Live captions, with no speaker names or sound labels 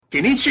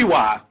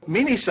Konnichiwa,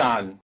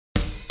 Minisan.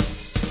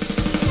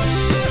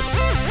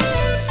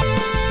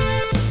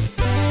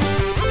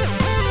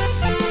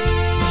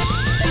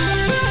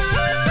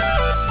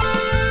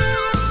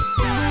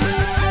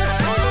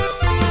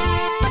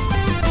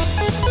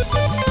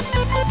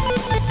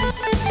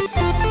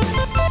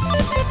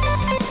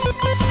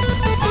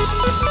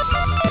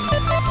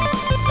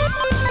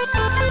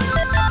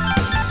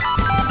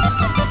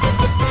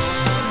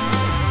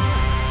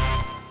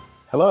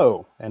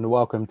 Hello, and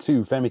welcome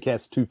to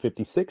Famicast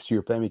 256,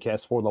 your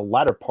Famicast for the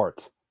latter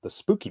part, the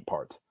spooky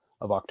part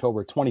of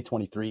October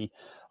 2023.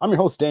 I'm your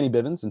host, Danny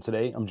Bivens, and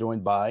today I'm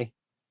joined by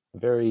a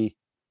very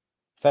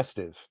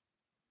festive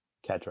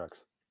Cat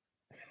Trucks.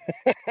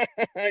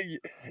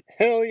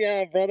 Hell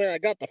yeah, brother. I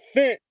got the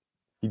fit.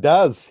 He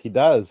does.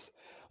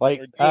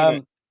 Like,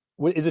 We're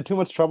doing is it too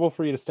much trouble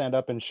for you to stand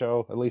up and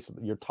show at least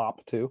your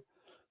top two?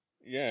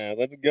 Yeah,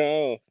 let's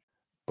go.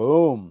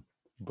 Boom.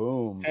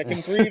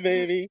 Tekken 3,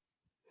 baby.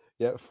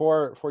 Yeah,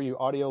 for you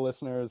audio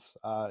listeners,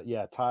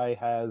 Ty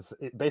has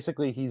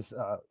basically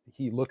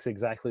he looks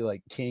exactly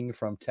like King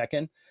from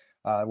Tekken,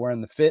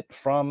 wearing the fit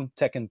from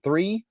Tekken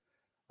 3,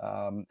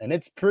 and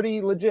it's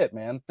pretty legit,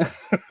 man.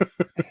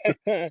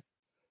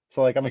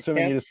 So like I'm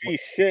assuming you just see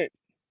shit.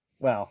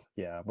 Well,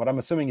 yeah, but I'm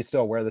assuming you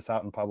still wear this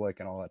out in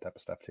public and all that type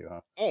of stuff too,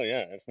 huh? Oh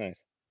yeah, that's nice.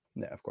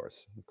 Yeah, of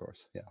course,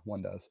 yeah,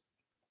 one does.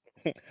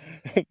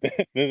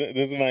 this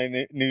is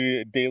my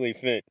new daily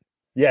fit.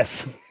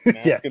 Yes,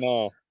 Mask yes, and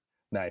all.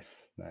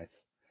 Nice.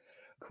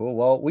 Cool.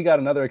 Well, we got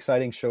another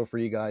exciting show for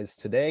you guys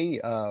today.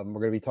 We're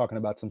going to be talking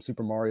about some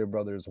Super Mario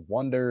Brothers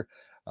Wonder.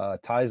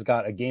 Ty's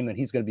got a game that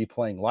he's going to be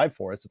playing live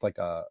for us. It's like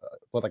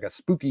a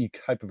spooky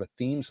type of a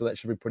theme, so that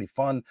should be pretty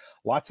fun.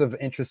 Lots of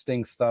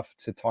interesting stuff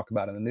to talk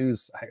about in the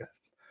news.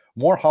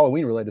 More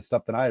Halloween related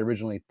stuff than I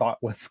originally thought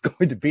was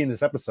going to be in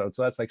this episode,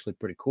 so that's actually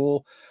pretty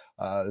cool.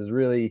 There's a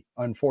really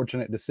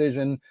unfortunate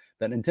decision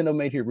that Nintendo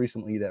made here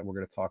recently that we're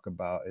going to talk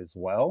about as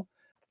well.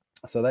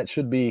 So that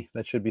should be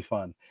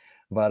fun.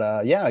 But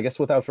I guess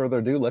without further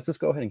ado, let's just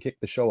go ahead and kick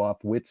the show off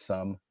with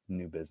some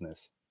new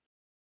business.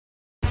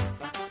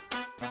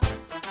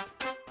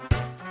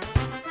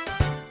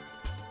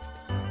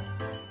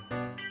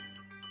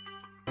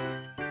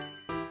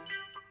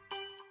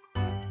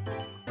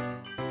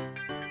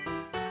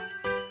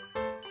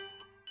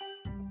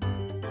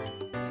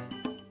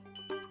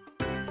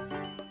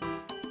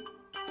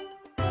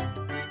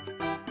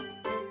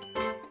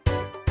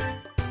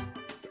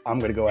 I'm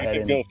going to go ahead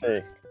and go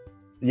first.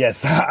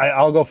 Yes,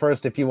 I'll go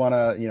first if you want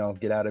to,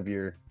 get out of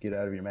your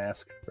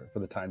mask for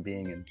the time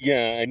being. And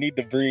yeah, I need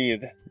to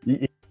breathe.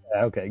 Yeah,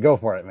 okay, go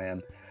for it,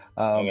 man.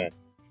 Okay.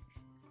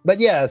 But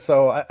yeah,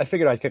 so I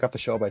figured I'd kick off the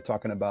show by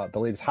talking about the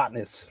latest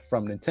hotness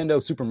from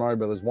Nintendo, Super Mario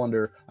Brothers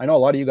Wonder. I know a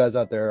lot of you guys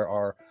out there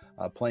are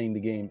playing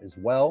the game as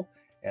well,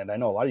 and I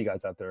know a lot of you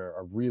guys out there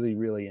are really,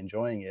 really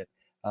enjoying it.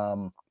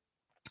 And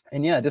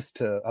yeah, just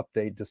to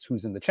update just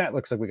who's in the chat,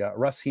 looks like we got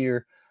Russ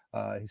here.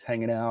 He's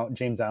hanging out.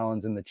 James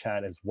Allen's in the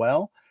chat as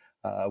well.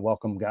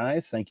 Welcome,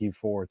 guys. Thank you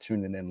for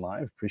tuning in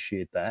live.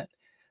 Appreciate that.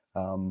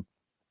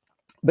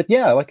 But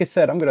yeah, like I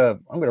said, I'm gonna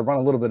run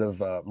a little bit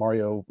of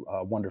Mario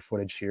Wonder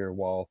footage here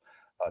while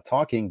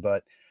talking.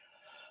 But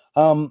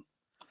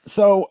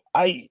so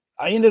I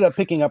ended up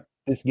picking up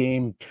this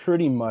game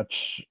pretty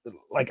much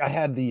like I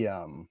had the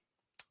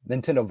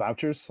Nintendo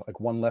vouchers,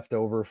 like one left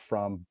over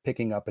from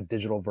picking up a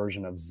digital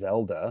version of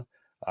Zelda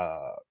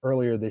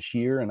earlier this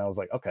year, and I was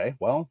like, okay,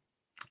 well,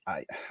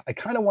 I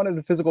kind of wanted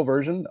a physical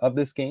version of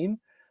this game,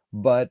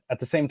 but at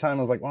the same time,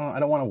 I was like, well, I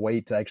don't want to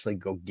wait to actually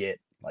go get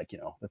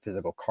the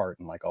physical cart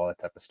and like all that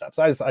type of stuff.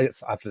 So I just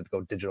opted to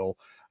go digital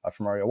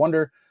for Mario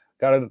Wonder.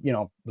 Got it,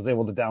 was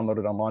able to download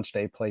it on launch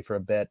day, play for a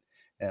bit,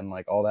 and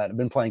like all that. I've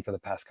been playing for the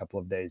past couple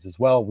of days as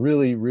well.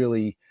 Really,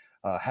 really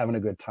having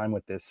a good time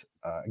with this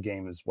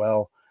game as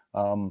well.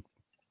 I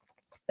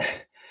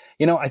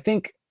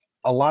think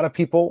a lot of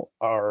people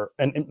are,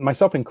 and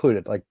myself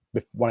included, like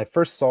when I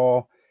first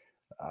saw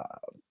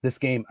this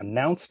game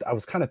announced, I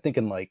was kind of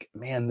thinking like,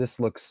 man,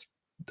 this looks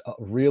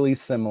really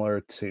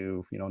similar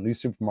to New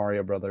Super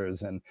Mario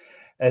Brothers, and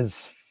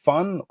as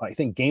fun I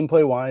think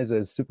gameplay wise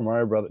as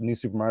New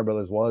Super Mario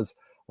Brothers was,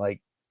 like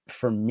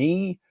for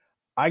me,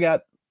 I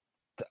got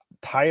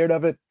tired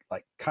of it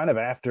like kind of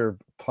after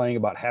playing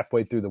about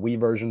halfway through the Wii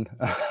version,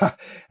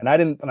 and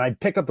I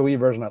picked up the Wii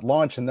version at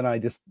launch, and then I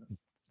just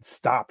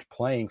stopped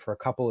playing for a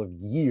couple of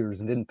years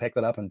and didn't pick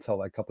that up until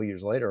like a couple of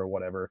years later or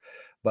whatever.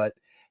 But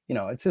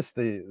it's just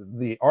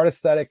the art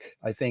aesthetic,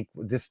 I think,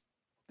 just,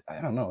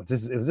 I don't know, it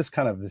was just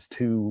kind of this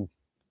too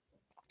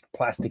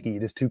plasticky,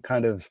 just too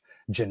kind of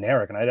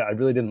generic, and I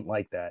really didn't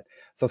like that.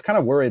 So I was kind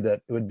of worried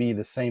that it would be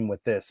the same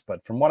with this,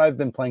 but from what I've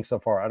been playing so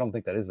far, I don't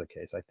think that is the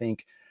case. I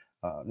think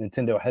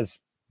Nintendo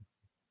has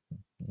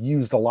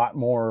used a lot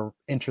more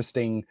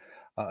interesting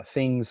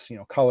things,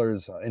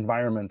 colors,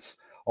 environments,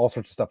 all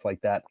sorts of stuff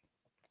like that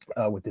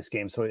with this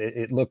game. So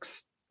it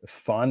looks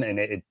fun, and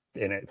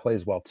it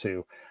plays well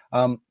too.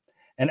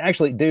 And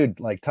actually, dude,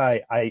 like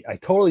Ty, I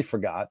totally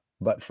forgot,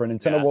 but for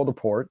Nintendo World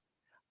Report,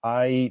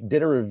 I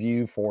did a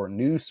review for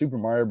New Super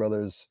Mario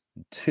Brothers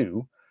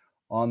 2,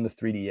 on the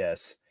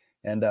 3DS.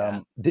 And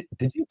Yeah.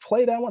 did you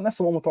play that one? That's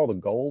the one with all the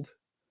gold.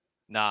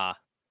 Nah.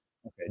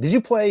 Okay. Did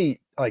you play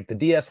like the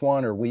DS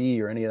one or Wii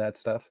or any of that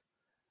stuff?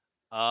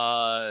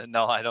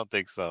 No, I don't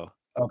think so.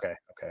 Okay.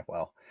 Okay.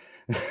 Well,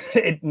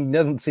 it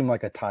doesn't seem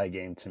like a tie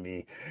game to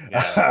me.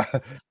 Yeah.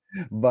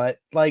 But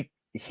like,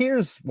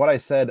 here's what I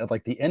said at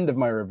like the end of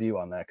my review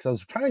on that, because I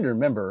was trying to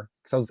remember,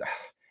 because I was,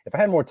 if I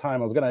had more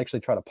time, I was going to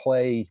actually try to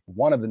play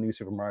one of the new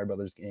Super Mario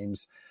Brothers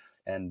games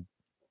and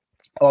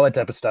all that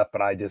type of stuff,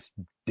 but I just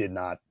did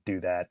not do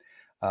that.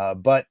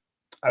 But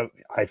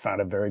I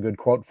found a very good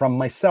quote from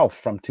myself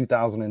from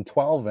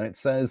 2012, and it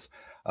says,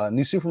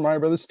 New Super Mario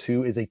Bros.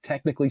 2 is a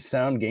technically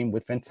sound game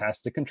with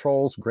fantastic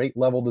controls, great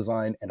level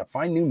design, and a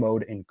fine new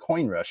mode in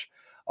Coin Rush.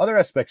 Other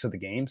aspects of the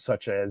game,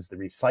 such as the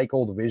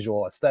recycled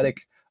visual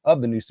aesthetic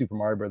of the new Super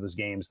Mario Bros.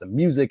 Games, the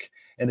music,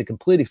 and the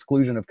complete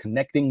exclusion of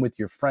connecting with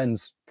your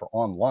friends for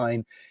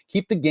online,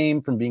 keep the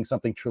game from being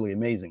something truly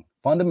amazing.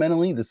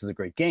 Fundamentally, this is a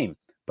great game,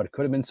 but it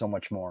could have been so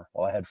much more.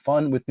 While I had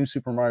fun with New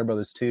Super Mario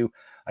Bros. 2,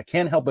 I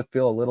can't help but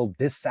feel a little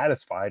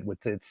dissatisfied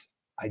with its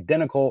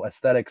identical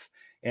aesthetics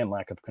and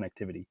lack of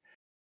connectivity.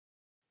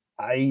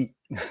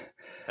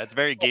 That's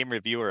very game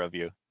reviewer of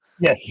you.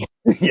 Yes,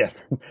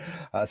 yes,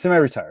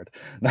 semi-retired.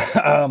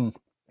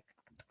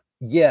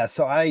 Yeah,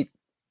 so I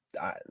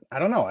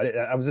don't know.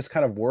 I was just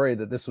kind of worried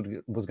that this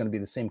was going to be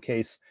the same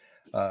case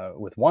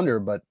with Wonder,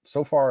 but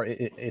so far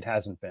it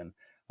hasn't been.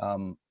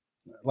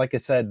 Like I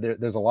said,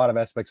 there's a lot of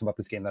aspects about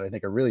this game that I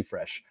think are really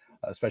fresh,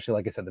 especially,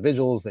 like I said, the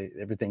visuals,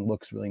 everything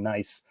looks really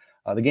nice.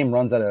 The game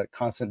runs at a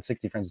constant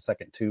 60 frames a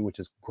second too, which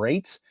is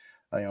great.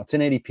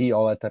 1080p,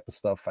 all that type of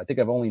stuff. I think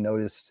I've only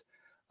noticed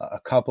a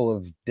couple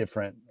of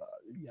different,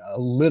 a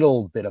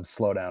little bit of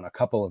slowdown a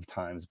couple of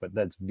times, but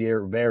that's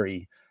very,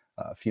 very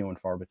few and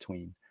far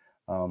between.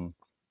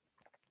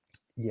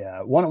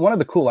 Yeah, one of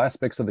the cool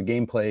aspects of the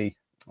gameplay,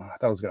 I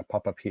thought it was going to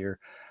pop up here,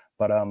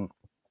 but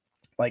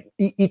like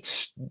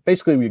each,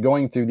 basically you're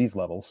going through these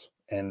levels,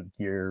 and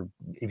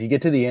if you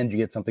get to the end, you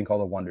get something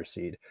called a Wonder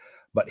Seed,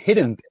 but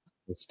hidden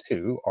those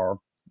two are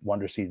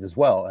Wonder Seeds as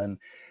well. And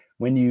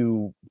when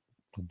you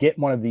get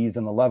one of these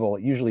in the level,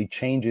 it usually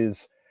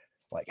changes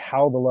like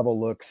how the level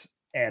looks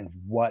and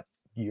what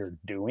you're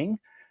doing.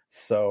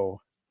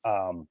 So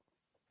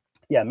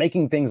yeah,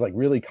 making things like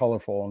really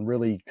colorful and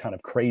really kind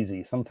of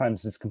crazy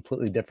sometimes is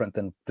completely different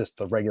than just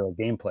the regular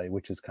gameplay,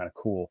 which is kind of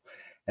cool.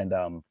 And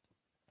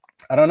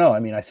I don't know. I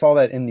mean, I saw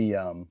that in the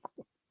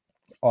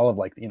all of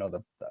like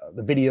the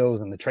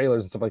videos and the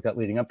trailers and stuff like that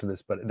leading up to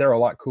this, but they're a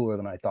lot cooler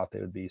than I thought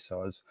they would be.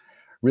 So I was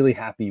really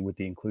happy with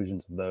the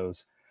inclusions of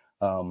those.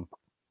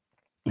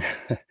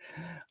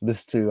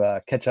 This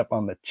to catch up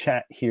on the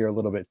chat here a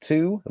little bit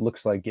too. It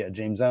looks like, yeah,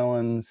 James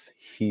Allen's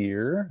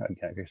here.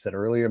 Like I said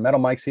earlier, Metal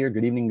Mike's here.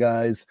 Good evening,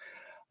 guys.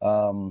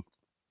 And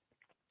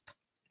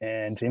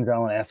James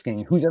Allen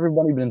asking, who's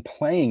everybody been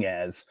playing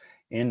as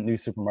in New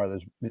Super Mario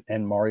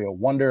and Mario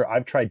Wonder?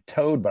 I've tried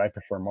Toad, but I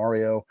prefer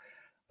Mario.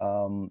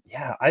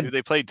 Yeah, Do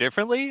they play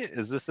differently?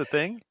 Is this a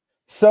thing?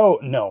 So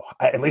no,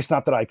 at least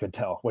not that I could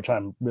tell, which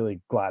I'm really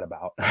glad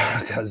about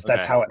because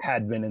that's how it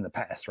had been in the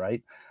past,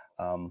 right?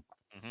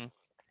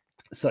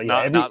 So it's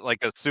yeah, not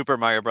like a Super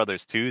Mario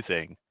Brothers 2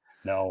 thing.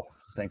 No,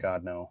 thank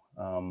God, no.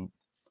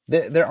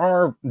 There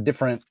are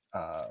different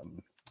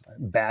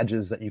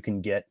badges that you can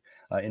get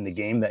in the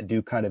game that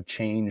do kind of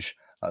change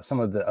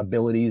some of the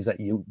abilities that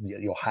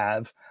you'll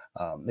have.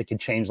 They could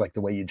change like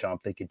the way you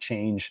jump. They could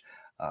change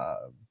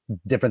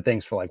different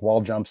things for like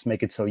wall jumps,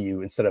 make it so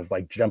you, instead of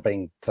like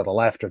jumping to the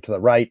left or to the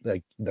right,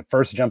 like the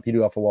first jump you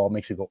do off a wall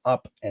makes you go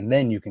up, and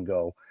then you can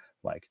go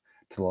like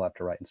to the left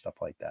or right and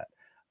stuff like that.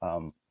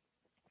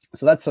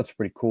 So that stuff's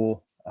pretty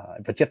cool.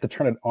 But you have to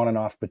turn it on and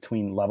off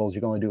between levels.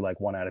 You can only do like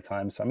one at a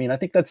time. So, I mean, I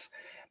think that's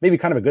maybe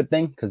kind of a good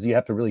thing because you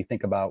have to really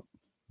think about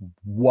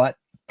what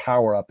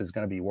power up is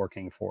going to be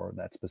working for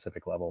that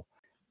specific level.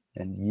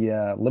 And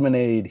yeah,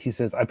 Lemonade, he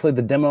says, I played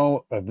the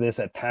demo of this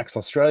at PAX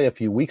Australia a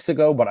few weeks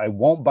ago, but I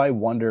won't buy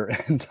Wonder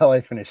until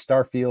I finish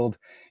Starfield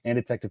and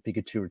Detective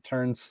Pikachu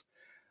Returns.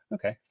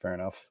 Okay, fair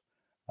enough.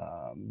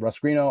 Russ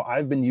Greeno,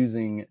 I've been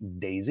using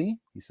Daisy,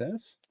 he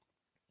says.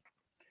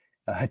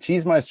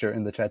 Cheesemeister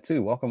in the chat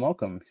too.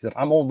 Welcome. He said,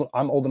 I'm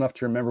old enough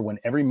to remember when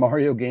every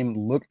Mario game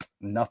looked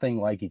nothing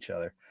like each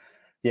other.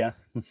 Yeah.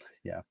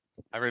 Yeah.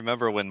 I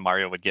remember when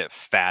Mario would get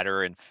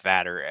fatter and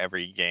fatter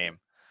every game.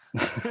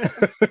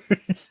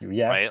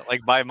 Yeah. Right?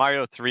 Like by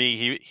Mario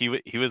 3,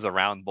 he was a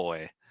round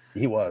boy.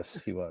 He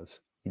was.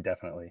 He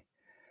definitely.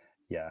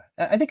 Yeah.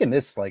 I think in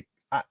this, like,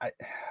 I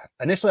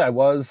initially I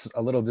was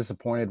a little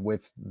disappointed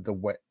with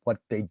what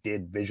they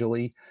did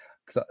visually.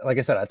 Because, like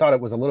I said, I thought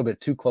it was a little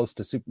bit too close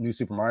to New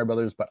Super Mario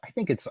Brothers, but I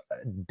think it's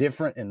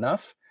different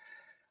enough.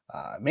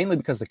 Mainly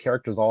because the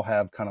characters all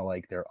have kind of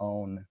like their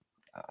own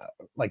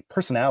like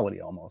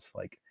personality almost.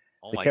 Like,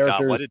 oh the my characters,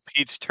 God, what did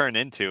Peach turn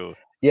into?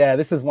 Yeah,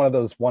 this is one of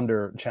those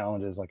Wonder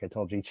challenges. Like I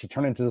told you, she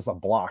turned into just a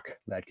block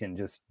that can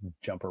just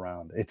jump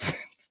around. It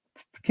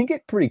can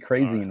get pretty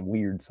crazy and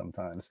weird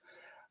sometimes.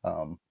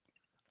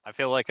 I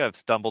feel like I've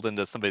stumbled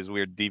into somebody's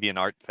weird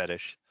DeviantArt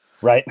fetish.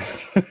 Right.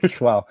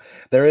 Well,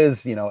 there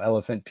is,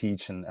 Elephant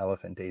Peach and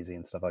Elephant Daisy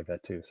and stuff like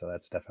that too. So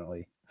that's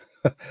definitely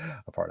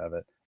a part of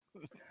it.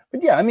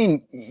 But yeah, I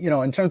mean,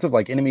 in terms of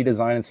like enemy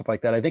design and stuff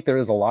like that, I think there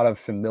is a lot of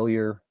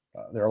familiar.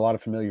 There are a lot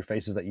of familiar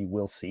faces that you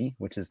will see,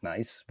 which is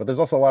nice. But there's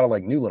also a lot of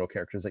like new little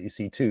characters that you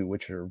see too,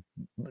 which are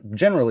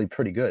generally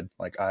pretty good.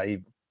 Like I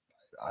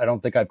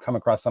don't think I've come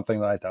across something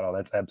that I thought, oh,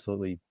 that's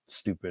absolutely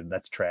stupid,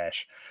 that's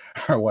trash,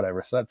 or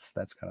whatever. So that's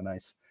kind of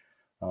nice.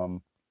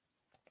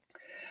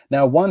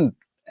 Now, one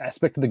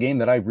aspect of the game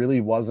that I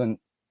really wasn't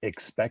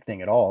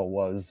expecting at all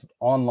was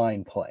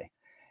online play,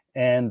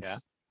 and Yeah.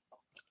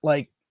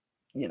 like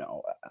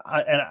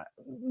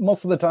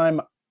most of the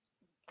time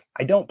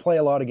I don't play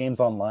a lot of games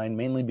online,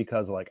 mainly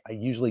because like I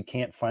usually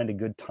can't find a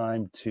good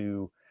time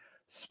to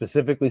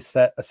specifically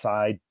set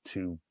aside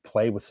to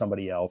play with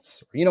somebody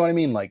else. You know what I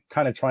mean? Like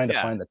kind of trying to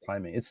Yeah. find the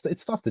timing. It's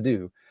tough to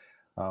do.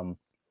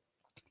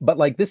 But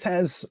like this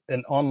has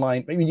an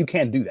online, I mean, you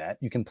can do that.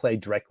 You can play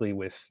directly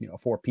with,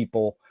 4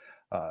 people,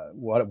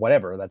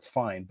 whatever, that's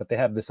fine. But they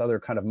have this other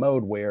kind of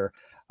mode where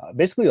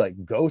basically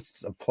like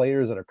ghosts of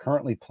players that are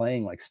currently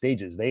playing like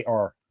stages, they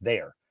are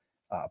there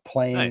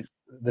playing Nice.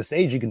 the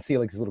stage. You can see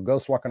like these little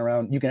ghosts walking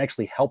around. You can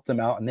actually help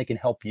them out and they can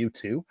help you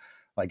too.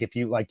 Like if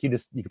you like, you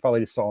could probably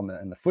just saw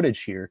in the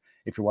footage here,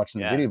 if you're watching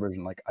the Yeah. video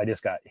version, like I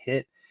just got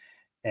hit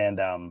and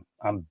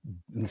I'm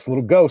this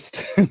little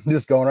ghost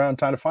just going around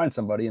trying to find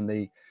somebody, and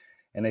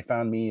they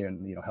found me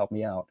and helped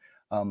me out.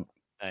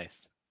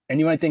 Nice. And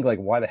you might think like,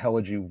 why the hell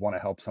would you want to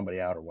help somebody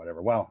out or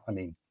whatever? Well, I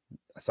mean,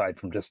 aside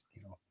from just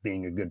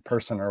being a good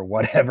person or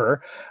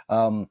whatever,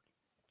 Right.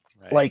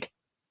 like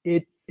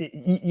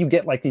you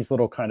get like these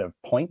little kind of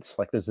points.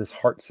 Like there's this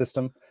heart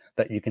system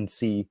that you can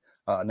see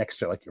next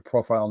to like your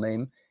profile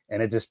name,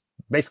 and it just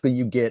basically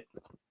you get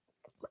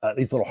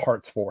these little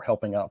hearts for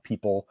helping out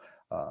people,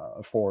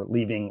 for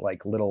leaving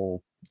like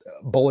little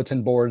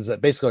bulletin boards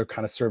that basically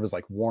kind of serve as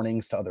like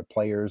warnings to other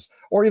players,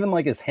 or even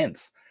like as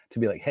hints to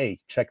be like, hey,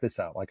 check this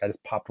out. Like I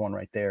just popped one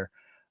right there.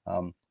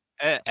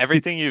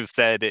 Everything you've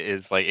said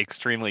is like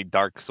extremely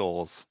Dark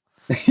Souls.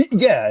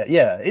 Yeah,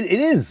 it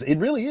is. It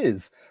really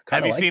is.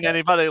 Have you like seen that.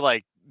 anybody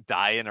like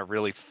die in a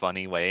really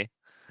funny way?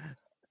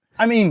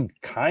 I mean,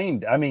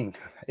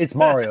 it's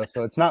Mario,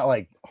 so it's not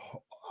like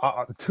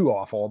too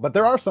awful, but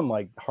there are some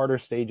like harder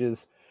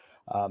stages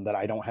that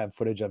I don't have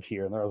footage of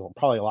here, and there's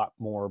probably a lot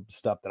more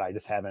stuff that I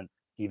just haven't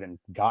even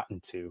gotten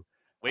to.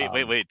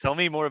 Wait. Tell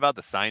me more about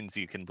the signs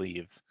you can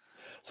leave.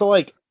 So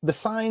like the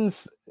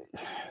signs,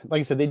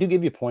 like I said, they do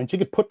give you points. You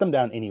could put them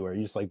down anywhere.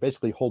 You just like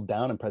basically hold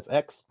down and press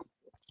X,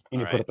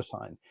 and you put up a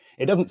sign.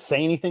 It doesn't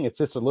say anything. It's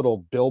just a little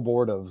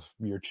billboard of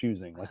your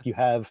choosing. Like you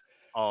have.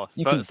 Oh,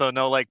 so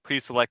no like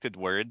pre-selected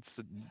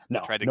words to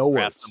try to no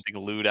craft words. something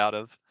lewd out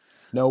of?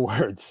 No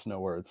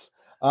words.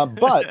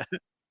 But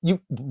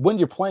when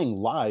you're playing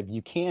live,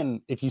 you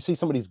can, if you see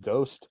somebody's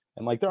ghost,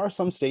 and like there are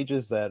some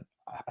stages that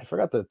I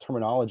forgot the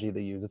terminology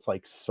they use. It's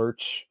like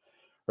search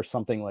or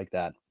something like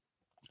that,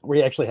 where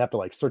you actually have to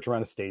like search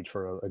around a stage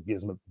for a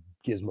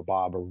gizmo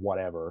bob or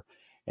whatever.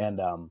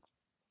 And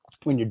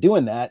when you're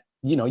doing that,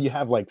 you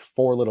have like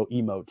 4 little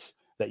emotes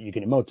that you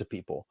can emote to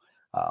people.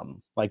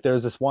 Like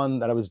there's this one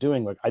that I was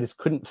doing, like I just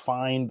couldn't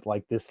find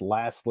like this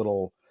last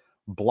little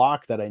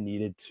block that I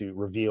needed to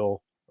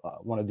reveal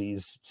one of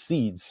these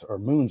seeds or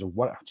moons or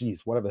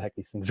whatever the heck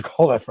these things are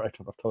called. I've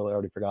totally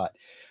already forgot.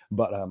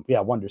 But yeah,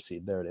 Wonder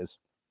Seed, there it is.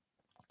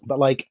 But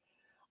like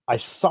I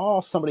saw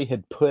somebody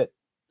had put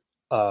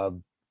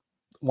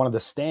one of the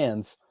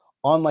stands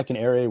on like an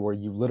area where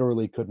you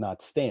literally could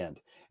not stand.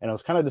 And I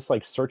was kind of just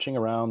like searching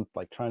around,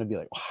 like trying to be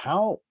like,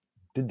 how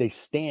did they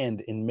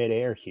stand in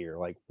midair here?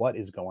 Like, what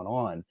is going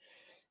on?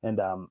 And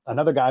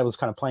another guy was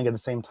kind of playing at the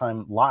same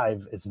time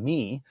live as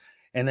me.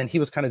 And then he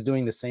was kind of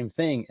doing the same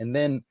thing. And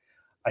then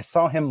I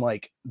saw him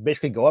like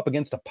basically go up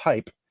against a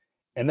pipe.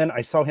 And then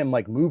I saw him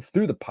like move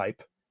through the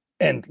pipe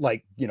and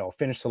like,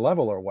 finish the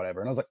level or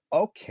whatever. And I was like,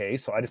 okay.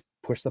 So I just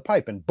push the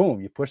pipe and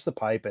boom, you push the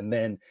pipe and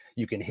then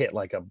you can hit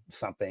like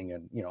something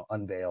and,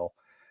 unveil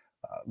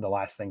the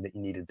last thing that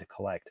you needed to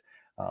collect.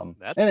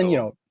 That's and then,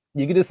 cool.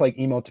 you could just like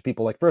emote to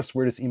people. Like first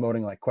we're just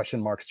emoting like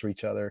question marks to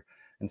each other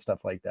and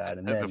stuff like that.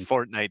 And then the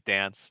Fortnite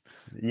dance.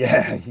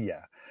 Yeah.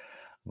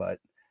 But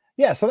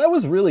yeah, so that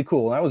was really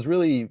cool. And I was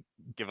really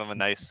Give them a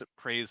nice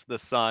praise the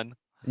sun.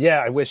 Yeah,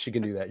 I wish you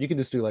could do that. You could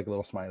just do like a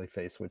little smiley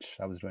face, which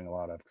I was doing a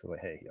lot of because like,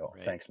 hey,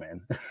 Right. Thanks,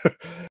 man.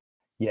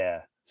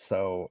 Yeah.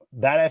 So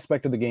that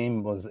aspect of the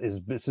game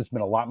this has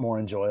been a lot more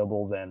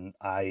enjoyable than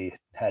I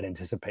had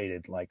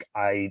anticipated. Like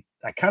I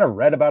kind of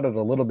read about it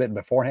a little bit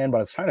beforehand, but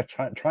I was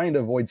trying to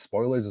avoid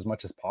spoilers as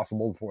much as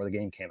possible before the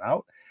game came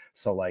out.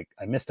 So like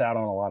I missed out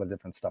on a lot of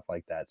different stuff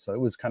like that. So it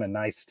was kind of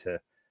nice to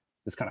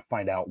just kind of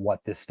find out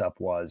what this stuff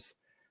was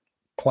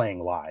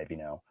playing live,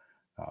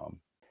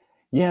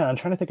 Yeah, I'm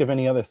trying to think of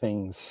any other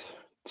things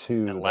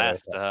too. At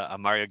last, a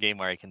Mario game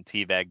where I can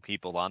teabag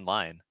people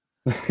online.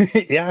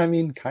 Yeah, I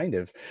mean, kind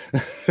of.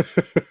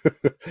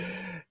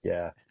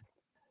 Yeah.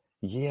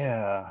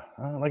 Yeah,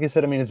 like I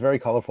said, I mean, it's very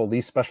colorful.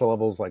 These special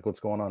levels, like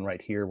what's going on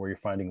right here, where you're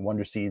finding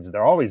wonder seeds,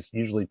 they're always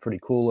usually pretty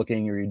cool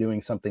looking, or you're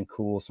doing something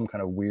cool, some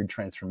kind of weird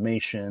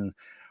transformation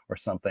or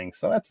something.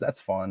 So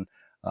that's fun.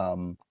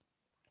 Um,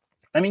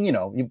 I mean,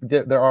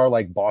 there are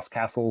like boss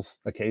castles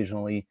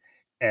occasionally,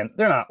 and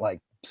they're not like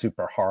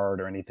super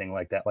hard or anything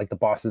like that. Like the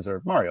bosses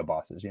are Mario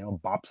bosses,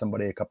 bop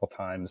somebody a couple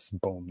times,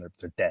 boom,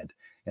 they're dead,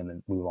 and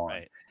then move on.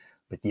 Right.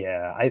 But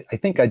yeah, I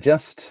think I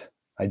just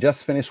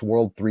finished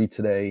World 3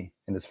 today,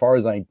 and as far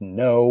as I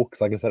know,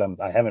 because like I said,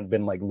 I haven't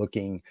been like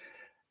looking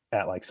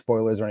at like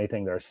spoilers or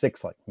anything. There are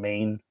 6 like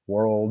main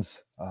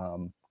worlds,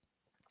 and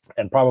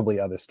probably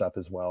other stuff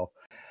as well.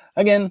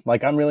 Again,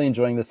 like I'm really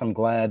enjoying this. I'm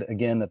glad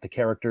again that the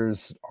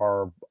characters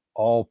are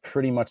all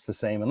pretty much the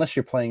same, unless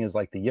you're playing as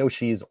like the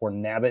Yoshis or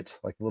Nabbit,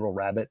 like the little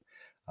rabbit.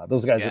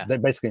 Those guys Yeah. they're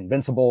basically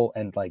invincible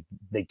and like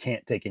they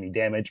can't take any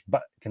damage,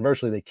 but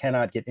conversely, they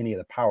cannot get any of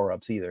the power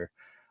ups either.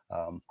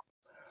 Um,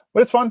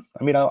 but it's fun.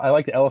 I mean, I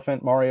like the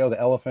elephant Mario, the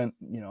elephant,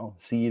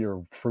 seed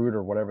or fruit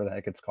or whatever the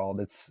heck it's called.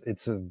 It's a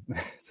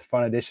it's a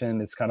fun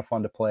addition. It's kind of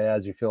fun to play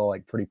as. You feel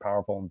like pretty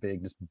powerful and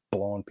big, just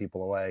blowing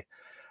people away.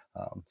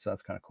 So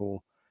that's kind of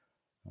cool.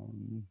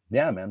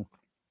 Yeah, man.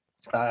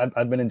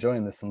 I've been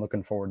enjoying this and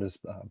looking forward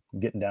to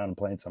getting down and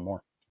playing some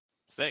more.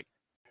 Sick.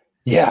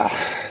 Yeah.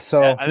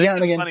 So Yeah, I think and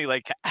it's again, funny,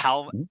 like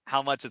how Mhm.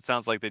 how much it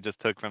sounds like they just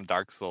took from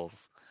Dark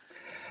Souls.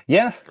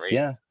 Yeah, It's great.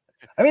 yeah.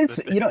 I mean, it's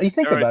you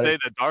think Dare I about say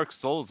it. the Dark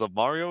Souls of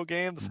Mario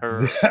games?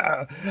 Her.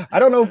 I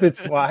don't know if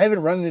it's well, I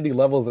haven't run into any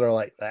levels that are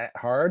like that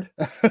hard.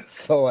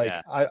 So like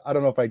Yeah. I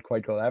don't know if I'd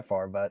quite go that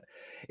far, but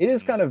it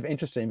is Mhm. kind of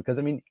interesting because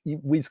I mean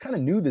we kind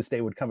of knew this day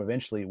would come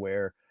eventually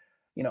where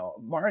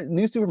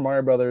New Super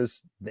Mario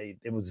Brothers,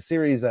 it was a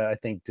series that I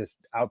think just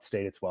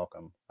outstayed its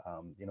welcome.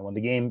 When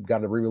the game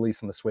got a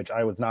re-release on the Switch,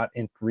 I was not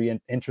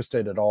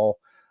interested at all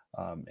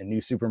in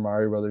New Super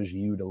Mario Brothers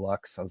U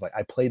Deluxe. I was like,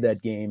 I played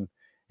that game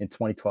in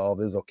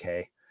 2012. It was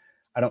okay.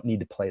 I don't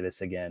need to play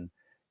this again.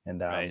 And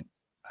Right.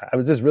 I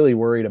was just really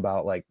worried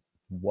about like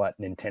what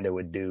Nintendo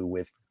would do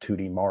with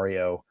 2D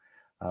Mario.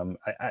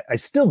 I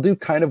still do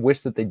kind of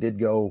wish that they did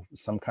go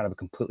some kind of a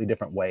completely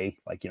different way,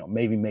 like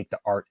maybe make the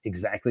art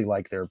exactly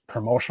like their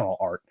promotional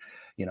art,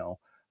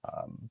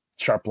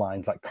 sharp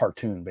lines like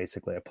cartoon,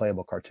 basically a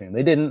playable cartoon.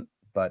 They didn't,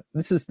 but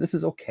this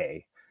is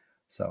okay.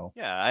 So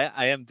Yeah,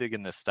 I am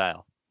digging this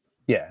style.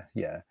 yeah,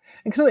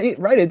 because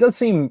right, it does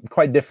seem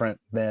quite different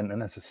than,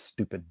 and that's a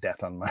stupid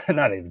death on my,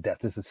 not even death,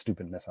 this is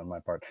stupidness on my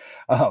part.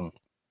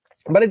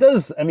 But it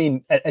does. I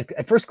mean,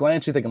 at first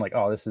glance, you're thinking like,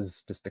 "Oh, this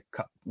is just a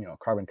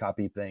carbon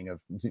copy thing of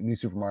New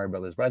Super Mario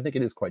Brothers." But I think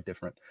it is quite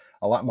different.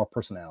 A lot more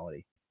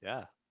personality.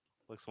 Yeah.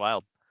 Looks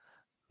wild.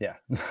 Yeah.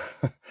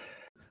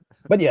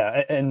 But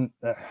yeah, and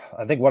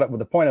I think what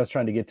the point I was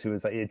trying to get to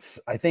is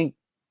I think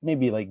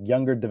maybe like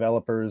younger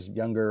developers,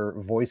 younger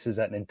voices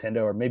at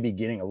Nintendo are maybe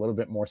getting a little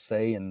bit more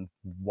say in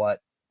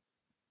what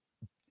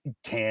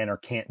can or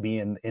can't be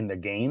in the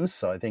games.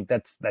 So I think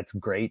that's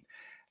great.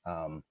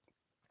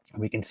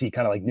 We can see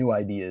kind of like new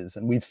ideas,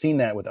 and we've seen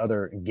that with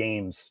other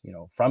games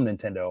from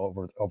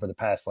Nintendo over the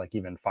past like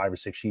even 5 or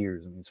 6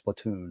 years. I mean,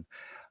 Splatoon,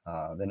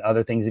 then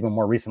other things even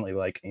more recently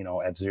like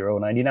F-Zero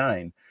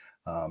 99,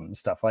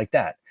 stuff like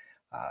that.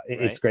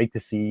 It's Right. great to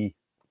see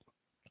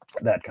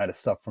that kind of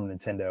stuff from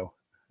Nintendo.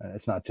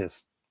 It's not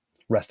just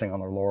resting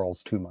on their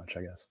laurels too much,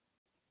 I guess.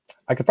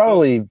 I could Cool.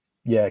 probably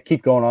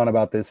keep going on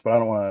about this, but I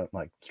don't want to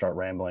like start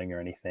rambling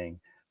or anything.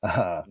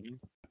 Mhm.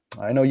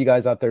 I know you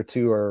guys out there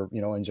too are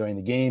enjoying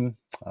the game.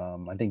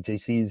 I think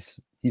he's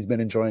been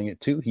enjoying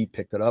it too. He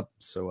picked it up,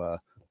 so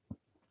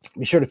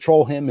be sure to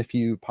troll him if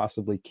you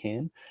possibly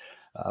can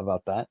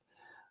about that.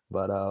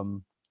 But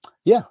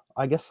yeah,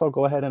 I guess I'll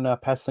go ahead and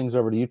pass things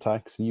over to you,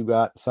 Ty. So you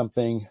got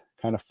something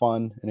kind of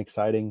fun and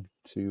exciting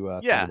to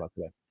talk Yeah. about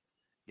today.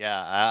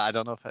 Yeah. I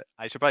don't know if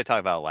I should probably talk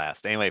about it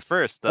last. Anyway,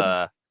 first,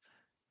 Okay.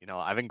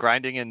 I've been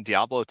grinding in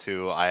Diablo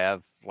 2. I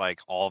have like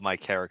all of my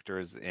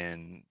characters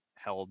in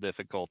hell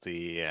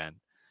difficulty, and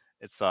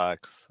it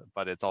sucks,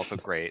 but it's also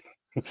great.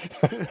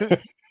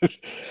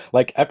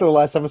 Like after the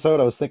last episode,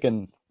 I was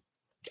thinking,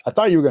 I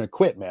thought you were going to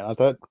quit, man. I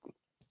thought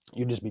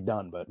you'd just be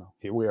done, but no,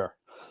 here we are.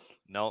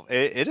 No,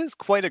 it is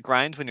quite a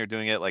grind when you're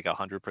doing it like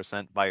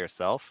 100% by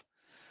yourself.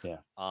 Yeah.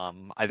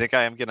 I think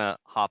I am gonna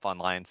hop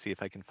online, see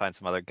if I can find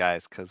some other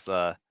guys, because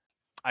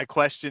I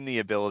question the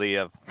ability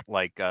of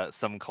like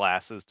some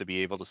classes to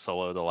be able to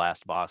solo the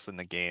last boss in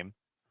the game.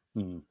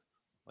 Mm.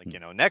 Like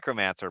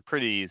Necromancer,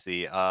 pretty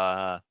easy.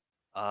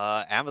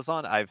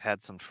 Amazon, I've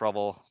had some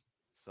trouble.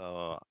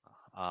 So,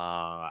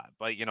 but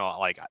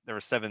like there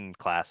were 7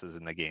 classes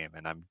in the game,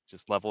 and I'm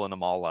just leveling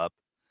them all up.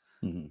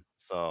 Mm-hmm.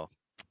 So,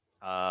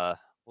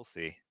 we'll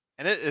see.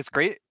 And it's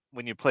great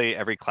when you play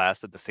every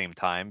class at the same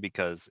time,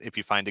 because if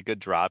you find a good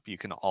drop, you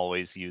can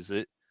always use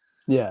it.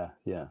 Yeah.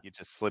 You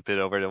just slip it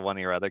over to one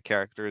of your other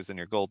characters and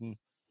you're golden.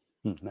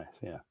 Nice.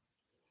 Yeah.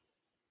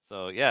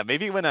 So yeah,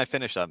 maybe when I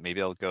finish up,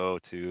 maybe I'll go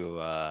to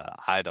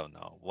I don't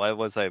know. What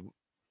was I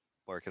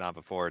working on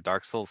before?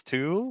 Dark Souls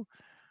 2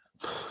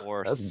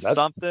 or That's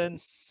something?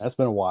 that's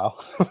been a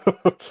while.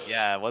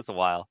 Yeah, it was a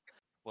while.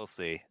 We'll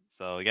see.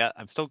 So yeah,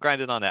 I'm still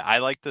grinding on it. I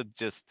like to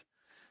just,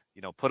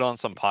 put on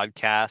some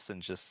podcasts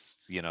and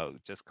just,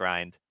 just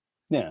grind.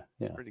 Yeah.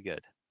 Pretty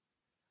good.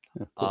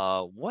 Yeah,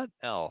 cool. What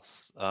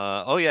else?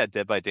 Oh yeah,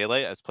 Dead by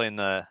Daylight. I was playing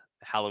the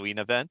Halloween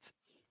event.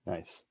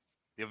 Nice.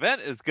 The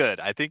event is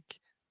good. I think,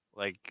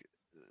 like,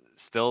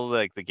 still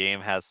like the game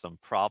has some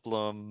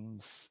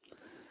problems.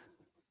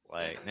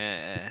 Like,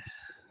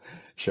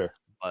 Sure.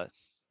 but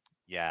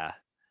yeah.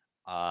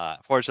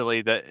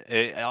 Fortunately,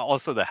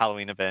 also the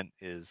Halloween event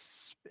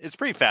is it's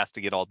pretty fast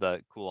to get all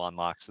the cool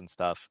unlocks and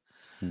stuff.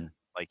 Hmm.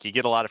 Like you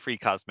get a lot of free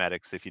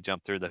cosmetics if you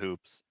jump through the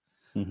hoops.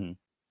 Mm-hmm.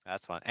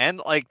 That's fun. And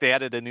like they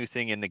added a new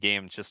thing in the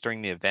game just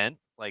during the event.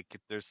 Like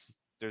there's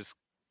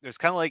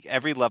kind of like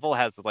every level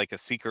has like a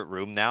secret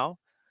room now.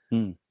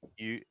 Hmm.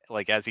 You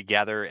like as you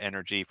gather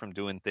energy from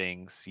doing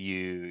things,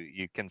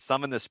 you can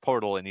summon this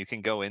portal and you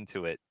can go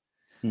into it.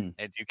 Hmm.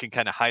 And you can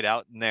kind of hide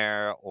out in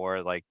there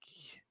or like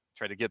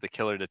try to get the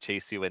killer to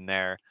chase you in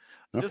there.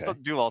 Just Okay.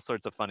 do all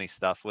sorts of funny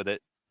stuff with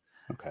it.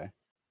 Okay.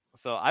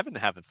 So I've been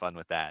having fun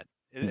with that.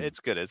 Hmm. It's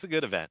good. It's a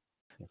good event.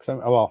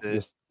 Well,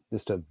 just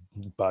to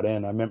butt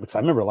in, I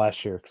remember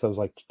last year because I was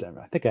like,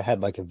 I think I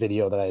had like a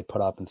video that I had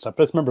put up and stuff.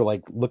 But I just remember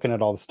like looking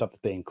at all the stuff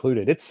that they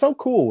included. It's so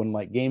cool when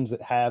like games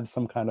that have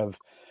some kind of,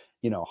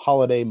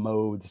 holiday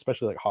modes,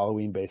 especially like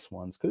Halloween based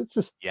ones, because it's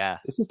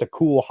just a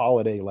cool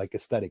holiday like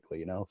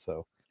aesthetically,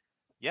 So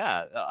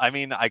Yeah, I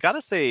mean, I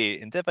gotta say,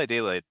 in Dead by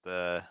Daylight,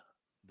 the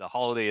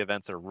holiday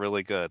events are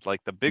really good.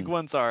 Like the big Hmm.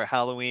 ones are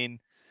Halloween,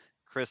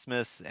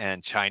 Christmas,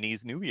 and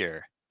Chinese New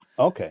Year.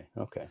 Okay.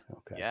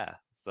 Yeah,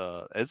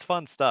 so it's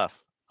fun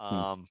stuff.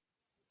 Hmm.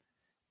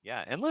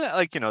 Yeah, and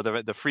like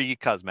the free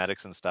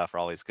cosmetics and stuff are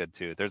always good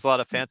too. There's a lot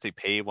of fancy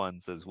pay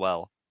ones as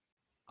well.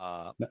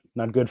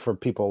 Not good for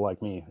people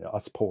like me,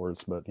 us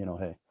poors, but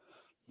hey.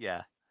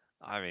 Yeah,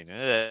 I mean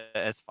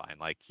it's fine.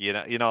 Like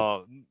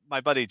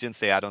my buddy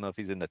Jinsei, I don't know if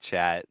he's in the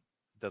chat.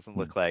 Doesn't Hmm.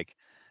 look like,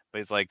 but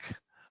he's like,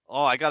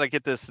 oh, I gotta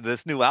get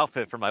this new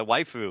outfit for my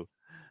waifu.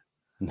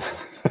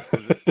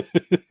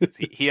 'Cause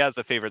he has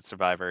a favorite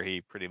survivor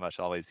he pretty much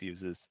always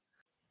uses.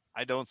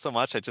 I don't so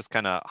much. I just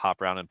kind of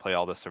hop around and play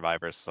all the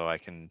survivors so I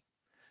can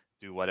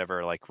do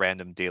whatever like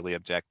random daily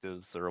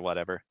objectives or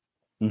whatever.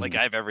 Like Mhm.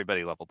 I have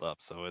everybody leveled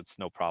up, so it's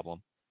no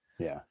problem.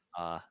 Yeah.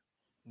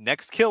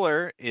 Next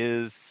killer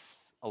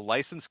is a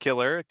licensed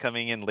killer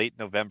coming in late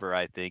November,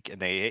 I think,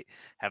 and they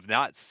have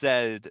not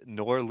said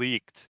nor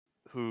leaked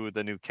who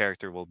the new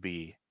character will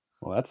be.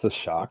 Well, that's a So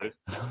shock.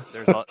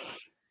 there's a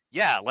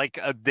yeah, like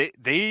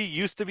they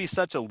used to be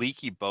such a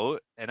leaky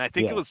boat, and I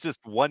think it Yeah. was just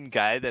one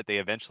guy that they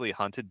eventually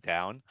hunted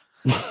down.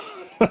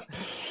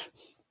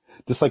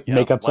 Just like Yeah,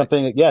 make up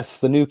something. Yes,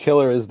 the new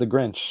killer is the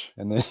Grinch,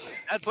 and then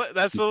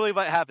that's literally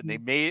what happened.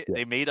 Yeah.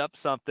 They made up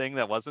something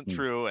that wasn't Hmm.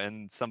 true,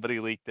 and somebody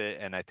leaked it,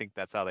 and I think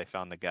that's how they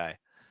found the guy.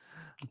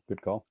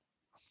 Good call.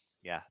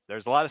 Yeah,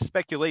 there's a lot of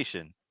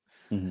speculation.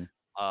 Mhm.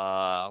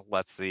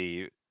 Let's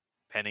see.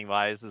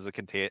 Pennywise is a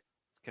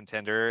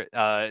contender.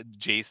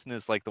 Jason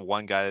is like the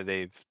one guy that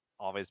they've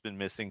always been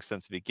missing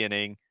since the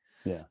beginning.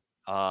 Yeah.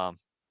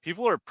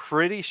 People are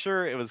pretty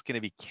sure it was going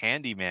to be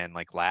Candyman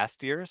like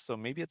last year, so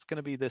maybe it's going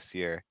to be this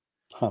year.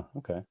 Huh.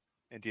 Okay.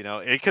 And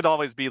it could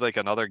always be like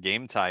another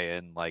game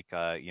tie-in. Like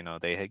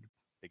they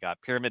got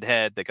Pyramid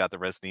Head, they got the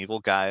Resident Evil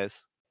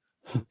guys.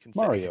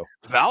 Mario.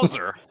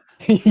 Bowser,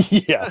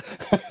 Yeah.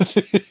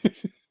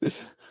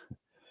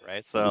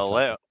 right?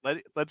 So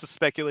let the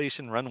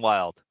speculation run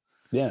wild.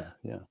 Yeah.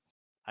 Yeah.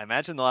 I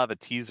imagine they'll have a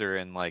teaser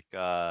in like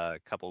a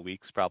couple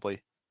weeks,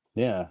 probably.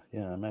 Yeah.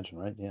 Yeah. I imagine,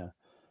 right? Yeah.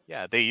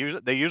 Yeah, they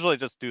usually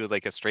just do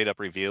like a straight up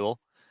reveal,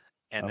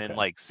 and then Okay.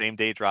 like same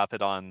day drop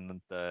it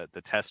on the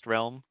test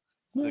realm,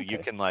 so you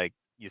Okay. can like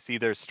you see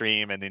their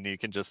stream, and then you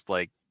can just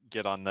like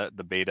get on the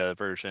beta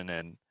version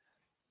and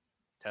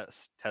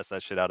test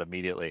that shit out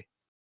immediately.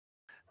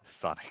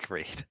 Sonic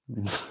Raid.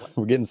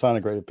 We're getting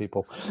Sonic rated,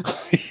 people.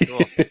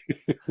 Cool.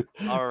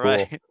 All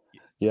right, Cool.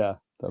 Yeah.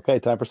 Okay.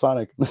 Time for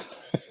Sonic.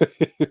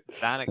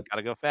 Sonic,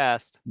 gotta go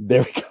fast.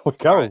 There we go. We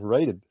go. All right.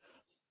 Rated.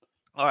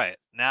 All right,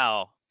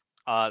 now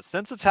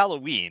since it's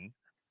Halloween,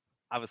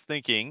 I was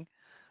thinking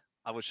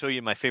I would show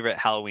you my favorite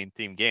Halloween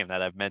themed game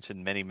that I've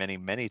mentioned many, many,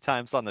 many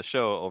times on the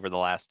show over the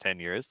last 10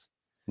 years.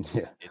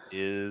 Yeah. It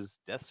is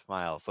Death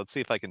Smiles. Let's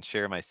see if I can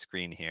share my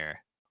screen here.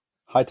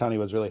 Hi, Tony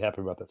was really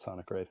happy about that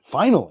Sonic raid.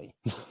 Finally.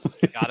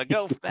 Gotta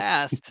go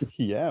fast.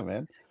 Yeah,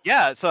 man.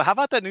 Yeah, so how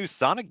about that new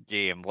Sonic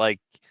game? Like,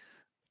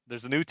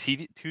 there's a new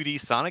 2D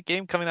Sonic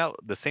game coming out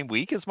the same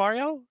week as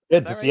Mario?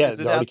 Is that right? Yeah, Is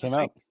it already out this came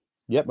out. week?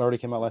 Yep, it already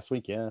came out last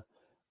week. Yeah.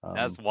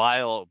 That's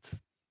wild.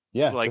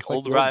 Yeah, Like just like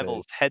old the old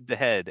rivals head to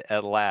head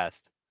at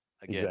last.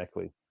 days. Again.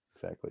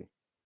 Exactly.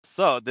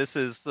 So this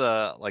is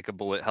like a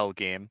bullet hell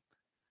game,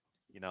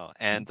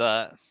 and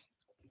I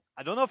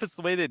don't know if it's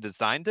the way they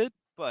designed it,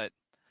 but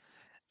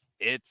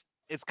it's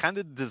kind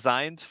of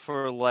designed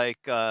for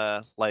like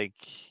kind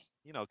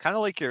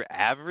of like your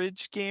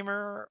average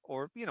gamer,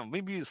 or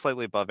maybe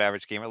slightly above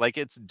average gamer. Like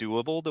it's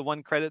doable to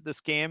one credit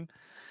this game,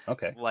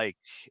 Okay. like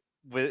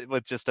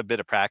with just a bit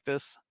of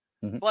practice.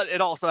 Mhm. But it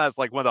also has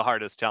like one of the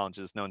hardest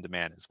challenges known to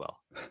man as well.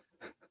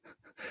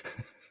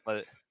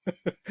 But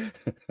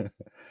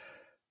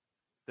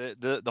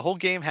The whole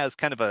game has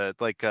kind of a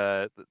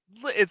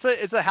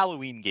it's a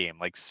Halloween game,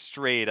 like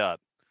straight up.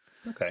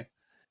 Okay.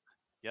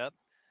 Yep.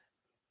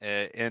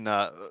 In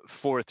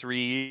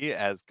 4-3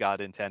 as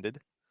God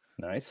intended.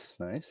 Nice.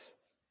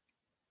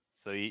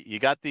 So you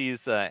got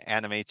these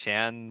anime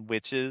chan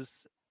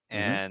witches,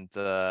 and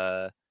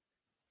I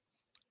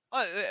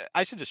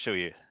should just show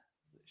you.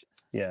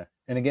 Yeah.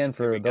 And again, Here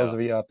for we those go.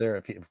 of you out there,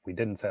 if we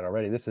didn't say it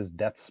already, this is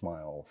Death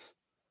Smiles.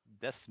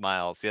 Death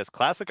Smiles, yes,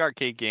 classic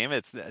arcade game.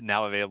 It's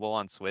now available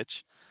on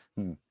Switch,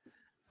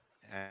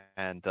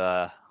 and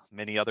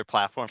many other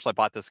platforms. I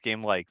bought this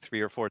game like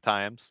 3 or 4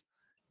 times.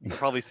 You can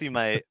probably see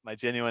my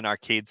genuine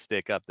arcade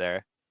stick up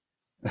there.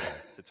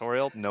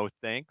 Tutorial, no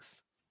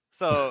thanks.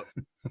 So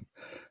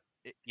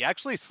you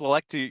actually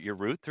select your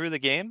route through the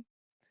game.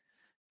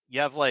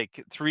 You have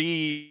like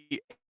 3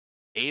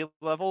 A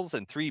levels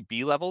and 3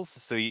 B levels.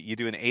 So you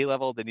do an A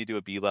level, then you do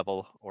a B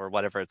level, or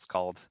whatever it's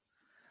called.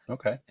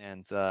 Okay.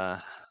 And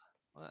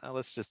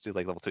let's just do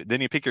like level 2. Then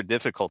you pick your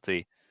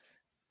difficulty.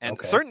 And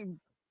Okay. certain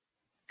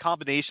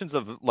combinations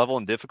of level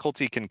and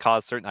difficulty can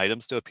cause certain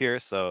items to appear.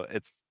 So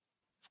it's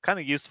kind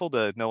of useful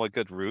to know a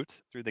good route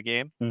through the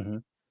game.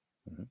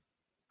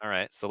 All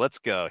right, so let's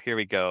go. Here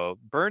we go.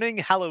 Burning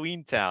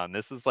Halloween Town.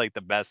 This is like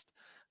the best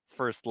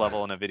first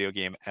level in a video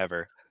game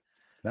ever.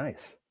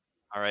 Nice.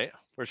 All right,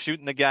 we're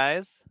shooting the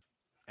guys,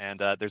 and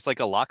there's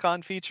like a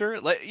lock-on feature.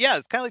 Yeah,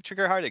 it's kind of like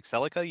Trigger Hard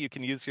Excelica. You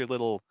can use your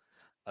little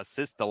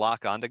assist to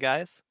lock onto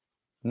guys.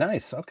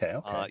 Nice. Okay.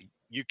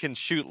 You can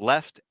shoot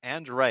left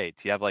and right.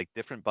 You have like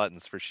different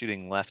buttons for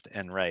shooting left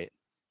and right.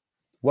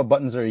 What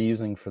buttons are you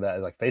using for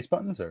that? Like face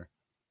buttons or?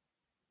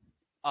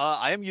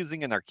 I am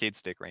using an arcade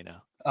stick right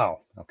now. Oh,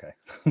 okay.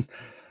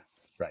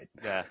 Right.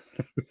 Yeah.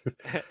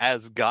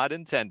 As God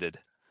intended.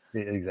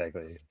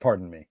 Exactly.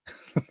 Pardon me.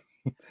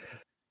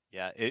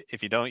 Yeah,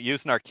 if you don't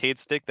use an arcade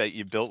stick that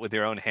you built with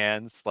your own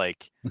hands,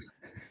 like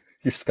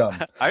you're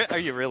scum. Are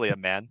you really a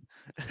man?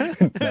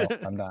 No,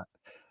 I'm not.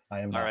 I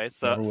am not. All right,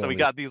 so we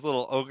got these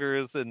little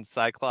ogres and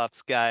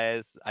Cyclops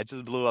guys. I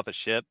just blew up a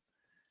ship.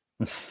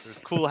 There's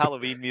cool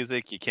Halloween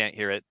music. You can't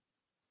hear it.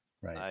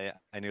 Right.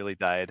 I nearly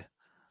died.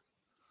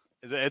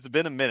 It's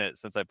been a minute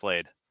since I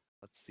played.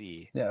 Let's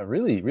see. Yeah,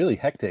 really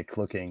hectic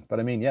looking. But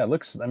I mean, yeah, it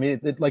looks. I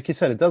mean, it, like you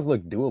said, it does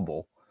look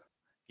doable.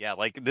 Yeah,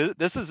 like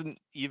this isn't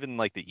even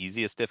like the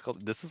easiest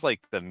difficulty. This is like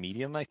the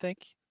medium, I think.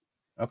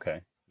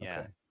 Okay. Yeah.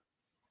 Okay.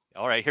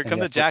 All right, here come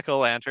the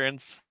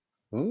jack-o'-lanterns.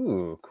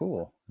 Ooh,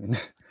 cool.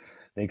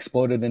 They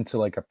exploded into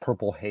like a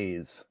purple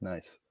haze.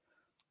 Nice.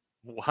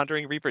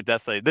 Wandering Reaper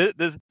Deathsight.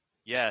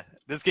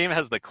 This game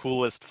has the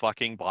coolest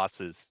fucking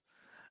bosses.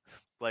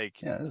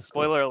 Like, yeah,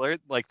 spoiler alert,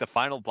 like the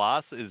final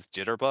boss is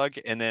Jitterbug,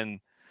 and then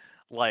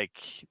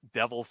like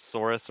Devil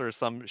Saurus or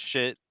some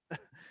shit.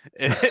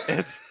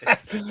 it's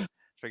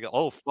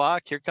oh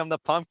fuck, here come the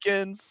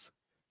pumpkins.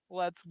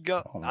 Let's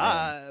go.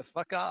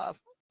 Fuck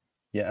off.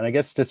 Yeah, and I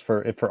guess just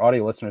for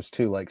audio listeners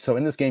too, like, so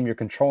in this game you're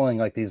controlling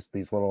like these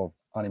little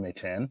anime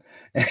chan,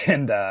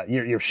 and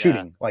you're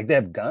shooting. Like, they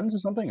have guns or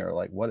something, or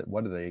like what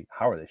are they?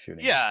 How are they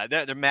shooting? Yeah,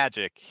 they're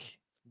magic,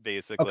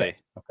 basically.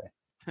 Okay.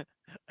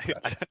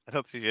 Gotcha. I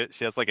don't think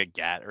she has like a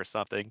gat or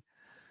something.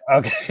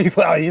 Okay,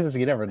 well, you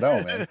never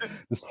know, man.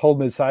 Just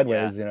holding it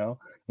sideways, you know.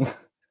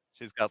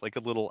 She's got like a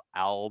little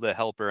owl to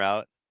help her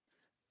out.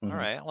 All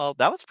right, well,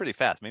 that was pretty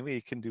fast. Maybe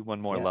we can do one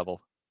more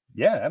level.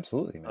 Yeah,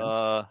 absolutely,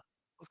 man.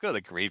 Let's go to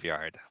the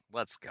graveyard.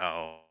 Let's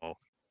go.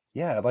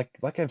 Yeah,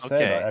 like I've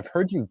said, I've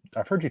heard you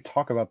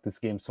talk about this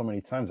game so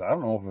many times. I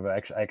don't know if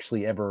I've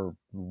actually ever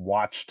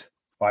watched.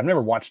 Well, I've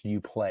never watched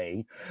you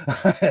play,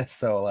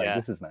 so like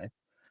this is nice.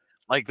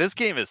 Like, this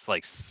game is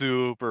like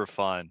super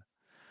fun.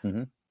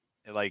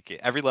 Like,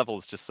 every level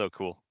is just so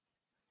cool.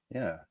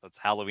 Yeah, it's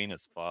Halloween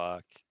as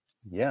fuck.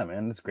 Yeah,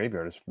 man, this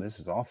graveyard this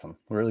is awesome.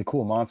 Really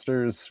cool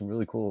monsters,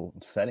 really cool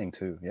setting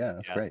too. Yeah,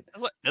 that's great.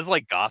 It's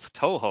like Goth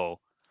Toho.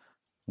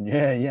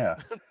 Yeah.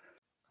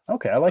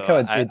 Okay, I like how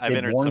I've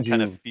entered some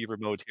kind of you. fever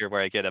mode here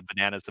where I get a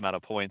bananas amount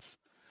of points.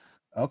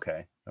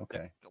 Okay.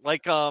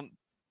 Like,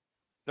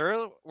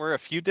 there were a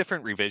few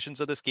different revisions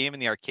of this game in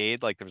the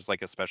arcade. Like, there was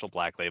like a special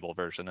Black Label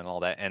version and all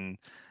that, and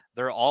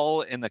they're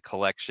all in the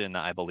collection,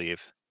 I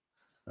believe.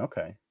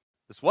 Okay.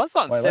 This was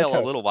on sale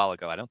a little while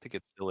ago. I don't think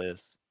it still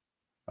is.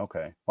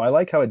 Okay. Well, I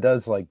like how it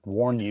does like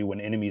warn you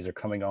when enemies are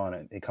coming on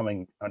and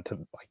coming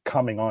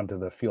onto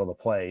the field of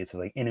play. It's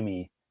like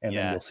enemy, and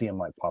then you'll see them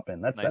like pop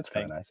in. That's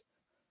kind of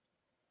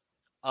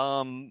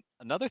nice.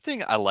 Another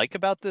thing I like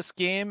about this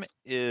game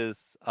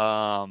is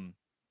all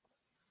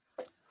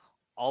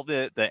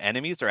the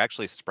enemies are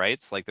actually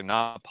sprites. Like, they're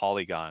not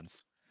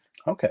polygons.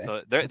 Okay.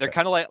 So they're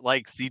kind of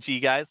like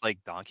CG guys, like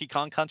Donkey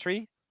Kong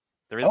Country.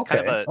 There is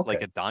kind of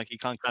like a Donkey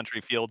Kong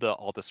Country feel to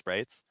all the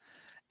sprites.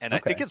 And I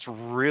think it's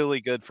really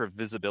good for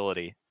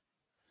visibility.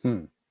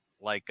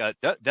 Like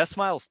Death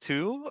Smiles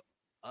 2,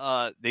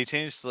 they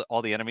changed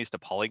all the enemies to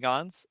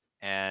polygons,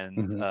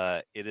 and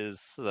it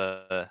is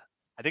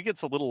I think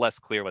it's a little less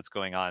clear what's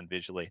going on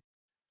visually.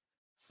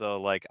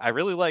 So like I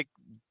really like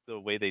the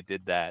way they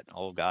did that.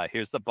 Oh god,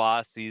 here's the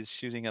boss. He's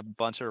shooting a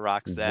bunch of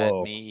rocks at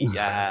Whoa. me.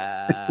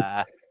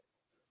 Yeah.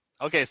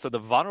 Okay, so the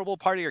vulnerable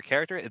part of your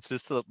character, it's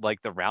just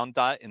like the round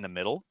dot in the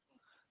middle.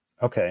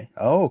 Okay.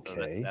 So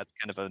Okay. that's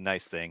kind of a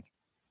nice thing.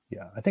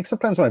 Yeah, I think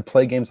sometimes when I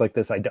play games like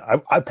this, I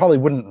probably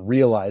wouldn't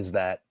realize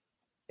that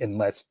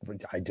unless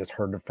I just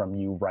heard it from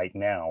you right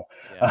now.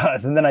 Yeah.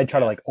 And then I try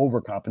to Yeah. like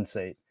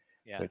overcompensate.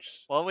 Yeah.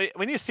 Which Well,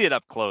 when you see it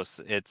up close,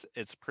 it's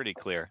pretty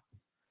clear.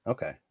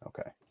 okay.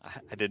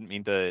 I didn't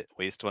mean to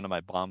waste one of my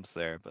bombs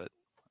there, but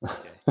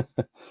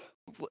okay.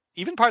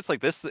 Even parts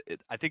like this,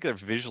 I think they're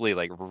visually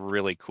like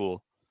really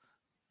cool.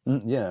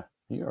 Yeah,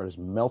 you are just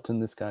melting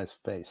this guy's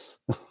face.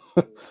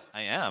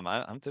 I am.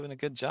 I'm doing a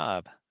good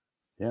job.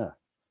 Yeah,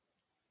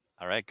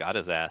 All right, got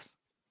his ass.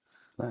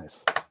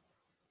 nice.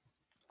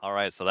 All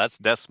right, so that's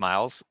Death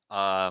Smiles.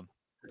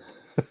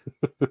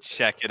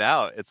 Check it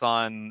out. It's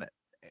on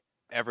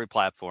every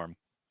platform,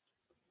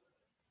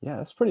 Yeah,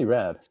 that's pretty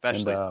rad.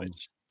 especially And,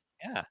 Switch.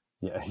 Yeah.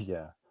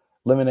 yeah.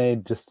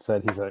 Lemonade just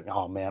said he's like,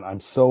 oh man, I'm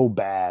so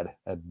bad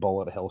at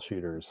bullet hell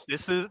shooters.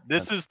 This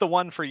is the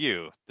one for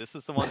you. This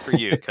is the one for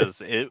you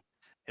because it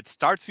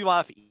starts you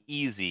off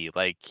easy.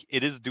 Like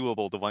it is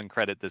doable to one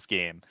credit this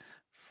game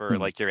for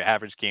like your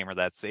average gamer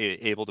that's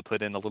able to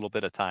put in a little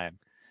bit of time.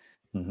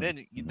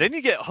 Then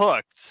you get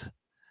hooked,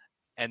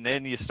 and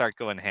then you start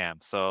going ham.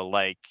 So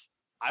like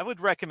I would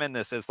recommend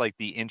this as like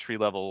the entry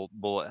level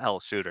bullet hell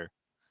shooter,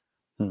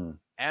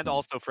 and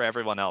also for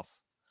everyone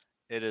else.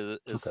 It is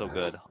so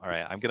good. All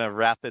right, I'm gonna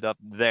wrap it up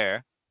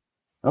there.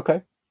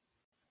 Okay.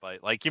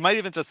 But like you might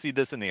even just see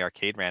this in the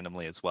arcade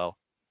randomly as well.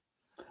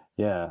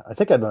 Yeah, I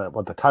think at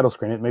the title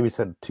screen it maybe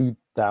said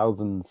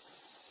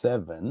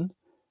 2007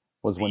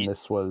 was when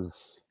this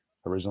was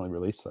originally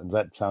released. Does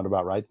that sound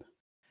about right?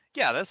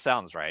 Yeah, that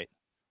sounds right.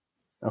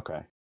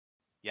 Okay.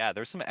 Yeah,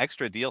 there's some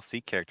extra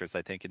DLC characters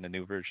I think in the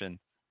new version.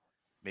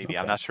 Maybe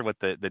I'm Okay. not sure what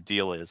the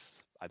deal is.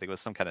 I think it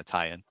was some kind of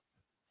tie-in.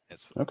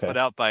 It's Okay. put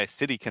out by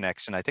City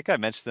Connection. I think I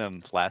mentioned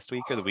them last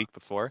week or the week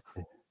before.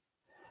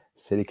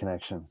 City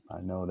Connection. I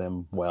know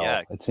them well.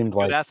 Yeah, It seemed good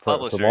like ass for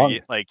publisher. long.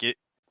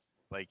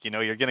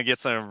 You're gonna get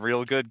some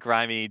real good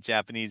grimy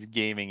Japanese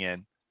gaming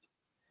in.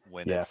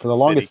 When Yeah, it's for the City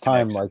longest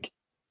time, Connection.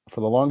 for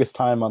the longest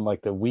time on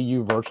like the Wii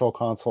U Virtual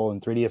Console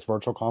and 3DS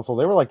Virtual Console,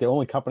 they were like the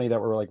only company that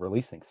were like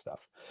releasing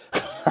stuff.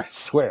 I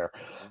swear.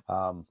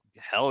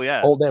 Hell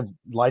yeah. They have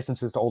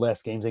licenses to old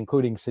ass games,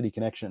 including City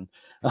Connection.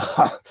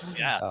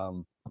 Yeah.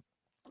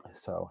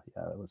 So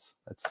yeah,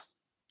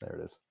 there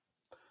it is.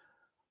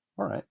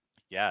 All right.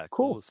 Yeah,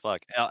 Cool. cool as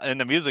fuck. And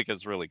the music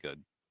is really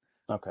good.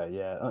 Okay,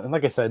 yeah. And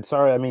like I said,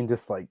 sorry, I mean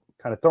just like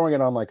kind of throwing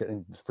it on like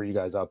for you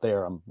guys out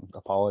there, I'm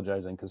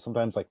apologizing because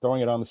sometimes like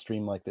throwing it on the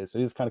stream like this,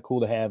 it is kind of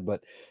cool to have,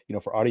 but you know,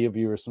 for audio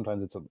viewers,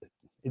 sometimes it's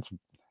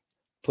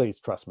please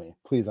trust me,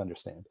 please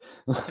understand.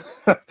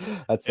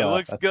 It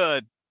looks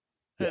good.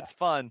 Yeah. It's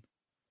fun.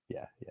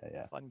 Yeah.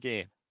 Fun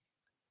game.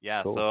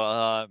 Yeah, Cool.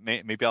 so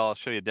maybe I'll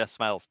show you Death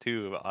Smiles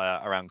 2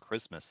 around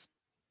Christmas.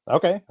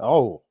 Okay.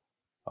 Oh,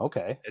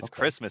 okay. It's okay.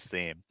 Christmas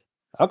themed.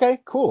 Okay,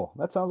 cool.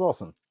 That sounds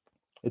awesome.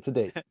 It's a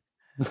date.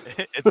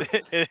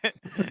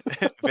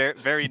 It's very,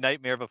 very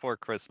Nightmare Before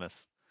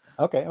Christmas.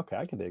 Okay.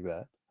 I can dig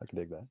that.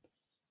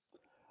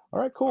 All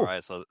right, cool. All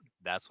right, so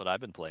that's what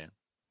I've been playing.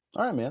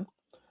 All right, man.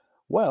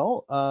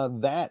 Well,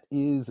 that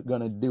is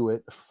going to do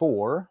it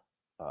for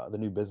the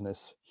new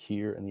business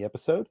here in the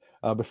episode.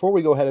 Before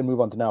we go ahead and move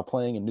on to now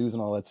playing and news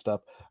and all that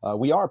stuff,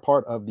 we are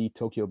part of the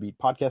Tokyo Beat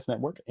Podcast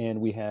Network, and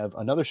we have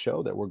another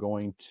show that we're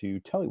going to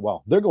tell you.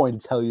 Well, they're going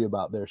to tell you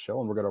about their show,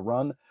 and we're going to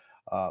run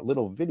a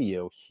little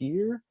video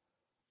here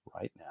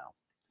right now.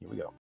 Here we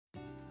go.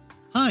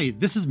 Hi,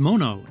 this is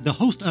Mono, the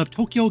host of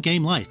Tokyo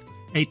Game Life,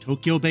 a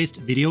Tokyo-based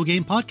video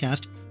game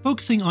podcast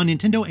focusing on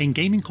Nintendo and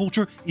gaming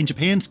culture in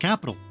Japan's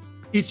capital.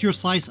 It's your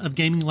slice of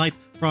gaming life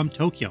from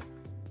Tokyo.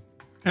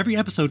 Every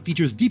episode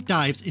features deep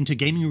dives into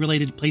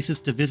gaming-related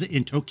places to visit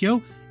in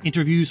Tokyo,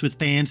 interviews with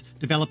fans,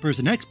 developers,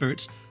 and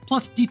experts,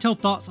 plus detailed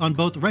thoughts on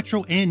both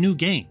retro and new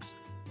games.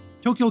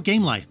 Tokyo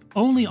Game Life,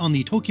 only on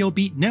the Tokyo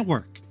Beat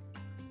Network.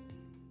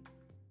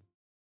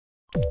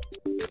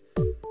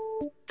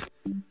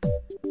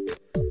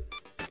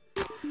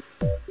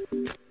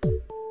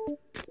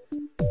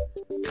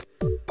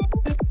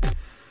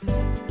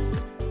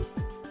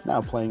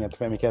 Now playing at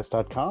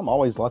Famicast.com.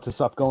 Always lots of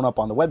stuff going up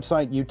on the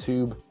website,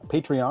 YouTube,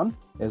 Patreon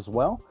as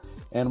well.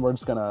 And we're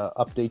just going to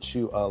update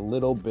you a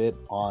little bit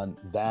on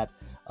that.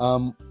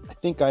 I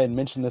think I had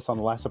mentioned this on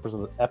the last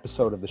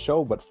episode of the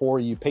show, but for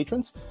you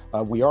patrons,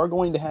 we are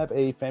going to have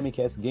a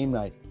Famicast game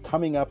night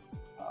coming up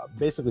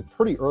basically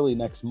pretty early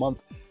next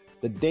month.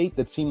 The date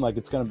that seemed like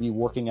it's going to be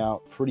working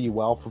out pretty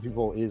well for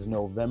people is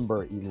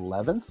November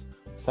 11th,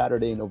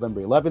 Saturday,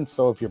 November 11th.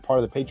 So if you're part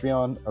of the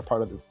Patreon or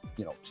part of the,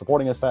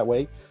 supporting us that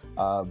way,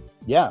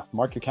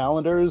 mark your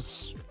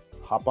calendars,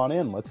 hop on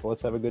in. Let's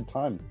have a good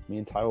time. Me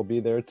and Ty will be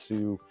there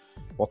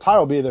Ty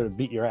will be there to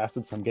beat your ass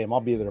at some game.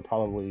 I'll be there to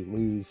probably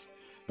lose.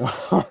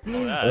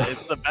 Yeah,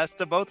 it's the best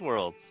of both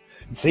worlds.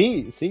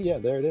 See, yeah,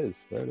 there it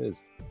is.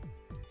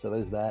 So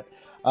there's that.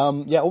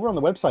 Yeah, over on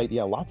the website,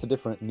 yeah, lots of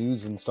different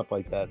news and stuff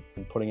like that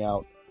been putting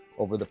out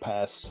over the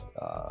past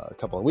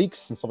couple of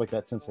weeks and stuff like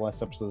that since the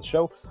last episode of the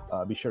show.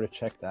 Be sure to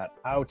check that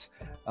out.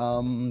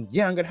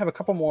 Yeah, I'm gonna have a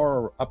couple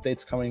more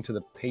updates coming to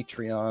the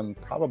Patreon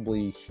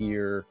probably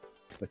here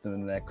within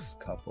the next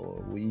couple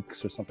of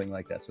weeks or something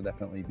like that. So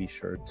definitely be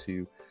sure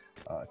to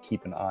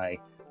keep an eye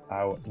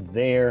out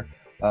there.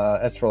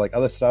 As for like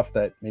other stuff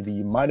that maybe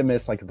you might have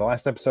missed, like the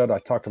last episode, I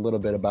talked a little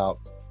bit about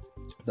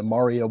the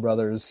Mario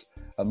Brothers,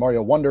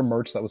 Mario Wonder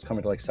merch that was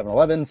coming to like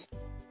 7-Elevens.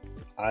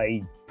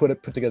 I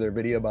put together a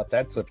video about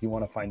that. So if you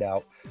want to find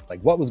out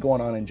like what was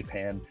going on in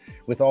Japan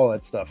with all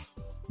that stuff,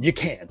 you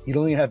can. You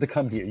don't even have to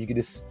come here. You can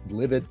just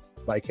live it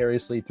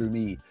vicariously through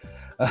me.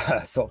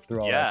 So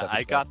through all that. Yeah,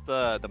 I got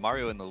the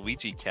Mario and the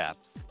Luigi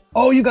caps.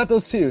 Oh, you got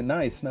those too.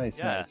 Nice. Yeah.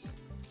 Nice.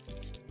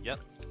 Yep.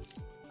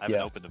 I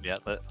haven't opened them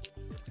yet, but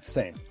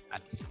Same.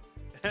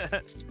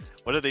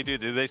 what do?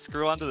 Do they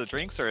screw onto the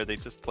drinks, or are they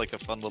just like a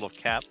fun little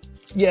cap?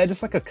 Yeah,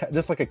 just like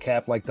a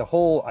cap. Like the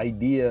whole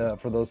idea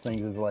for those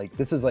things is like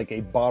this is like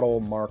a bottle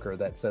marker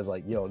that says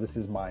like, "Yo, this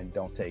is mine.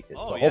 Don't take it."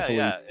 Oh so yeah, hopefully...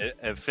 yeah.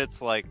 It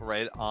fits like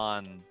right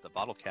on the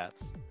bottle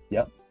caps.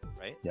 Yep.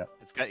 Right. Yep.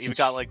 You've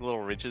got like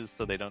little ridges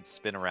so they don't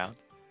spin around.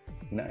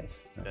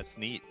 Nice. That's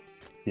neat.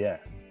 Yeah.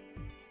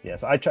 Yeah.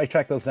 So I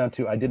tracked those down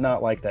too. I did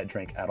not like that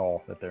drink at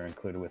all that they're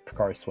included with.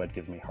 Picari Sweat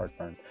gives me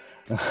heartburn.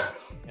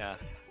 Yeah.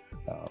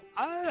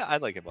 I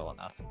like it well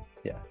enough.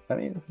 Yeah, I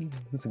mean,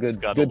 it's a good. It's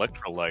got good...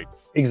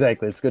 electrolytes.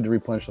 Exactly, it's good to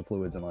replenish the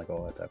fluids and like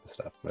all that type of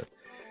stuff. But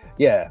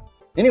yeah,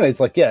 anyways,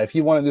 like yeah, if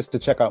you wanted just to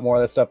check out more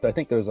of that stuff, I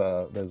think there's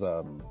a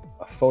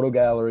photo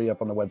gallery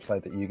up on the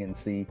website that you can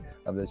see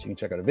of this. You can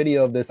check out a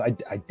video of this. I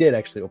did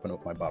actually open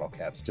up my bottle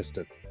caps just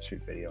to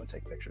shoot video and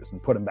take pictures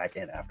and put them back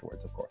in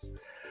afterwards, of course.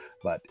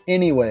 But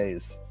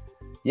anyways,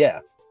 yeah,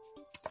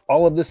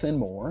 all of this and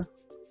more.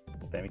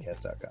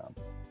 Famicast.com.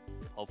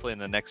 Hopefully in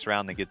the next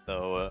round they get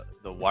the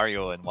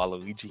Wario and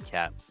Waluigi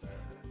caps.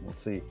 We'll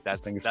see.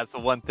 That's the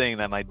one thing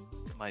that my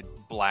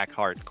black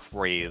heart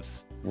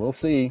craves. We'll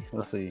see.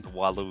 We'll see. It's a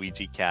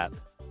Waluigi cap.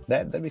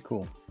 That'd be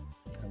cool.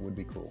 That would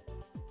be cool.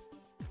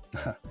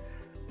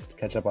 Just to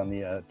catch up on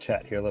the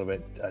chat here a little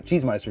bit.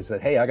 Cheesemeister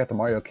said, "Hey, I got the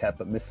Mario cap,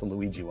 but missed the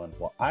Luigi one."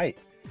 Well,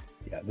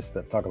 just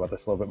to talk about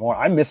this a little bit more,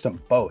 I missed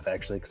them both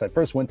actually because I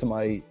first went to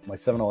my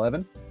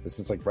 7-Eleven. This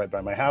is like right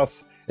by my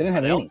house. They didn't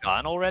have any.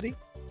 Gone already?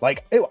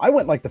 Like I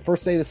went like the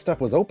first day this stuff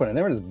was open and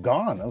they were just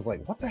gone. I was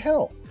like, what the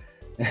hell?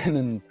 And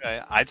then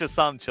I just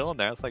saw them chilling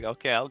there. I was like,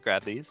 okay, I'll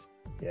grab these.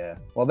 Yeah.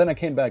 Well, then I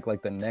came back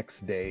like the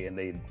next day and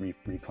they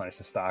replenished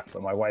the stock,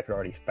 but my wife had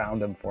already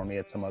found them for me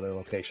at some other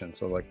location.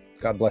 So like,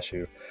 God bless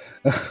you.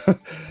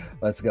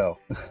 Let's go.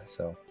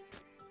 So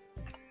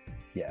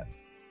yeah.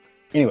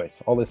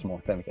 Anyways, all this and more,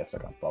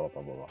 Famicast.com, blah,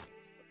 blah, blah, blah,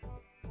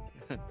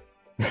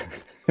 blah.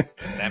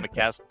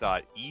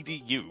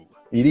 Famicast.edu.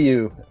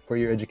 EDU for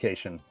your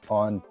education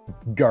on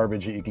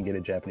garbage that you can get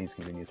at Japanese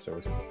convenience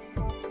stores.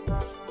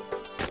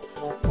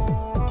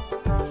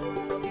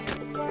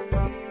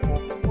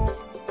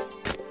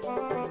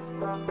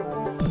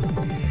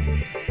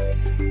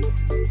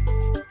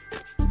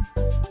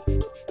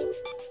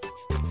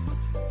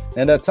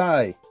 And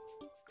Ty,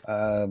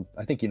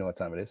 I think you know what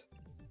time it is.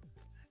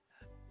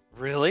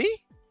 Really?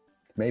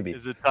 Maybe.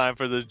 Is it time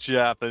for the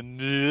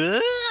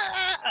Japanese?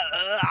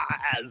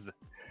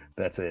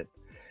 That's it.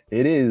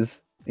 It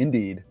is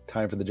indeed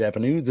time for the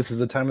Japanese. This is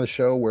the time of the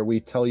show where we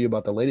tell you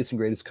about the latest and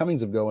greatest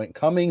comings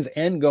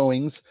and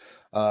goings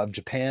of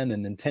Japan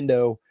and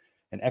Nintendo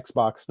and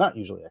Xbox. Not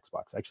usually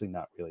Xbox. Actually,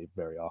 not really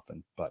very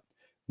often, but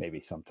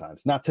maybe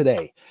sometimes. Not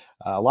today.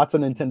 Lots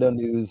of Nintendo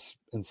news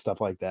and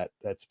stuff like that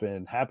that's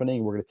been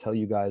happening. We're going to tell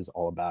you guys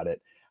all about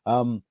it.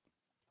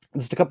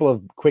 Just a couple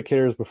of quick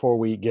hitters before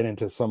we get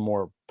into some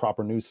more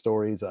proper news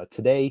stories.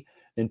 Today,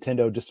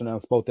 Nintendo just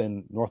announced both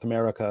in North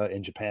America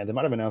and Japan. They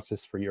might have announced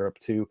this for Europe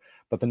too,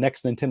 but the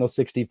next Nintendo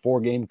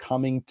 64 game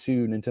coming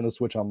to Nintendo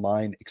Switch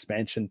Online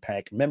expansion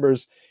pack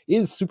members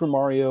is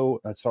Mario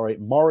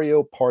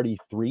Party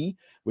 3,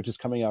 which is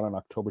coming out on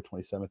October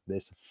 27th,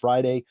 this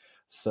Friday.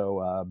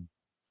 So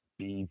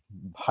be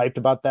hyped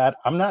about that.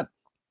 I'm not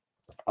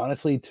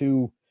honestly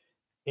too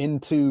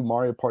into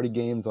Mario Party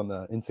games on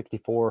the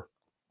N64.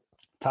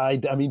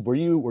 Ty, I mean, were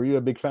you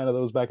a big fan of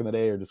those back in the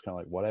day, or just kind of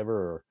like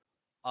whatever?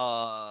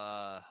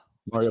 Or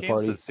Mario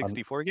Party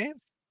 64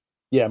 games?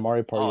 Yeah,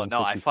 Mario Party. Oh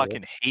no, I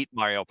fucking hate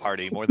Mario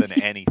Party more than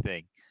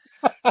anything.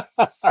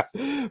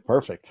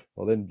 Perfect.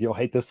 Well, then you'll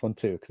hate this one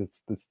too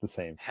because it's the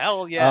same.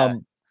 Hell yeah.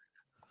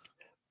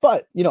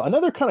 But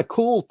another kind of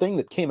cool thing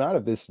that came out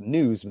of this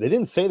news, they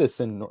didn't say this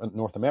in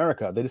North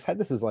America. They just had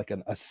this as like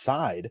an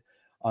aside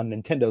on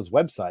Nintendo's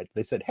website.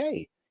 They said,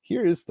 "Hey,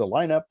 here is the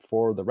lineup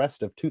for the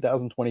rest of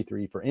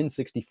 2023 for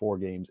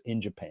N64 games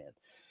in Japan."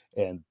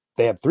 And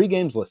they have 3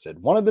 games listed,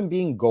 one of them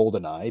being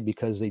GoldenEye,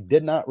 because they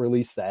did not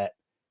release that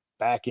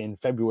back in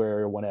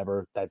February or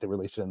whenever that they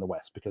released it in the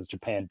West, because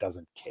Japan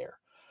doesn't care.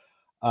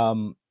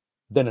 Then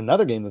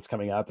another game that's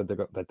coming out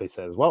that they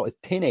said as well, it's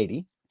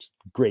 1080.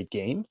 Great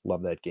game.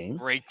 Love that game.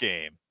 Great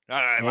game.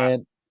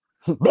 And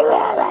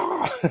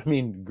I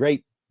mean,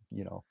 great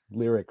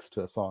lyrics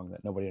to a song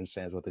that nobody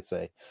understands what they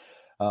say.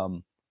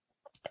 And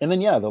then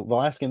the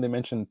last game they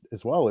mentioned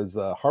as well is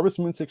Harvest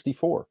Moon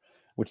 64,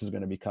 which is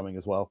going to be coming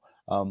as well.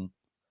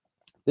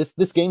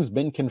 This game's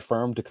been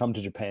confirmed to come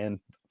to Japan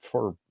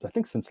for, I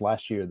think, since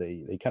last year.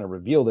 They kind of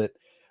revealed it,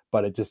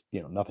 but it just,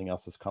 nothing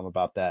else has come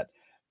about that.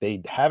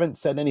 They haven't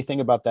said anything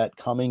about that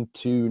coming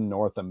to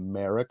North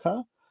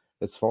America,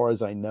 as far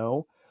as I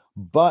know.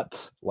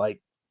 But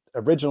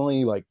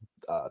originally,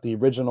 the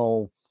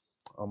original,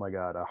 oh my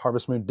God,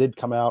 Harvest Moon did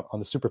come out on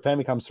the Super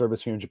Famicom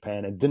service here in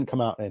Japan and didn't come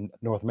out in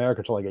North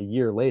America until a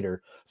year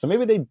later. So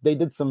maybe they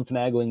did some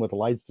finagling with the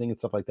licensing and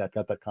stuff like that,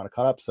 got that kind of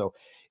caught up. So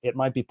it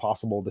might be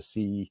possible to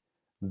see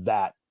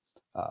that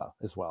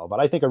as well. But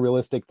I think a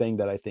realistic thing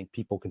that I think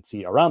people can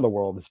see around the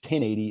world is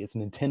 1080. It's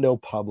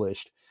Nintendo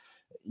published.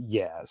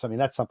 Yeah, so I mean,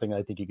 that's something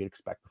I think you could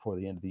expect before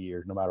the end of the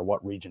year, no matter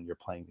what region you're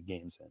playing the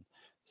games in.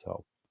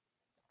 So,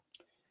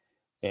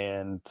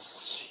 and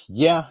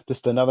yeah,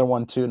 just another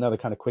one too, another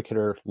kind of quick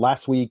hitter.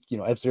 Last week,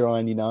 F-Zero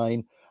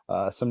 99,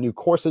 some new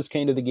courses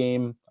came to the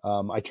game.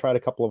 I tried a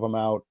couple of them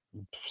out.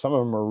 Some of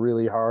them are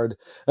really hard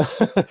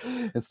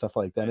and stuff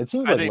like that. It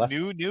seems Are like they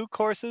new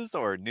courses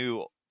or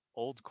new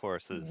old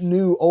courses?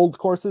 New old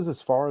courses,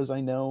 as far as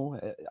I know.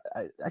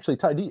 Actually,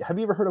 Ty, have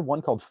you ever heard of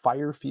one called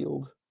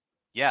Firefield?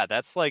 Yeah,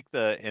 that's like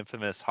the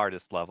infamous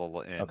hardest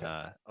level in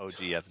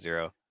OG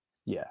F-Zero.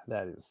 Yeah,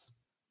 that is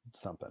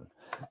something.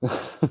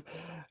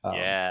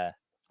 Yeah,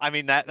 I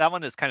mean that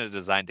one is kind of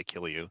designed to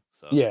kill you.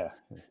 So yeah,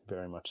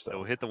 very much so.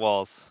 So hit the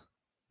walls.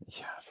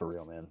 Yeah, for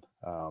real, man.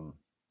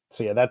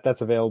 So yeah,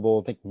 that's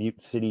available. I think Mute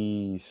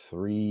City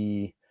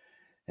 3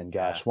 and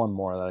one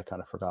more that I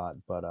kind of forgot.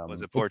 But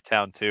was it Port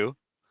Town 2?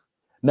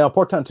 No,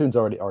 Port Town 2's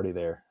already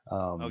there.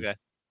 Okay.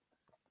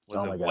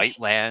 Was it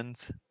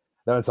Whiteland?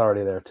 No, it's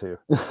already there too.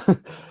 Was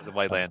it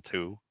Whiteland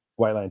 2?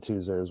 Whiteland 2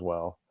 is there as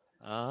well.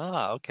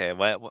 Ah, okay.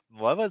 What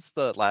was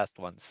the last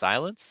one?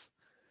 Silence?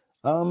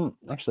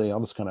 Actually,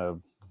 I'm just gonna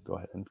go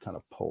ahead and kind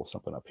of pull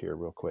something up here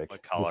real quick.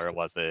 What color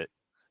was it?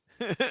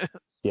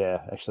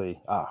 Yeah,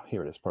 actually,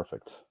 here it is.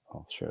 Perfect.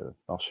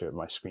 I'll share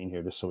my screen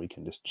here just so we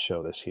can just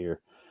show this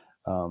here.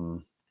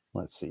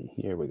 Let's see.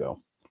 Here we go.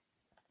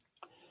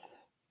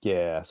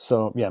 Yeah.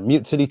 So yeah,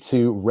 Mute City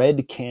 2,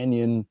 Red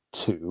Canyon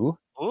 2.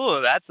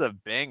 Ooh, that's a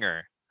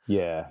banger.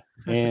 Yeah,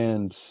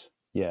 and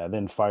yeah,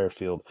 then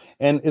Firefield,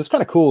 and it's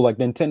kind of cool. Like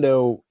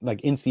Nintendo,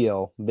 like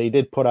NCL, they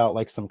did put out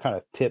like some kind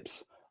of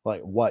tips, like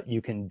what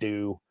you can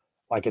do,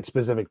 like at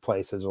specific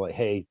places, or like,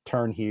 hey,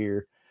 turn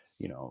here,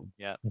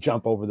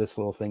 jump over this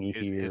little thingy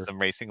here. Here's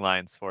some racing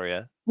lines for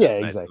you. Yeah,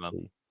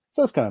 exactly.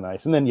 So that's kind of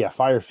nice. And then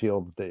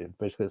Firefield,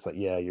 basically it's like,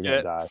 yeah, you're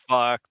gonna die.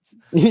 Fucked.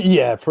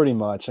 Yeah, pretty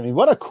much. I mean,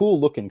 what a cool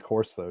looking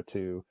course though,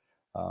 too.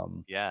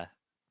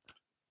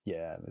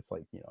 Yeah, it's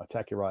like,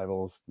 attack your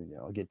rivals,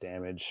 get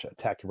damage,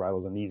 attack your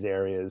rivals in these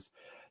areas.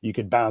 You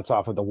could bounce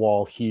off of the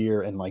wall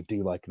here and like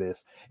do like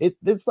this.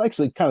 It's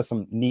actually kind of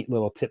some neat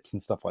little tips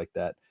and stuff like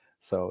that.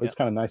 So it's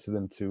kind of nice of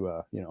them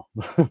to,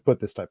 put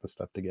this type of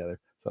stuff together.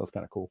 So it was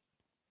kind of cool.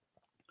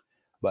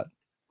 But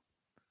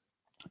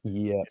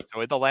yeah.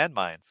 Enjoy the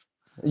landmines.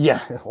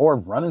 Yeah, or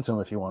run into them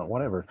if you want,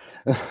 whatever.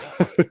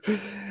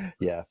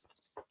 Yeah.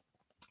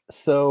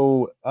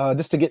 So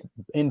just to get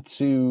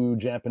into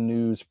Japan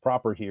news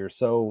proper here.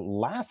 So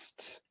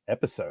last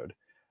episode,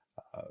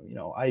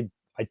 I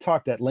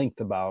talked at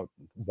length about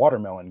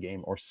Watermelon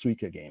Game or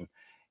Suika Game.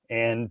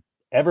 And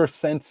ever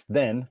since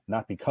then,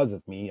 not because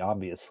of me,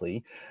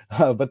 obviously,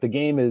 but the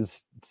game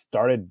has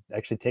started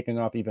actually taking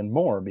off even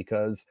more,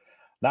 because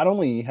not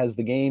only has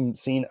the game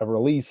seen a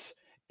release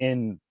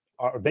in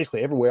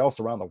basically everywhere else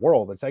around the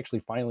world, it's actually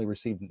finally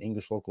received an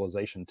English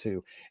localization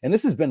too. And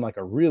this has been like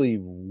a really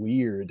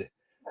weird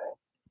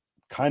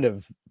kind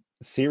of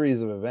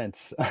series of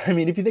events. I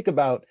mean, if you think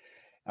about,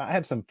 I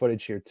have some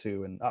footage here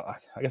too, and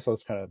I guess I'll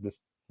just kind of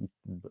just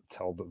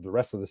tell the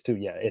rest of this too.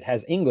 Yeah, it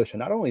has English, and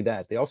not only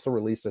that, they also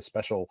released a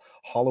special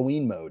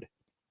Halloween mode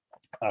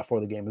for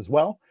the game as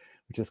well,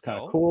 which is kind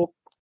of cool.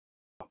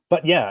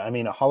 But yeah, I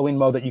mean, a Halloween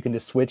mode that you can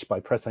just switch by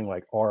pressing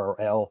like R or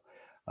L,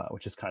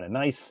 which is kind of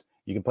nice.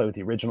 You can play with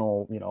the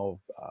original,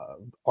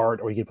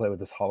 art, or you can play with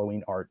this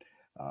Halloween art.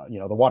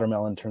 The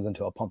watermelon turns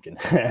into a pumpkin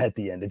at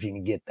the end. If you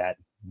can get that.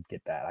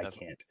 I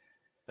can't.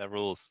 That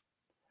rules.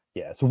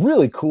 Yeah, it's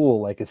really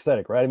cool, like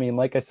aesthetic, right? I mean,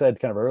 like I said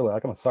kind of earlier,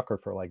 like I'm a sucker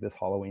for like this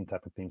Halloween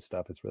type of theme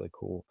stuff. It's really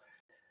cool.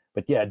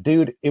 But yeah,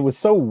 dude, it was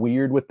so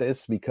weird with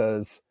this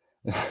because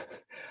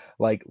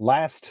like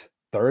last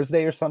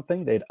Thursday or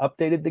something, they'd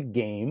updated the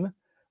game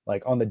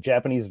like on the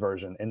Japanese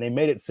version, and they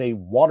made it say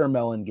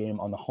Watermelon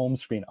Game on the home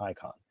screen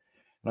icon.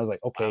 And I was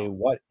like, okay,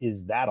 what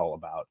is that all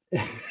about?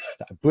 I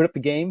boot up the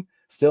game,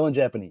 still in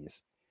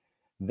Japanese.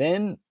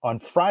 Then on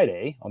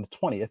Friday, on the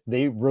 20th,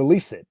 they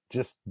release it,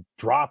 just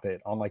drop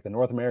it on like the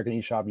North American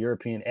eShop,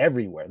 European,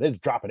 everywhere. They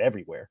just drop it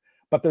everywhere.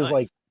 But there's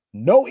like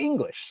no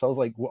English. So I was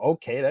like, well,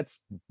 okay, that's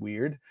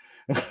weird.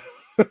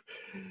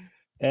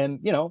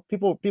 And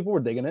people were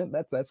digging it.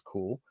 That's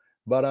cool.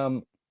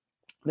 But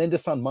then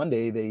just on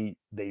Monday,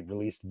 they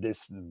released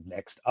this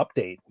next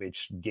update,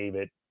 which gave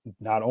it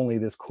not only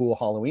this cool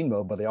Halloween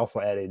mode, but they also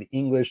added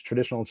English,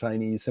 traditional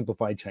Chinese,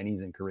 simplified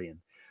Chinese, and Korean.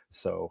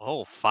 So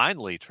Oh,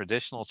 finally,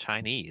 traditional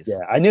Chinese.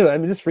 yeah, I knew. I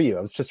mean, just for you,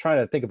 I was just trying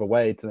to think of a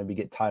way to maybe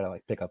get Ty to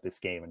like pick up this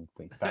game, and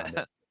we found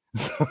it.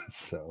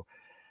 So,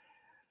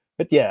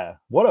 but yeah,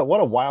 what a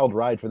wild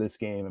ride for this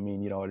game. I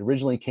mean, it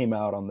originally came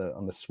out on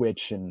the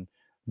Switch in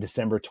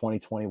December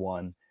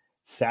 2021,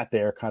 sat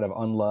there kind of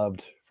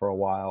unloved for a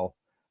while.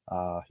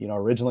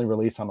 Originally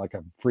released on like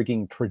a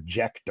freaking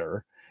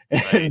projector,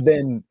 and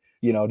then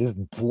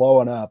just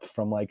blowing up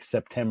from like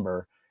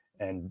September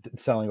and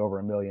selling over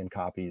 1 million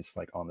copies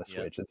like on the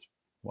Switch. It's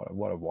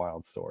what a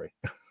wild story.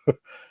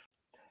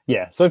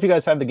 Yeah, so if you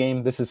guys have the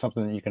game, this is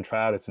something that you can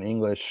try out. It's in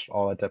English,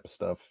 all that type of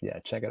stuff. Yeah,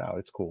 check it out.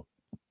 It's cool.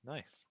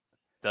 Nice.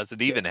 Does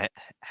it even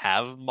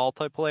have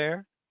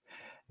multiplayer?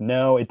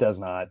 No, it does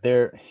not.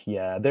 There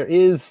are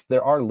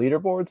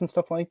leaderboards and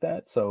stuff like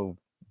that. So,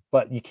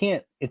 but you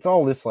can't. It's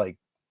all this like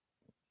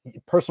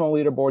personal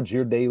leaderboards,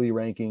 your daily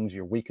rankings,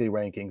 your weekly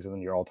rankings, and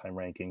then your all-time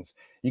rankings.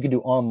 You can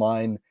do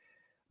online,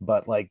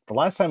 but like the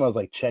last time I was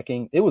like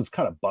checking, it was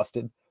kind of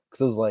busted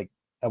because it was like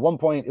at one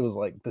point it was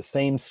like the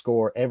same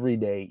score every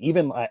day,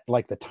 even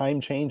like the time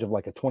change of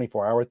like a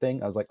 24-hour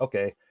thing. I was like,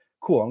 okay,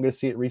 cool, I'm gonna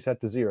see it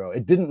reset to 0.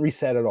 It didn't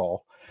reset at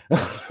all. So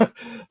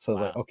I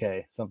was like,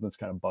 okay, something's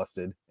kind of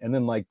busted. And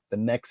then like the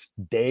next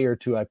day or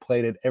two I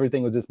played it,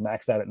 everything was just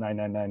maxed out at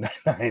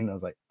 99999. I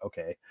was like,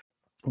 okay.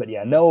 But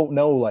yeah, no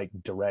like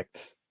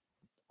direct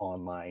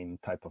online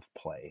type of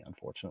play,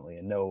 unfortunately,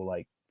 and no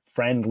like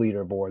friend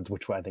leaderboards,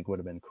 which I think would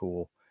have been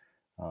cool.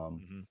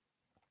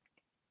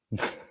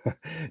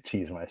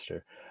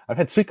 Cheesemeister, I've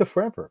had Suika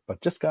forever,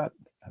 but just got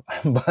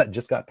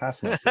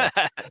past my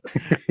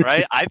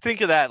right. I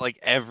think of that like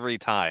every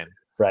time.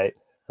 Right.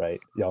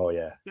 Oh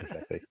yeah,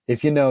 exactly.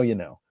 If you know, you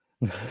know.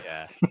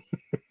 Yeah.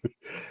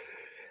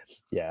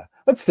 Yeah,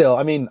 but still,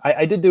 I mean,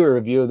 I did do a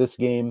review of this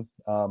game.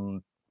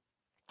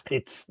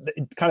 It's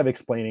kind of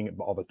explaining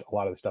a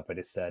lot of the stuff I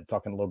just said,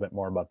 talking a little bit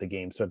more about the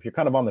game. So if you're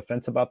kind of on the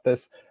fence about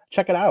this,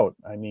 check it out.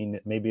 I mean,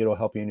 maybe it'll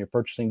help you in your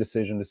purchasing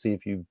decision to see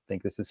if you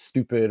think this is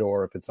stupid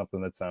or if it's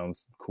something that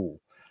sounds cool.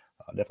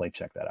 Definitely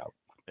check that out.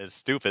 It's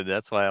stupid.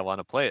 That's why I want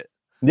to play it.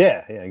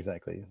 Yeah,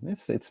 exactly.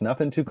 It's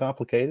nothing too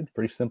complicated,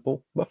 pretty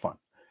simple, but fun.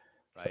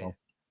 Right. So,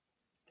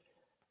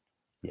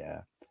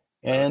 yeah.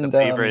 And the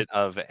favorite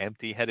of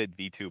empty-headed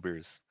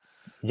VTubers.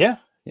 Yeah.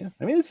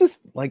 I mean, it's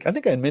just like, I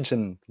think I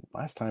mentioned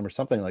last time or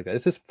something like that.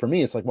 It's just, for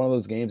me, it's like one of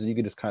those games that you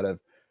can just kind of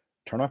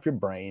turn off your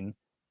brain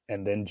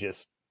and then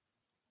just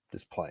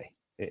play.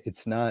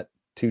 It's not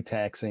too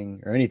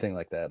taxing or anything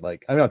like that.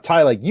 Like, I mean,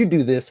 Ty, like you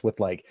do this with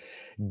like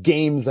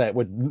games that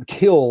would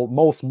kill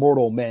most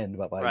mortal men,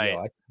 but like,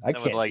 I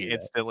can't would like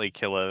instantly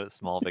kill a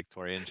small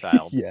Victorian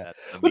child. Yeah,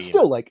 but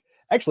still, like,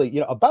 actually,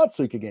 about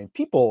Suika game,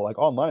 people like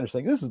online are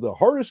saying this is the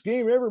hardest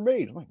game ever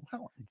made. I'm like,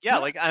 wow. Yeah,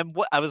 like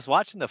I was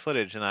watching the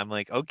footage and I'm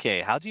like,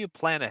 okay, how do you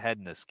plan ahead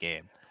in this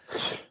game?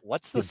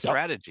 What's the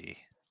strategy?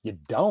 You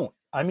don't.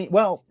 I mean,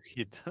 well,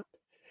 you don't.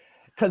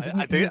 Because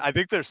I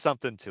think there's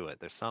something to it.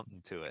 There's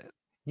something to it.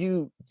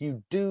 You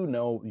do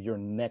know your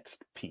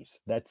next piece.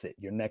 That's it.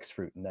 Your next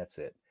fruit, and that's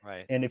it.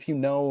 Right. And if you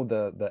know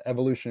the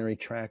evolutionary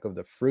track of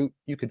the fruit,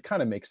 you could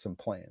kind of make some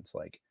plans.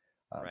 Like,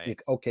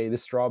 okay,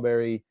 this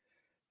strawberry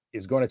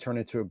is going to turn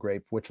into a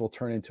grape, which will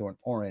turn into an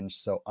orange.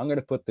 So I'm going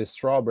to put this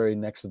strawberry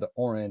next to the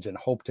orange and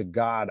hope to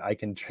God I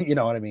can, you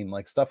know what I mean?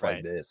 Like stuff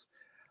like this.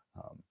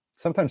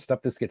 Sometimes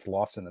stuff just gets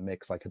lost in the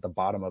mix, like at the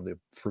bottom of the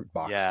fruit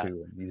box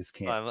too. And you just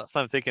can't. So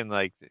I'm thinking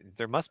like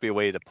there must be a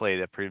way to play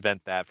to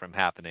prevent that from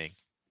happening.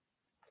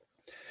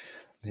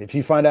 If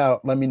you find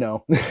out, let me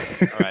know.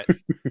 All right.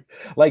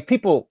 Like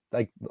people,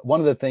 like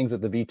one of the things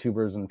that the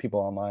VTubers and people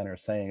online are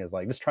saying is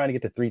like just trying to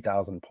get to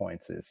 3,000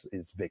 points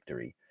is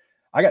victory.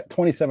 I got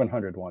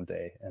 2,700 one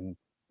day, and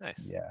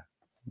nice. Yeah,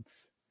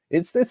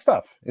 it's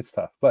tough. It's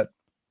tough, but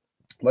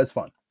it's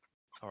fun.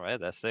 All right,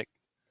 that's sick.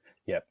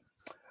 Yep.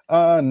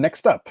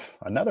 Next up,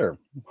 another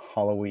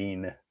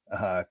Halloween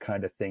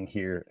kind of thing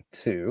here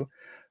too.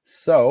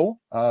 So,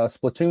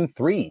 Splatoon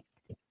 3.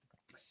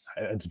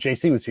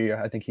 JC was here.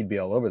 I think he'd be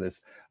all over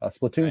this.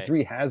 Splatoon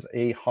 3 has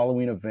a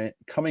Halloween event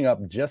coming up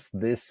just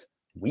this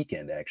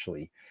weekend,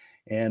 actually.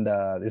 And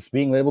it's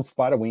being labeled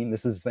Splatoween.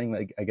 This is the thing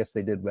that I guess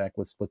they did back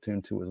with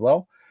Splatoon 2 as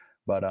well.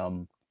 But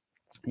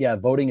yeah,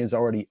 voting is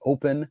already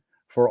open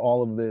for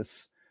all of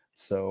this.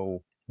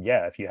 So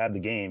yeah, if you have the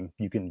game,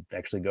 you can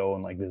actually go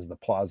and like visit the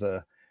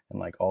plaza and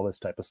like all this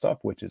type of stuff,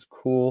 which is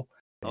cool.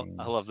 Oh,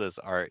 I love this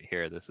art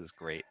here. This is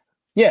great.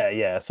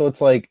 Yeah. So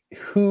it's like,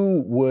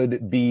 who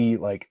would be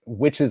like,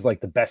 which is like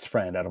the best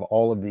friend out of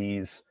all of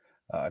these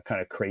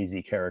kind of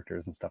crazy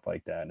characters and stuff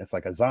like that. And it's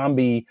like a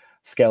zombie,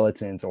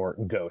 skeletons, or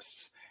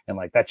ghosts. And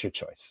like, that's your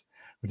choice,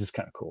 which is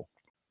kind of cool.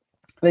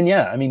 Then,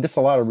 yeah, I mean, just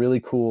a lot of really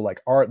cool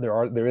like art.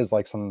 There is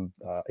like some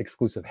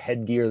exclusive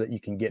headgear that you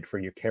can get for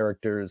your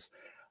characters.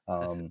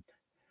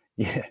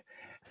 Yeah.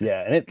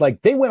 And it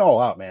like, they went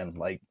all out, man.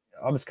 Like,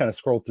 I'll just kind of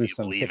scroll through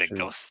some believe pictures. in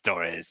ghost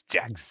stories,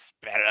 Jack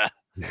Sparrow.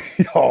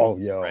 Oh,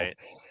 yo. Right.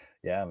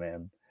 Yeah,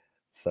 man.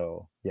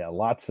 So yeah,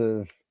 lots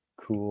of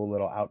cool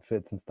little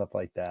outfits and stuff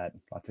like that.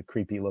 Lots of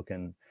creepy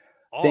looking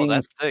Oh, things.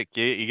 that's sick.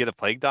 You get a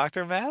plague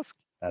doctor mask?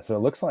 That's what it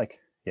looks like.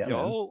 Yeah, man.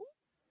 Yo.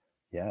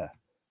 Yeah.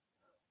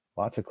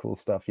 Lots of cool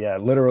stuff. Yeah,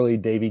 literally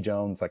Davy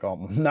Jones, like, oh,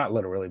 not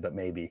literally, but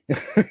maybe,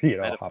 hopping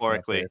up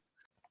Metaphorically. there.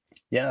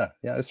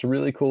 Yeah, it's a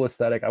really cool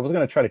aesthetic. I was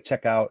gonna try to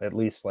check out at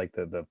least like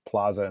the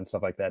plaza and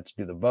stuff like that to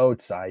do the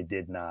votes. I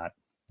did not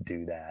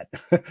do that,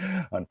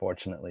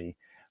 unfortunately.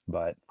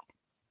 But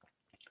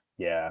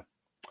yeah,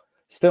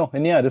 still,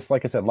 and yeah, just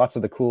like I said, lots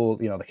of the cool,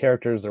 the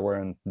characters are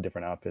wearing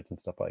different outfits and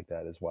stuff like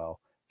that as well,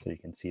 so you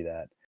can see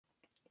that.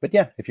 But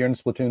yeah, if you're in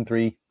Splatoon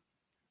 3,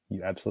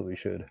 you absolutely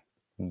should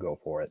go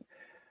for it.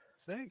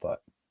 Sick.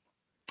 But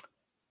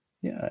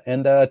yeah,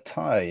 and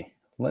Ty,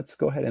 let's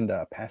go ahead and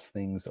pass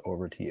things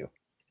over to you.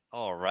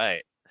 All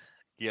right.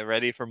 Get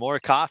ready for more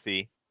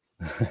coffee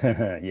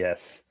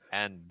Yes.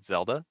 and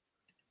Zelda.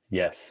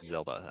 Yes.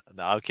 Zelda.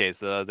 Okay,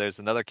 so there's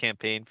another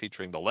campaign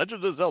featuring The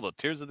Legend of Zelda: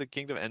 Tears of the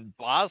Kingdom and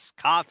Boss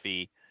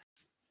Coffee,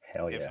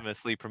 Hell yeah.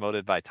 infamously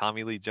promoted by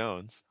Tommy Lee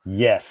Jones.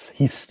 Yes,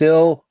 he's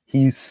still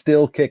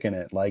kicking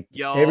it. Like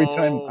every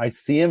time Yo. I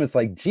see him, it's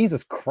like,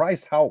 Jesus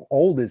Christ, how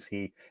old is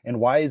he? And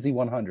why is he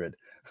 100?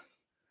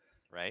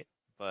 Right?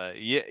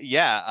 But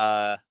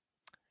yeah,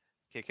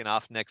 kicking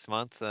off next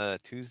month,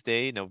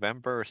 Tuesday,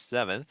 November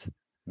 7th.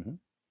 Mhm.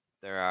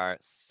 There are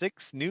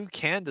 6 new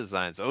can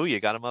designs. Oh, you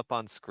got them up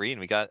on screen.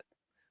 We got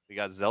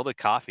Zelda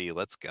Coffee.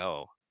 Let's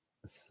go.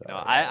 So,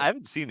 I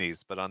haven't seen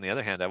these, but on the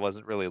other hand, I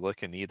wasn't really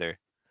looking either.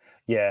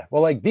 yeah,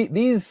 well, like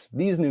these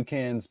new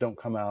cans don't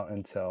come out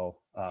until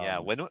Yeah,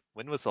 when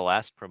was the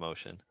last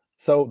promotion?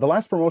 So the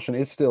last promotion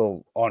is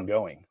still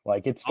ongoing.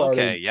 Like it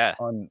started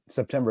on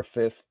September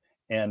 5th,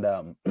 and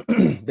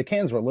the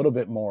cans were a little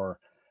bit more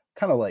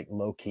kind of like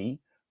low key,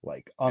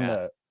 like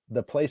on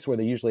the place where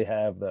they usually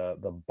have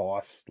the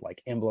boss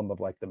like emblem of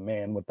like the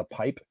man with the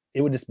pipe.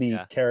 It would just be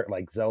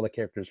like Zelda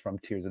characters from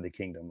Tears of the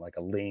Kingdom, like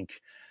a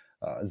Link,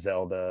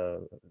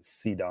 Zelda,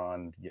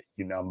 Sidon,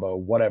 Unumbo,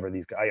 whatever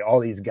these guys, all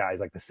these guys,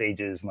 like the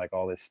sages and like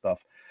all this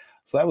stuff.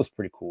 So that was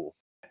pretty cool.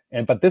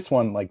 But this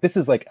one, like this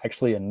is like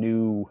actually a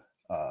new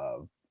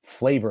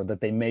flavor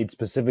that they made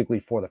specifically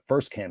for the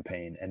first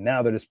campaign, and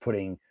now they're just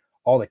putting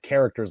all the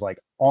characters like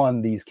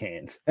on these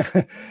cans.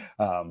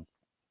 And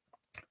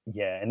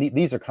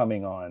these are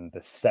coming on the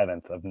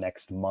 7th of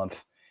next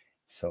month,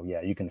 so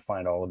yeah, you can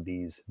find all of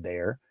these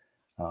there.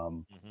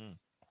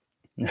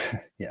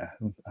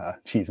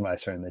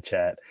 Cheesemeister in the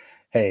chat,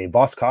 hey,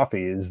 Boss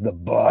Coffee is the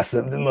boss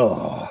of them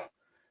all.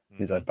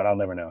 He's like, but I'll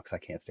never know because I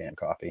can't stand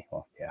coffee.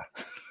 Well, yeah.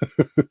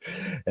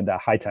 And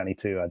hi, Tiny,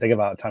 too. I think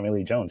about Tommy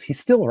Lee Jones. He's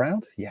still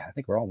around? Yeah, I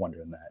think we're all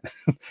wondering that.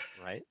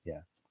 Right?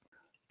 Yeah.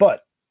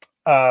 But,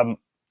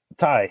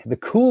 Ty, the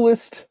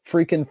coolest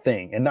freaking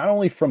thing, and not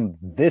only from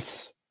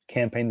this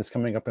campaign that's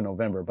coming up in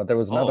November, but there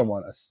was another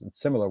one, a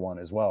similar one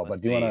as well.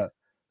 But do you want to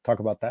talk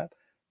about that?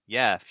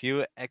 Yeah, a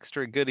few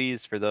extra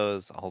goodies for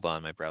those. Hold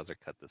on, my browser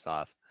cut this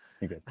off.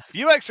 You're good. A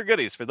few extra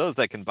goodies for those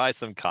that can buy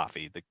some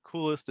coffee. The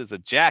coolest is a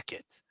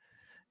jacket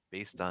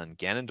based on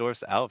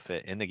Ganondorf's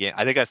outfit in the game.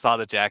 I think I saw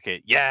the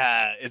jacket.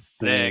 Yeah, it's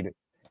sick. Dude,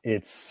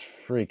 it's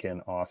freaking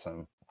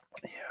awesome.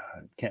 Yeah,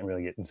 can't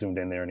really get zoomed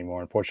in there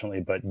anymore,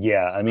 unfortunately. But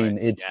yeah, I mean,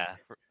 it's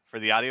for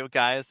the audio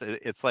guys.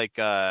 It's like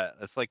kind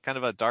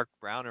of a dark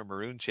brown or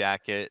maroon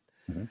jacket.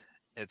 Mm-hmm.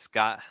 It's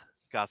got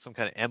some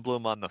kind of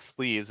emblem on the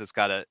sleeves. It's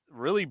got a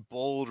really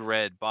bold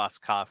red Boss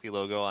Coffee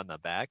logo on the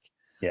back.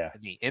 Yeah.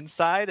 And the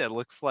inside, it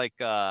looks like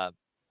a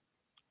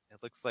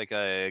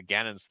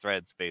Ganon's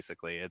threads,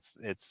 basically. It's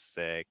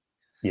sick.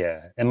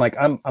 Yeah, and like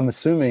I'm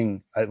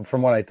assuming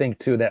from what I think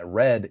too, that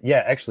red,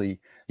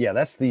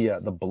 that's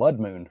the blood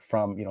moon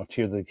from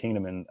Tears of the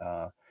Kingdom and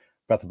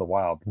Breath of the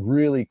Wild.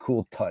 Really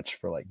cool touch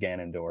for like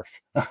Ganondorf.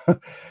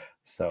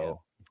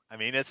 So I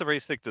mean, it's a very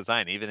sick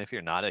design, even if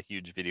you're not a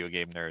huge video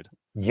game nerd.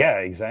 Yeah,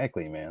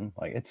 exactly, man.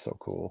 Like it's so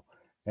cool.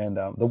 And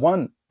the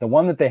one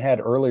that they had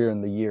earlier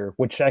in the year,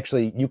 which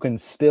actually you can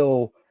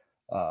still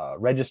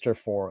register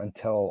for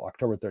until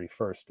October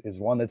 31st, is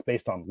one that's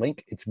based on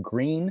Link. It's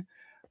green.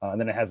 And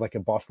then it has like a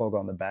boss logo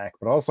on the back,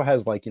 but it also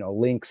has like,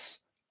 Link's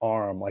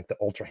arm, like the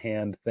Ultra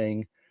Hand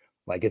thing.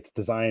 Like it's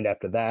designed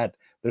after that.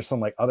 There's some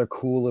like other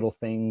cool little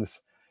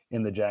things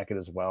in the jacket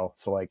as well.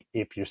 So like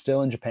if you're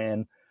still in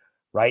Japan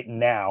right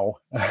now,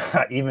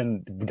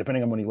 even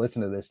depending on when you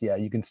listen to this,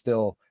 you can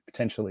still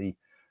potentially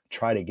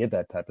try to get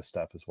that type of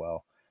stuff as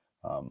well.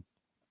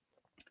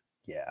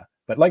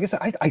 But like I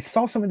said, I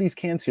saw some of these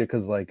cans here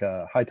because like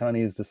Hi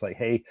Tani is just like,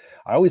 hey,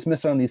 I always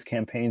miss out on these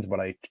campaigns, but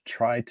I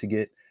try to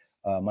get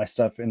my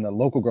stuff in the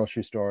local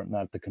grocery store,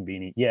 not the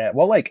convenient. Yeah,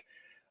 well, like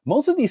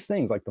most of these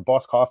things, like the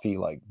Boss Coffee,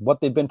 like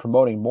what they've been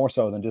promoting more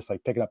so than just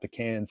like picking up the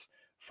cans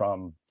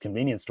from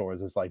convenience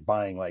stores is like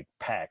buying like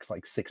packs,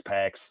 like 6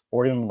 packs,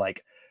 or even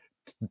like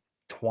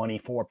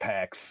 24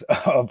 packs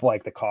of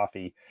like the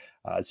coffee,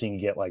 so you can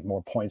get like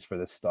more points for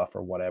this stuff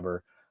or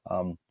whatever.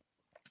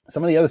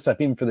 Some of the other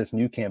stuff, even for this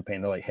new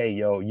campaign, they're like, hey,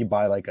 yo, you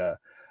buy like a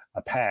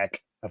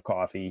pack of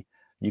coffee,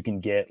 you can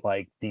get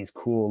like these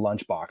cool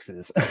lunch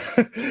boxes.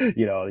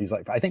 These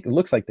like, I think it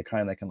looks like the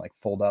kind that can like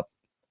fold up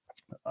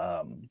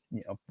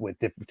with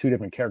two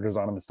different characters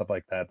on them and stuff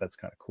like that. That's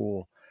kind of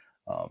cool.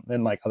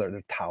 And like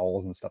other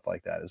towels and stuff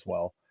like that as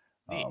well.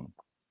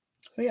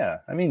 So yeah,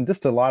 I mean,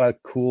 just a lot of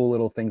cool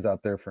little things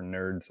out there for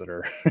nerds that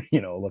are,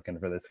 looking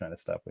for this kind of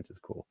stuff, which is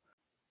cool.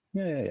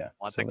 Yeah. I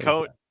want the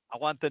coat. I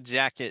want the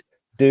jacket.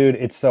 Dude,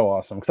 it's so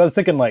awesome. Because I was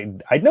thinking, like,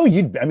 I know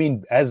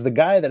as the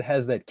guy that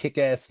has that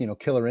kick-ass,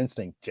 Killer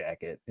Instinct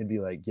jacket, it'd be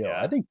like,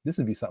 I think this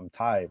would be something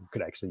Ty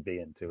could actually be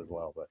into as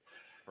well. But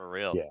for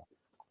real. Yeah.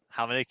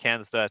 How many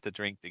cans do I have to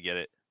drink to get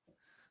it?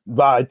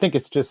 But I think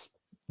it's just,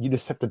 you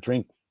just have to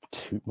drink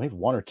maybe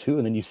one or two,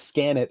 and then you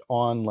scan it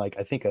on, like,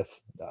 I think a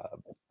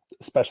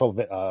special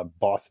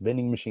boss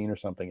vending machine or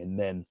something, and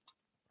then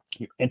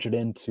you're entered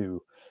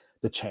into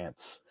the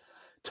chance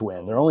to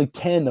win. There are only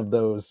 10 of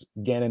those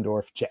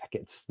Ganondorf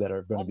jackets that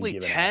are going to be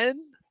given 10? out.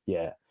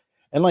 Yeah.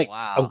 And like,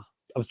 wow.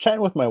 I was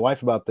chatting with my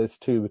wife about this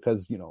too,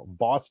 because,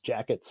 boss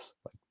jackets,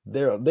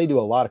 like they do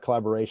a lot of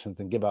collaborations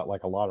and give out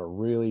like a lot of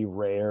really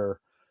rare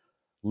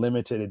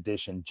limited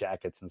edition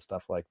jackets and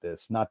stuff like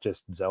this, not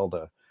just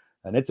Zelda.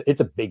 And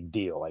it's a big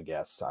deal, I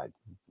guess.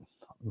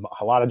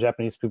 A lot of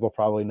Japanese people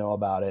probably know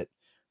about it.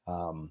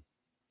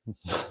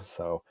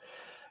 So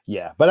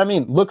yeah, but I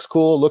mean, looks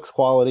cool, looks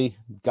quality.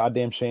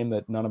 Goddamn shame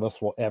that none of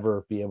us will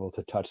ever be able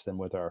to touch them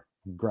with our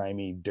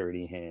grimy,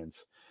 dirty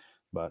hands.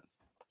 But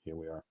here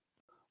we are.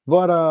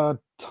 But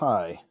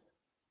Ty,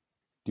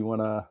 do you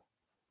want to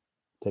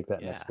take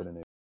that next bit of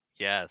news?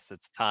 Yes,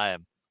 it's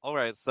time. All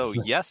right, so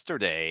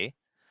yesterday,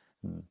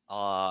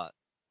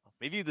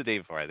 maybe the day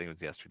before, I think it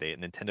was yesterday,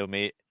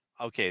 Nintendo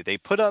they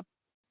put up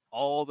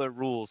all the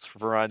rules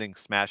for running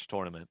Smash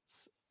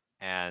tournaments,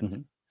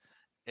 and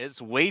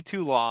it's way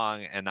too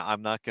long, and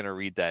I'm not gonna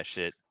read that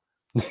shit.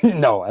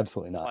 No,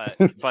 absolutely not.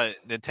 But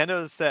Nintendo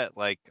has set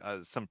like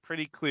some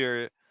pretty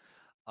clear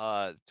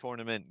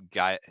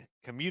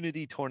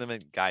community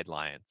tournament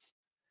guidelines,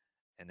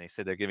 and they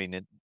said they're giving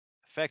it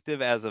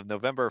effective as of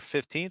November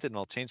 15th, and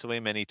will change the way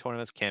many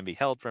tournaments can be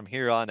held from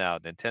here on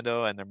out.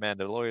 Nintendo and their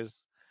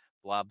Mandalorians,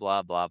 blah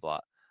blah blah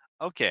blah.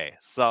 Okay,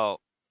 so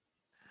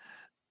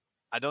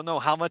I don't know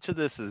how much of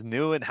this is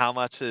new and how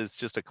much is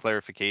just a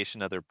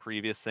clarification of their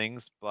previous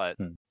things, but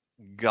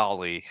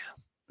golly.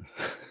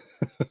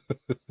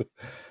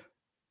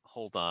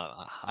 Hold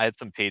on. I had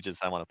some pages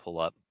I want to pull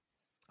up.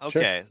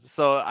 Okay, Sure.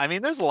 so I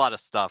mean, there's a lot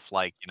of stuff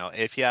like,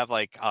 if you have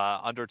like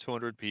under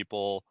 200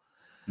 people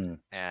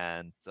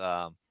and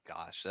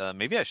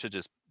maybe I should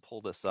just pull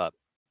this up.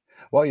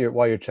 While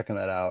you're checking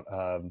that out,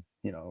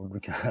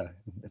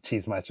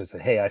 Cheesemeister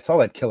said, "Hey, I saw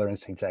that Killer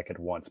Instinct jacket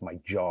once. My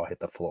jaw hit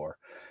the floor."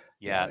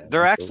 Yeah,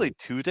 there are actually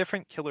two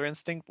different Killer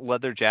Instinct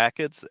leather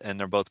jackets, and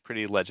they're both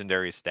pretty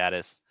legendary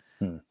status.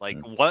 Like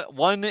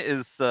one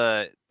is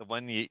the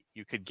one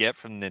you could get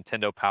from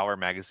Nintendo Power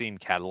Magazine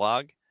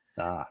catalog,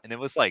 and it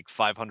was like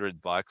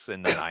 $500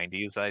 in the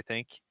 90s, I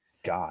think.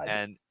 God.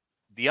 And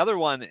the other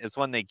one is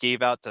one they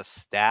gave out to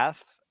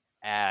staff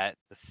at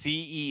the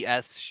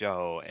CES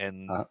show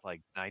in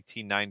like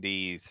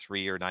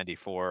 1993 or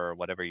 94 or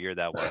whatever year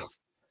that was.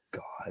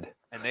 God.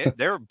 And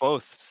they're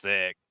both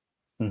sick.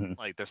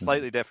 Like they're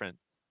slightly different,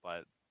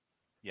 but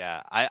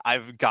yeah,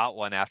 I've got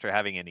one after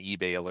having an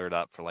eBay alert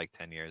up for like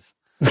 10 years.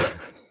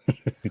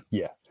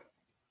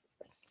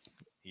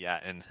 Yeah,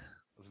 and it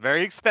was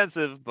very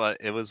expensive, but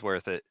it was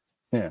worth it.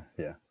 Yeah.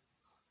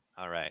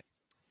 All right.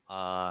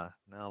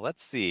 Now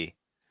let's see.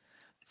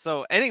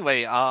 So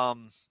anyway,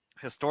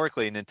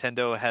 historically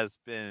Nintendo has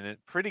been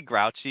pretty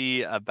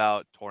grouchy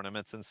about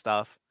tournaments and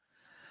stuff.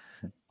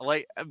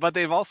 But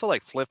they've also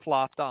like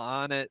flip-flopped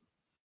on it,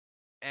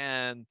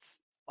 and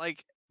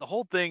like the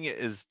whole thing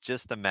is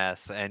just a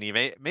mess. And you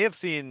may have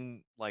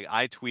seen, like,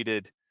 I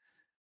tweeted,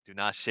 "Do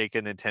not shake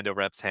a Nintendo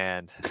rep's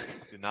hand.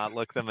 Do not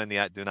look them in the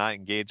eye. Do not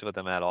engage with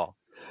them at all."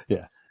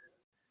 Yeah.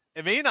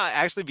 It may not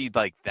actually be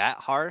like that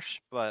harsh,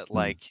 but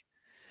like,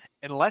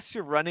 unless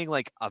you're running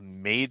like a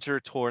major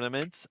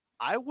tournament,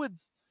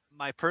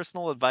 my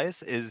personal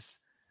advice is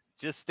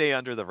just stay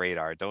under the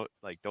radar.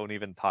 Don't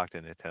even talk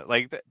to Nintendo.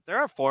 Like there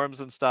are forums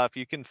and stuff,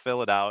 you can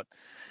fill it out,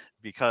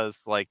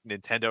 because like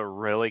Nintendo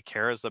really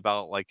cares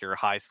about like your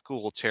high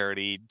school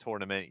charity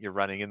tournament you're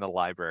running in the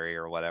library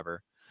or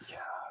whatever. Yeah.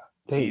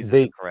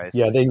 Jesus Christ.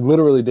 Yeah, they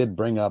literally did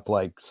bring up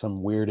like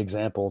some weird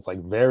examples,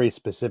 like very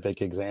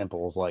specific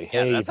examples, like,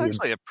 hey, that's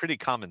actually a pretty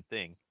common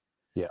thing.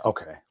 Yeah,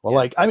 okay. Well,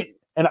 like, I mean,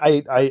 and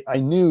I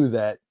knew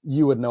that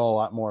you would know a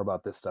lot more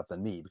about this stuff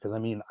than me, because I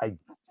mean, I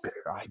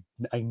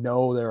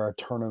know there are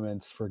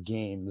tournaments for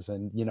games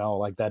and,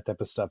 like that type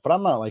of stuff, but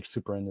I'm not like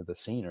super into the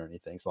scene or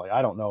anything. So like,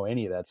 I don't know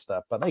any of that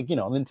stuff, but like,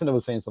 Nintendo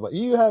was saying stuff like,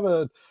 you have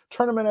a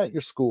tournament at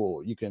your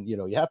school. You can,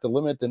 you have to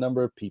limit the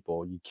number of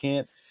people.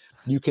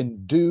 You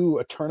can do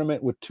a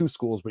tournament with 2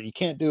 schools, but you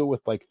can't do it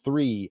with like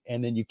 3.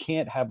 And then you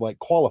can't have like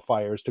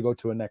qualifiers to go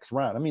to a next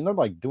round. I mean, they're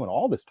like doing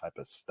all this type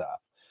of stuff.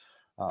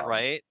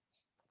 Right?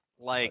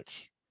 Like,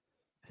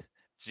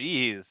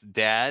 geez,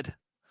 Dad.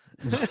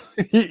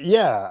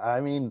 Yeah,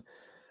 I mean,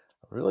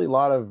 really a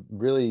lot of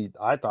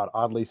I thought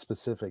oddly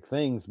specific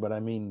things, but I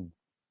mean,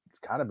 it's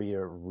got to be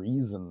a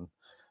reason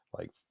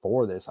like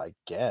for this, I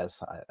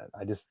guess.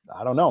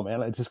 I don't know,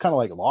 man. It's just kind of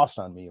like lost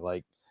on me.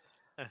 Like,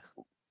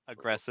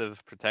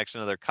 Aggressive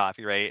protection of their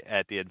copyright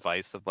at the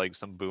advice of like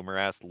some boomer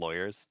ass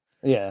lawyers.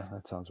 yeah,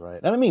 that sounds right.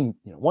 And I mean,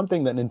 one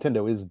thing that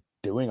Nintendo is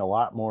doing a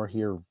lot more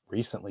here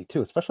recently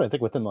too, especially I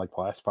think within like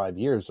the last 5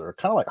 years, are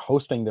kind of like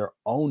hosting their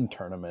own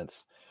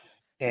tournaments.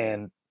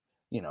 And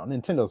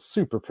Nintendo's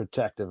super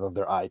protective of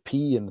their IP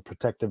and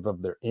protective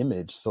of their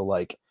image. So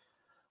like,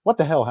 what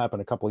the hell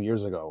happened a couple of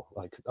years ago?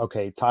 Like,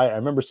 okay, I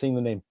remember seeing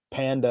the name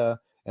Panda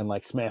and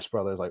like Smash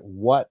Brothers. Like,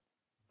 what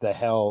the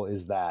hell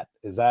is that?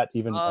 Is that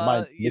even? Am I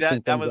mixing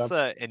that things was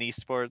up? an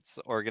esports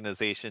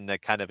organization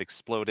that kind of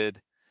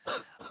exploded.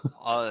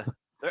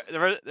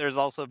 There's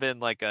also been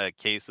like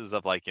cases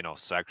of like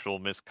sexual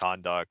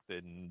misconduct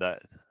in the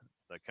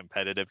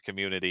competitive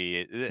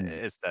community,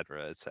 et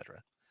cetera, et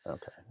cetera.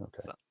 Okay.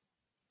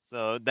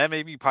 So that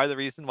may be part of the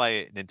reason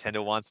why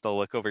Nintendo wants to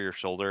look over your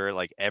shoulder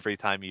like every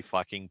time you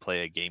fucking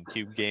play a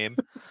GameCube game.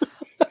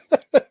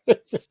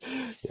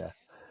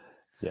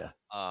 Yeah.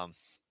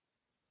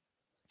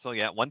 So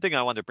yeah, one thing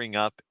I want to bring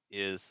up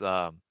is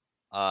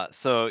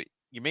so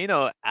you may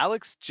know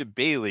Alex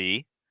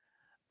Jabali,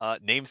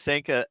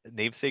 namesake of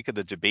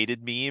the Jabated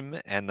meme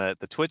and the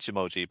Twitch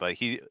emoji, but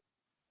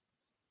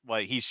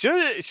what he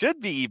should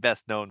be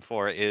best known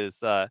for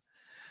is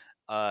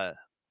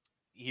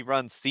he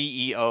runs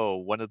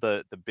CEO, one of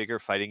the bigger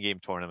fighting game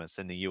tournaments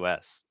in the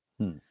US.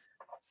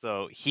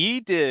 So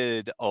he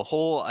did a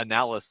whole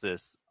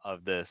analysis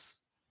of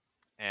this,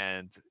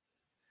 and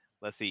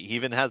let's see, he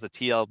even has a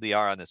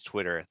TLDR on his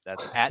Twitter.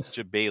 That's at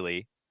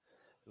Jabali.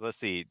 Let's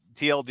see,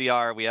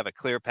 TLDR, we have a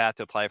clear path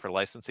to apply for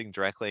licensing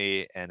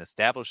directly, and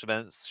established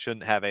events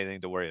shouldn't have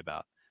anything to worry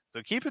about.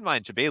 So keep in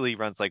mind, Jabali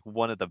runs like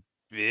one of the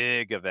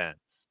big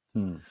events,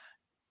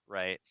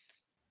 right?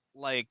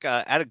 Like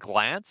at a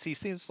glance, he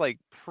seems like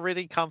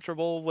pretty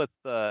comfortable with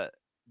the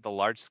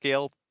large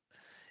scale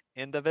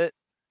end of it,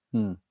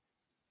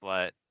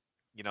 but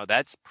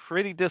that's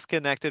pretty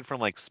disconnected from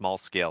like small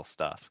scale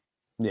stuff.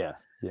 Yeah.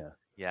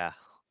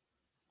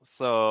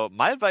 So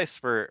my advice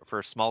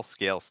for small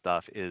scale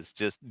stuff is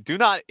just do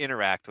not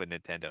interact with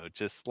Nintendo.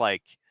 Just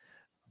like,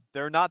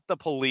 they're not the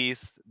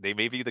police. They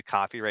may be the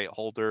copyright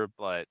holder,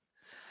 but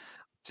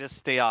just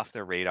stay off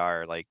their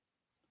radar. Like,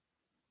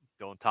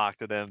 don't talk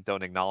to them.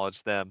 Don't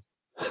acknowledge them.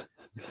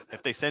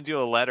 If they send you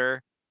a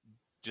letter,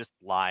 just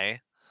lie.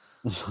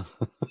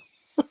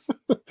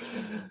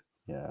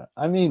 Yeah.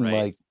 I mean, right?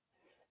 like,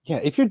 yeah,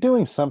 if you're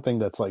doing something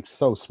that's like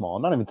so small,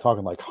 I'm not even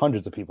talking like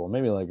hundreds of people,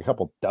 maybe like a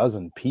couple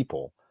dozen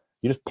people,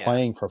 you're just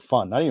playing for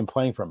fun, not even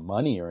playing for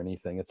money or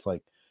anything. It's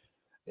like,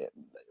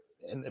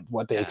 and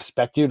what they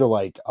expect you to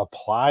like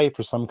apply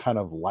for some kind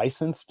of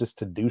license just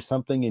to do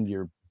something in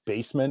your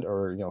basement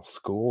or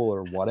school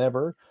or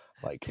whatever.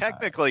 Like,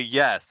 technically,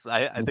 yes,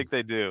 I think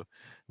they do.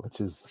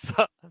 Which is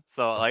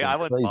so like I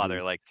wouldn't crazy.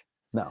 bother. Like,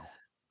 no,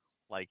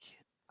 like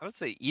I would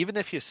say even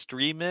if you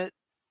stream it,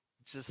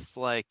 just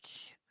like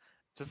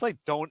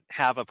don't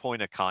have a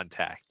point of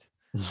contact.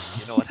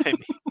 You know what I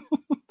mean?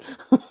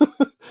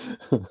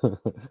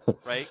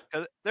 Right?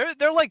 Because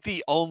they're like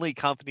the only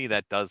company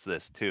that does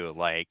this too.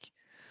 Like,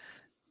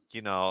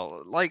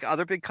 like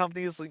other big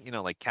companies, like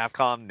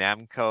Capcom,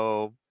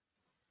 Namco,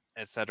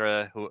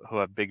 etc., who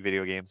have big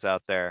video games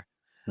out there.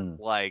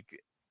 Like,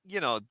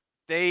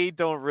 they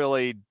don't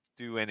really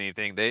do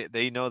anything.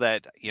 They know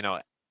that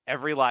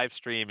every live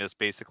stream is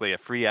basically a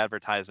free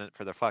advertisement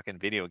for their fucking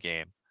video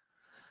game.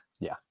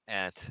 Yeah.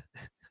 And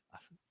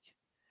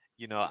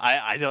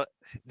I don't.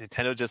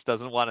 Nintendo just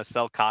doesn't want to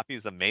sell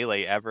copies of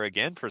Melee ever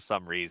again for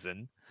some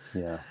reason.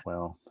 Yeah,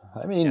 well,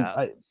 I mean,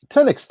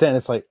 to an extent,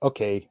 it's like,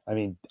 okay. I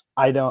mean,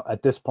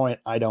 at this point,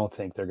 I don't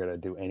think they're gonna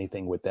do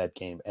anything with that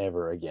game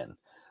ever again.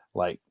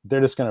 Like,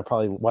 they're just gonna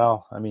probably.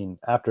 Well, I mean,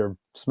 after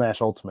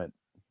Smash Ultimate,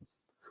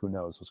 who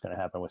knows what's gonna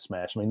happen with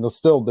Smash? I mean, they're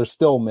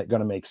still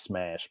gonna make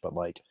Smash, but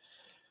like,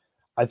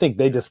 I think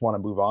they just want to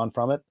move on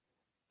from it,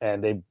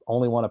 and they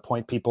only want to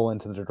point people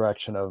into the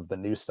direction of the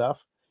new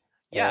stuff.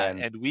 Yeah,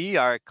 and we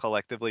are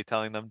collectively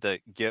telling them to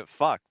get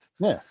fucked.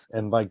 Yeah,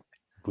 and like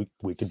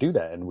we could do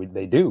that, and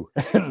they do,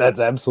 and that's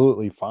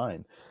absolutely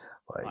fine.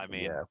 Like, I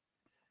mean,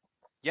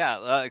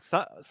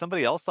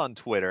 somebody else on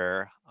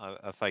Twitter,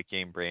 a Fight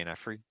Game Brain, I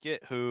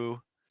forget who,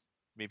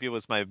 maybe it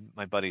was my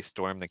buddy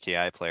Storm, the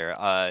KI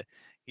player.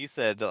 He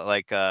said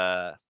like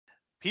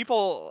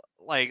people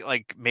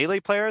like Melee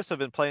players have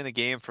been playing the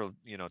game for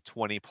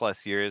 20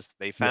 plus years.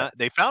 They found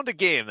a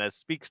game that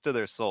speaks to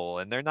their soul,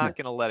 and they're not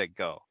gonna let it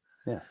go.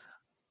 Yeah.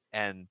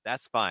 And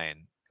that's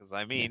fine, because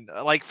I mean,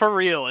 like, for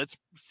real, it's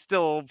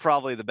still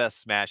probably the best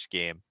Smash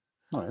game.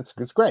 Oh, it's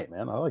great,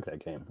 man. I like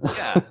that game.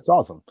 Yeah, it's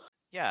awesome.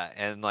 Yeah,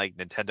 and like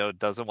Nintendo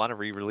doesn't want to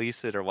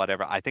re-release it or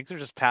whatever. I think they're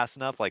just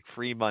passing up like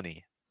free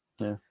money.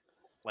 Yeah.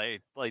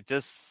 Like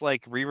just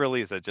like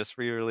re-release it, just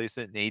re-release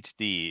it in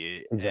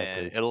HD,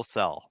 exactly. and it'll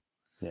sell.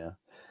 Yeah.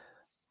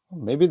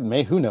 Maybe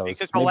who knows?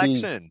 Make a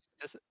collection.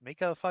 Just make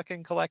a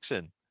fucking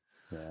collection.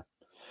 Yeah.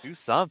 Do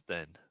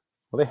something.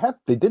 Well,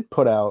 they did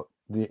put out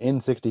the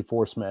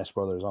N64 Smash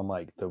Brothers on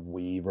like the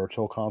Wii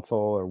Virtual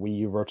Console or Wii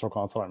U Virtual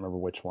Console. I don't remember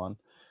which one.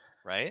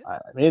 right? I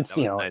mean, it's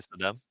That was nice of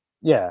them.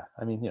 yeah.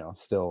 I mean,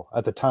 still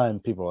at the time,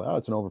 people were, oh,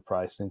 it's an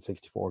overpriced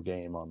N64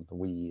 game on the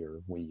Wii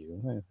or Wii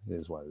U. It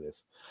is what it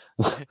is.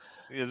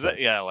 Is it?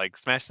 Yeah, like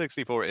Smash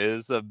 64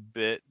 is a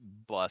bit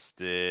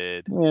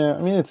busted. Yeah,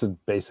 I mean, it's a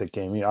basic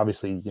game.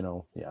 Obviously,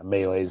 yeah,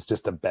 Melee is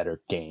just a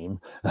better game,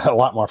 a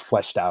lot more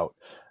fleshed out.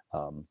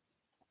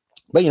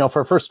 But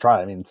for a first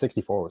try, I mean,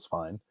 64 was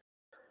fine.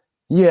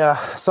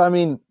 Yeah, so I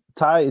mean,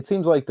 Ty, it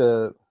seems like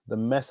the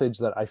message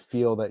that I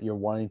feel that you're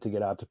wanting to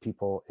get out to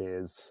people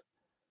is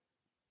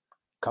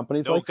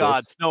companies No like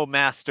gods, this. no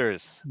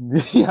masters.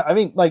 Yeah, I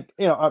mean, like,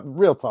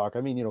 real talk.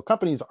 I mean,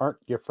 companies aren't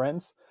your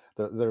friends.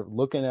 They're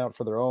looking out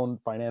for their own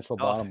financial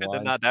bottom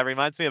line. That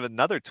reminds me of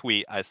another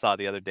tweet I saw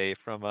the other day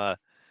from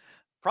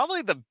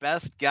probably the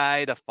best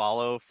guy to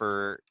follow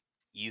for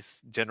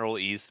general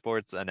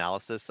esports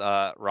analysis,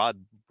 Rod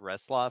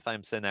Breslau, if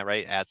I'm saying that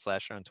right,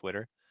 @slasher on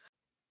Twitter.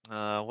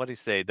 What do you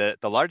say? The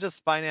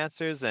largest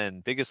financiers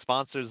and biggest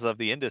sponsors of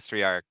the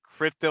industry are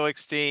crypto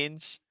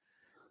exchange,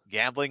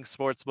 gambling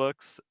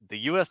sportsbooks, the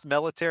U.S.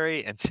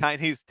 military, and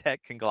Chinese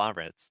tech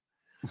conglomerates.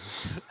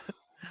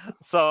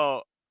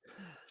 So,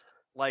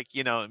 like,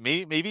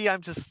 maybe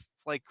I'm just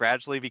like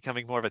gradually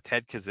becoming more of a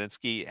Ted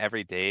Kaczynski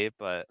every day,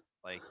 but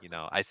like,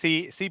 I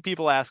see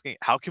people asking,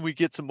 how can we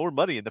get some more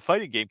money in the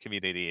fighting game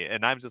community?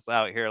 And I'm just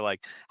out here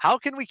like, how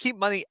can we keep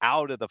money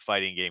out of the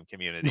fighting game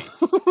community?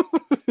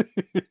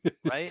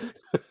 Right?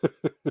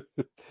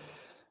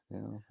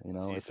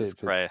 Yeah, Jesus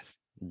Christ.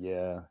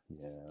 Yeah.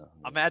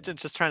 Imagine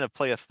just trying to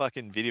play a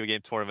fucking video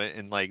game tournament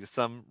and like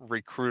some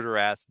recruiter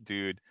ass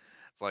dude.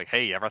 It's like,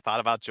 hey, you ever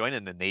thought about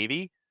joining the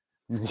Navy?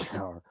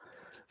 Yeah. Like,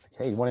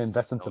 hey, you want to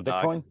invest in some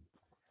Bitcoin?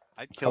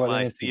 I'd kill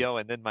my CEO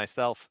and then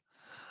myself.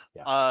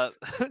 Yeah.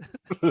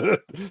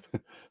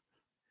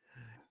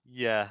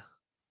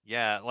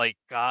 Yeah. Like,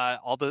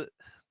 all the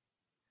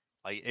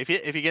like, if you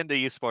get into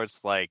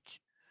esports, like,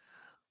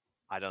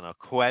 I don't know,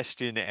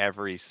 question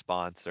every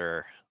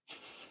sponsor.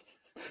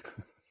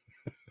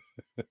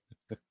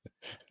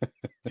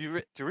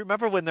 Do you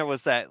remember when there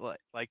was that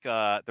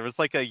there was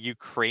like a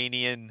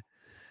Ukrainian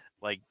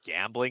like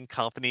gambling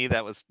company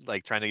that was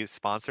like trying to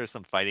sponsor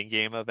some fighting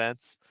game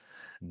events?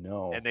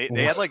 No. And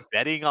they had like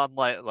betting on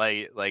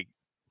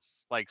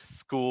like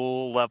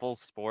school level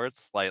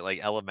sports,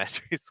 like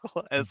elementary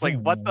school. And it's like,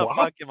 what the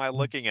fuck am I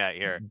looking at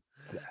here?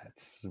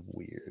 That's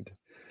weird.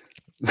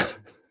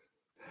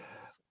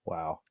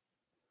 Wow.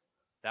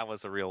 That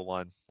was a real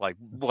one. Like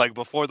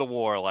before the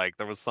war, like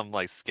there was some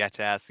like sketch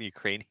ass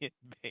Ukrainian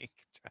bank.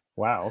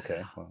 Wow.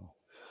 Okay. Wow.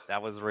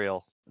 That was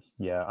real.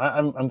 Yeah,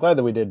 I'm glad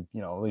that we did,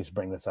 at least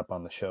bring this up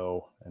on the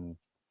show and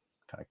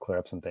kind of clear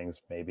up some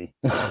things, maybe.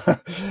 Yeah,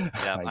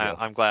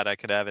 I'm glad I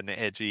could have an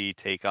edgy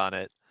take on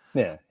it.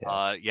 Yeah.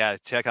 Yeah.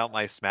 Check out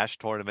my Smash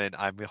tournament.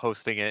 I'm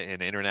hosting it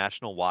in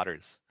international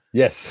waters.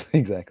 Yes,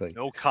 exactly.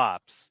 No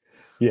cops.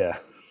 Yeah.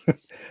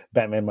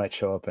 Batman might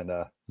show up and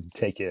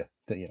take you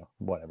to,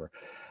 whatever.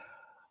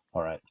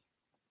 All right.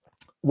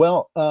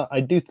 Well, I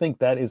do think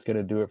that is going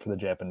to do it for the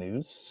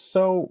Japanese.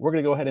 So we're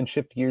going to go ahead and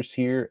shift gears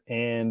here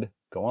and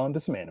go on to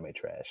some anime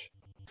trash.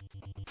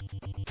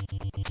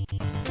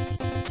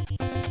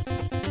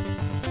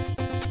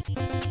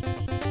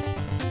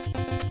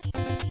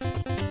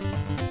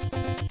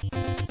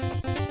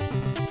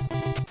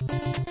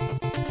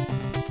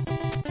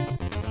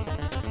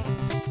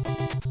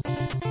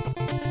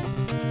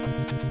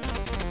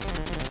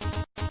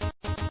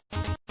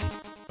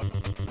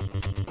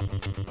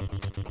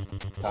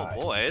 Oh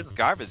boy, it's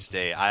garbage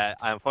day. I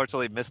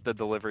unfortunately missed a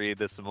delivery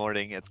this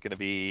morning. It's going to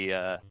be,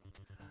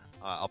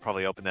 I'll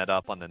probably open that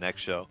up on the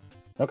next show.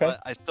 Okay.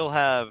 But I still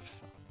have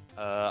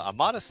a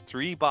modest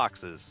 3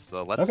 boxes,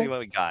 so let's see what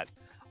we got.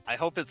 I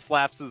hope it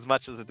slaps as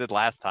much as it did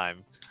last time.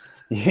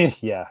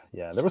 Yeah.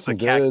 There was some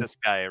good. Cactus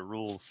guy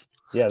rules.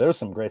 Yeah, there was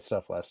some great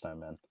stuff last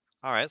time, man.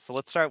 All right, so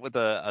let's start with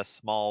a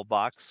small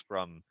box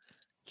from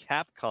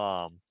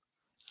Capcom.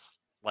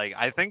 Like,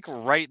 I think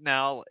right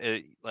now,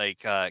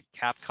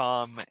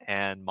 Capcom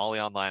and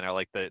Molly Online are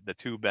like the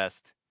 2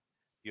 best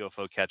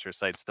UFO catcher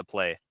sites to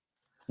play.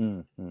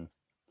 Mm-hmm.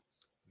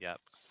 Yep.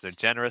 So they're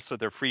generous with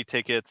their free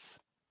tickets.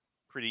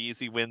 Pretty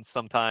easy wins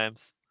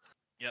sometimes.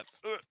 Yep.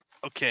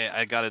 Okay,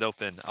 I got it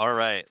open. All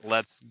right,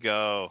 let's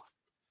go.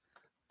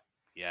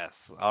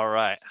 Yes. All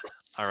right.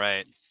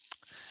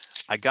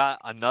 I got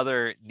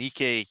another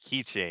Nikkei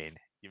keychain.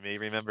 You may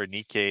remember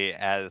Nikkei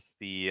as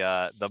the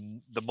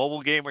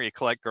mobile game where you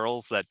collect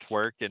girls that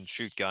twerk and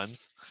shoot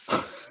guns.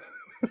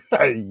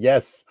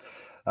 Yes,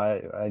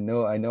 I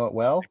know it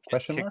well.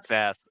 Question mark? Kicks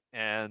ass.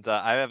 And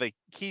I have a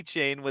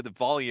keychain with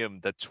Volume,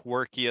 the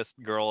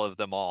twerkiest girl of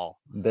them all.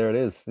 There it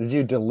is. Did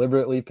you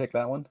deliberately pick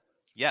that one?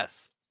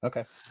 Yes.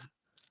 Okay.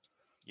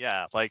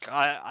 Yeah, like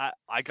I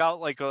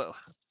got like the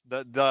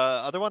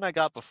other one I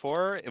got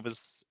before. It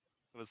was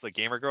the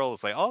gamer girl.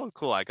 It's like, oh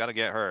cool, I gotta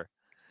get her.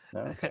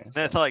 Okay.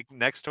 Then like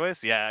next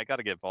choice, yeah, I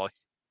gotta get Volume.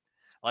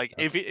 Like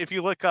if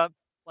you look up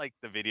like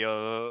the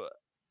video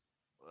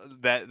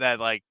that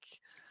like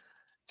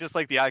just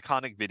like the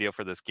iconic video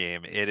for this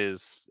game,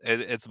 it's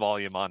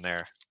Volume on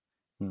there.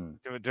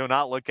 Do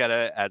not look at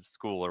it at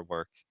school or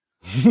work.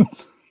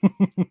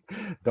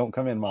 Don't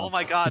come in, Mom. Oh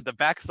my God, the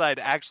backside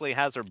actually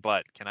has her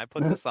butt. Can I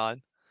put this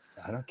on?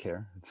 I don't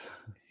care.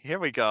 Here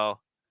we go.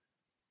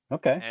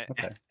 Okay. And,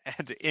 Okay.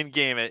 and in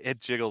game, it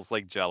jiggles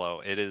like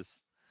Jello. It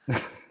is.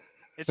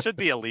 It should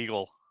be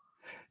illegal.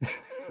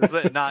 This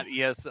is not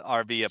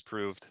ESRB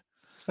approved.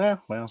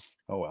 Well.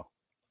 Oh well.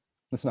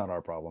 It's not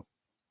our problem.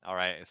 All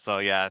right. So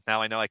yeah,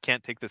 now I know I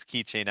can't take this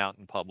keychain out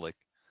in public.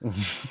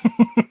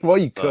 Well,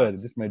 you So- could.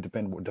 It just may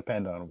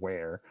depend on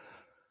where.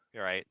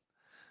 You're right.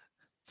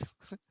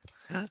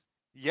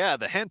 Yeah,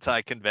 the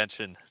hentai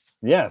convention.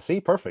 Yeah. See,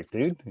 perfect,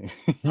 dude. You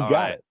All got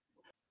right. it.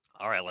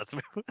 All right, let's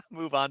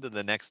move on to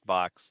the next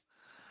box.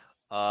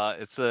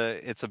 It's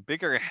a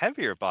bigger,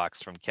 heavier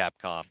box from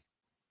Capcom.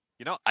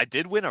 You know, I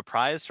did win a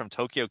prize from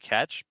Tokyo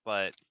Catch,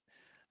 but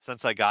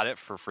since I got it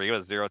for free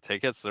with 0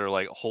 tickets, they're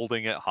like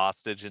holding it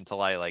hostage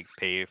until I like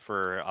pay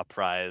for a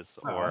prize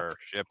Oh, or that's-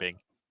 shipping.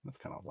 That's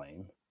kind of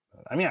lame.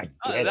 I mean, I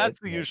get That's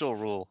it. the but- usual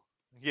rule.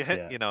 Yeah,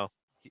 Yeah. you know,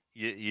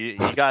 you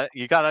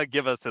gotta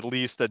give us at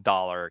least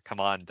 $1. Come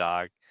on,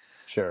 dog.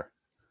 Sure.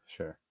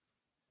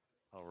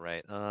 All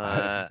right.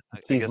 I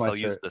Cheese guess I'll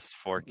use Meister. this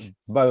fork.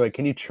 By the way,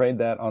 can you trade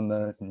that on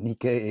the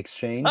Nikkei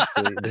exchange?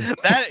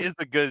 That is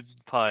a good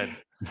pun.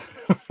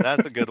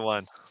 That's a good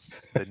one.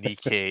 The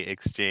Nikkei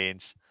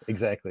exchange.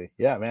 Exactly.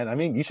 Yeah, man. I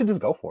mean, you should just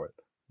go for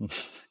it.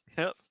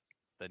 Yep.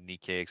 The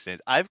Nikkei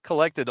exchange. I've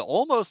collected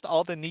almost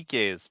all the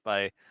Nikkeis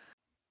by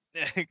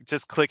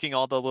just clicking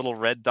all the little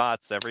red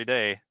dots every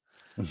day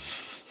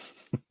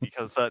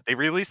because they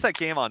released that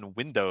game on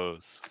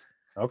Windows.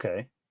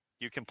 Okay.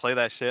 You can play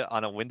that shit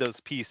on a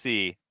Windows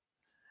PC,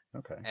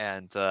 Okay.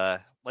 and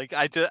like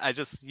I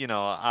just you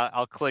know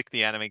I'll click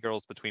the anime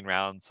girls between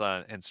rounds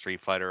in Street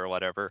Fighter or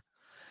whatever,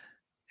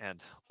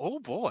 and oh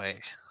boy,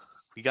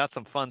 we got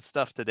some fun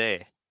stuff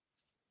today.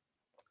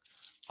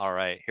 All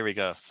right, here we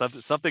go.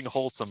 Something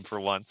wholesome for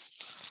once.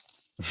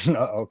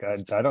 Okay.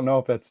 I don't know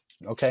if that's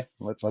okay.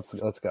 Let's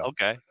go.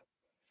 Okay.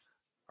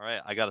 All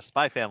right, I got a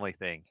Spy Family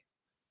thing.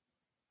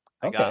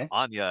 I got Okay.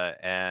 Anya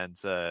and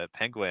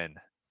Penguin.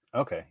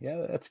 Okay.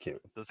 Yeah, that's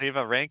cute. Does he have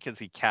a rank? Is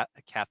he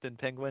Captain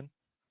Penguin?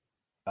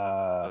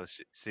 Uh,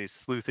 So she's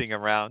sleuthing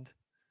around.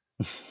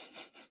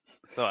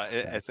 So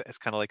it's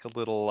kind of like a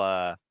little,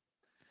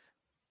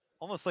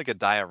 almost like a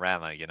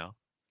diorama, you know?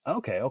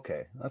 okay.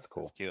 That's It's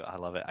cool. cute. I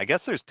love it. I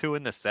guess there's 2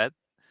 in the set.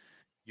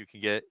 You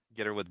can get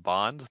her with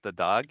Bond, the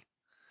dog.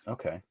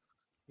 Okay.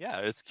 Yeah,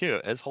 it's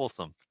cute. It's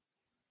wholesome.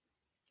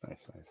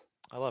 Nice.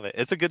 I love it.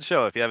 It's a good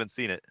show if you haven't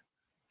seen it.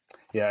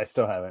 Yeah, I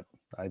still haven't.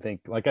 I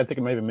think I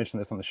maybe mentioned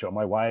this on the show.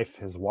 My wife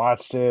has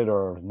watched it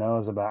or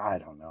knows about. I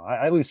don't know.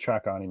 I lose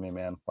track of anime,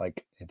 man.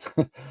 Like it's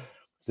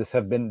just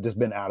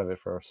been out of it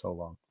for so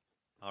long.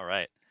 All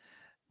right.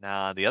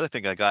 Now the other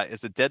thing I got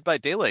is a Dead by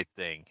Daylight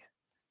thing.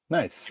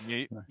 Nice.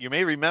 You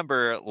may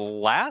remember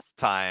last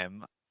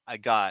time I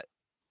got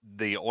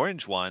the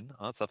orange one.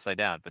 Oh, it's upside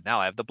down, but now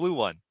I have the blue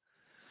one.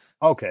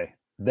 Okay.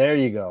 There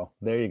you go.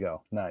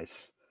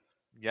 Nice.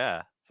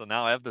 Yeah. So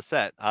now I have the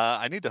set.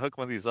 I need to hook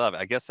one of these up.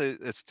 I guess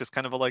it's just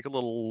kind of like a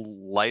little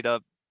light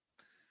up,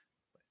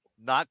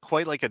 not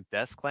quite like a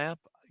desk lamp.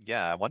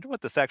 Yeah. I wonder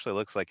what this actually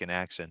looks like in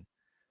action.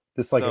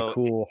 Just like So- a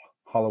cool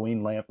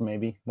Halloween lamp,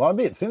 maybe. Well, I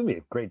mean, it seems to be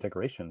a great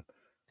decoration.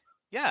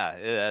 Yeah,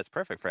 it's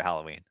perfect for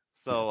Halloween.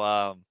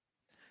 So,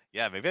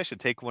 yeah, maybe I should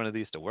take one of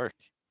these to work.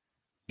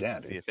 Yeah,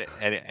 See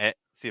dude.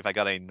 see if I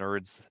got any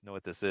nerds know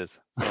what this is.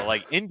 So,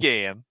 like in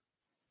game,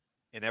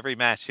 in every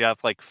match, you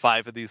have like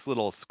 5 of these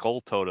little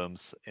skull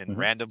totems in Mhm.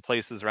 random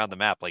places around the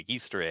map, like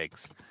Easter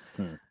eggs.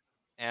 Hmm.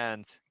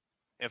 And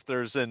if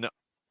there's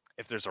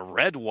a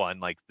red one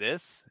like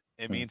this,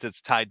 it Hmm. means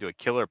it's tied to a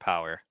killer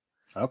power.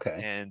 Okay.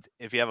 And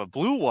if you have a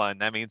blue one,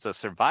 that means a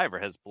survivor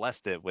has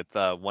blessed it with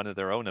one of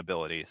their own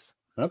abilities.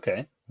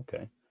 Okay.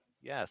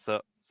 Yeah,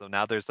 so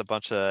now there's a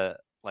bunch of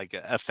like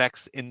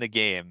effects in the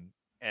game,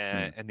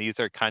 and these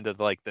are kind of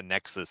like the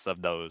nexus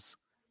of those.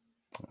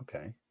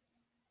 Okay.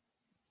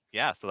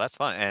 Yeah, so that's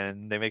fun,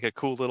 and they make a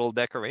cool little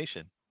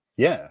decoration.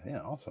 Yeah.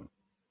 Awesome.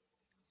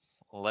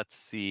 Let's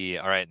see.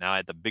 All right, now I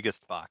had the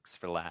biggest box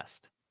for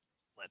last.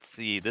 Let's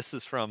see. This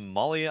is from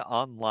Molly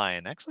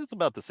Online. Actually, it's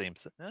about the same.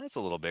 It's a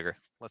little bigger.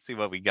 Let's see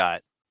what we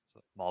got. So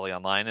Molly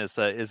Online is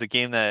a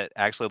game that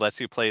actually lets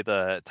you play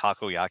the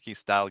takoyaki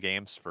style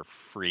games for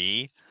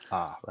free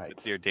Ah, right.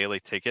 with your daily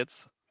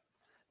tickets.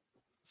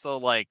 So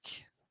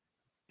like,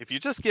 if you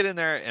just get in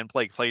there and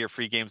play your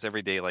free games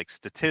every day, like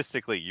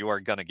statistically, you are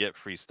gonna get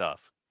free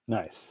stuff.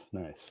 Nice.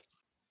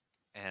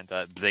 And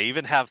they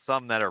even have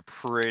some that are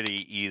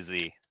pretty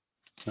easy.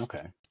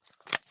 Okay.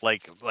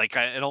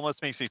 It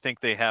almost makes you think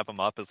they have them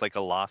up as like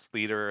a lost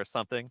leader or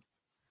something,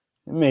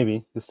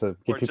 Maybe just to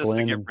get or people just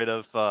to in. get and rid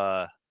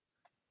of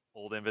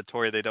old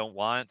inventory they don't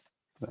want.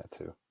 that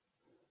too.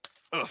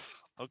 Ugh.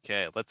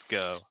 Okay, let's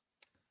go.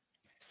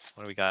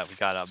 What do we got? We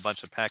got a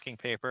bunch of packing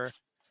paper.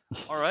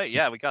 All right,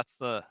 yeah, I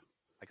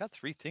got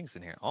 3 things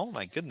in here. Oh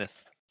my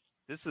goodness.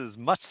 This is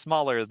much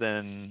smaller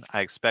than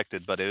I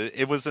expected, but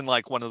it was in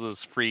like one of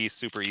those free,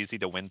 super easy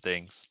to win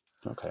things.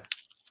 Okay.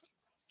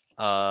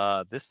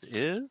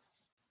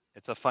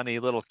 It's a funny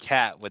little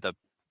cat with a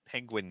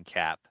penguin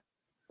cap.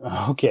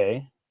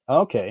 Okay.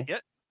 Okay. Yeah,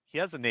 he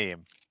has a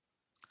name.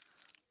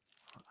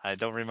 I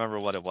don't remember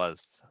what it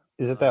was.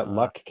 Is it that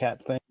luck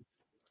cat thing?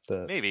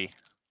 The Maybe.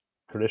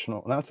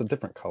 traditional? No, it's a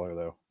different color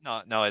though.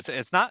 No,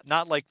 it's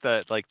not like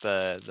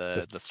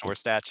the store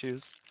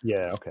statues,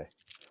 Yeah. Okay.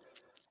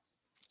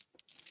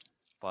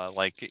 but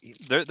like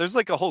there's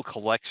like a whole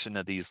collection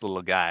of these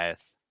little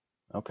guys.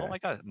 Okay. Oh my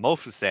god,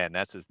 Mofusan,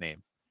 that's his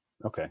name.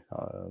 Okay.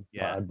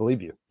 Yeah. I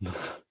believe you.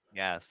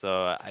 Yeah,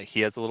 so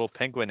he has a little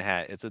penguin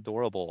hat. It's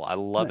adorable. I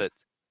love Nice.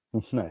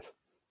 it. Nice.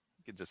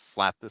 You can just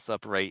slap this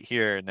up right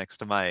here next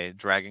to my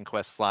Dragon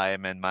Quest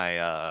slime and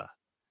my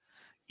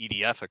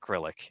EDF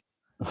acrylic.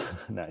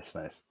 Nice.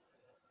 Nice.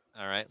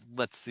 All right,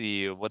 let's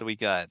see. What do we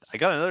got? I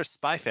got another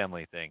Spy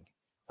Family thing.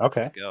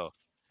 Okay. Let's go.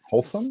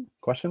 Wholesome?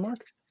 Question mark?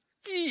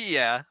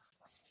 Yeah.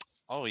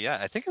 Oh yeah,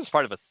 I think it's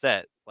part of a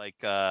set. Like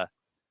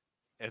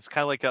it's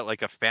kind of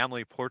like a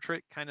family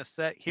portrait kind of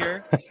set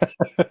here.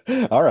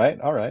 All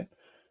right. All right.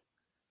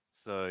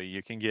 So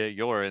you can get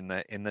your in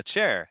the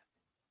chair.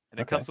 And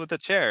it Okay. comes with a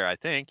chair, I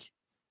think.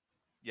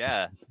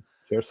 Yeah.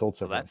 Chair sold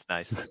So several. that's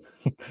nice.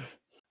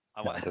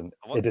 No,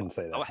 it didn't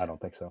say that. I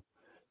don't think so.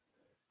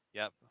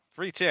 Yep.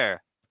 Free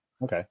chair.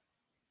 Okay.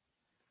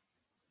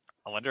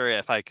 I wonder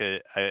if I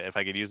could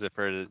use it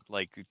for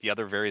like the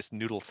other various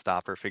noodle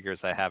stopper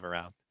figures I have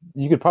around.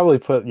 You could probably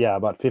put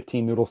about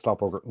 15 noodle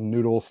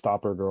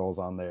stopper girls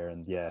on there,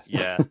 and yeah.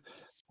 Yeah.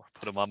 Or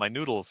put them on my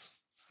noodles.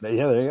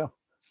 Yeah, there you go.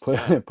 Put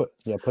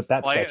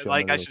that statue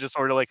on the I should just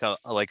order like a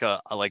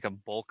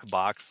bulk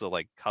box of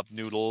like cup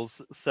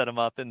noodles, set them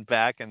up in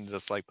back, and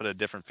just like put a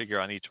different figure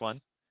on each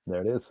one.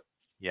 There it is.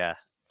 Yeah.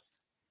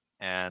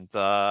 And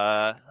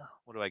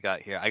what do I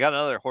got here? I got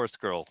another horse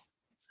girl.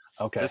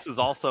 Okay. This is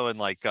also in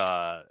like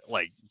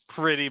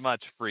pretty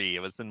much free.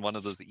 It was in one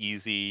of those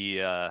easy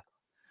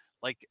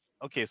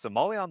okay, so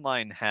Molly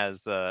Online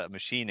has a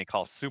machine they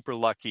call Super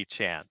Lucky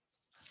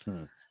Chance.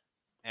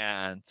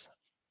 And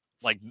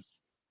like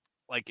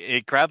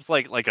it grabs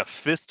like a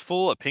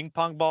fistful of ping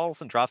pong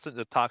balls and drops it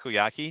into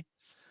takoyaki.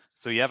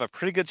 So you have a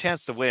pretty good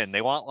chance to win.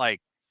 They want like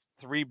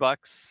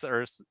 $3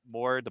 or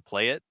more to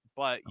play it,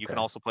 but you can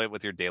also play it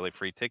with your daily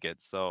free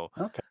tickets. So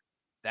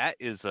that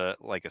is a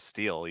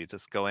steal. You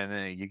just go in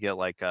and you get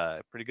like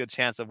a pretty good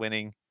chance of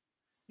winning,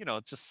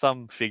 just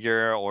some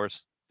figure or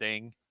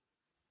thing.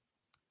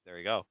 There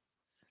you go.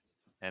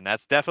 And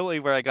that's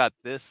definitely where I got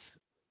this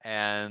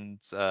and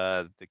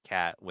the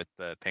cat with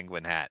the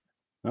penguin hat.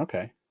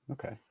 Okay.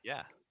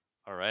 Yeah.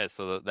 All right.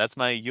 So that's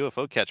my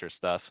UFO catcher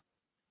stuff.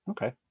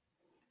 Okay.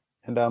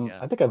 And Yeah.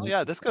 I think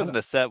this goes in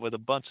a set with a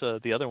bunch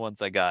of the other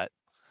ones I got.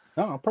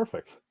 Oh,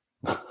 perfect.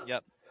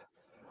 Yep.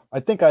 I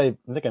think I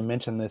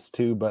mentioned this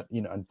too, but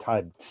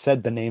I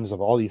said the names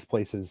of all these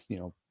places,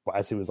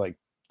 as he was like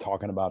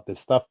talking about this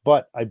stuff.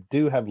 But I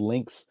do have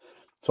links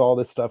to all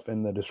this stuff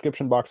in the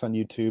description box on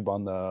YouTube,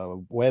 on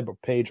the web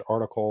page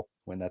article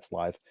when that's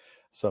live.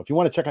 So if you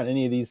want to check out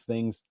any of these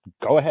things,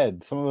 go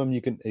ahead. Some of them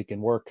it can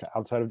work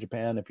outside of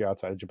Japan if you're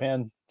outside of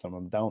Japan. Some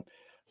of them don't.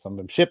 Some of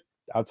them ship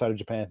outside of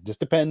Japan. Just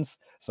depends.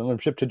 Some of them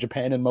ship to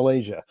Japan and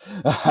Malaysia.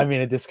 I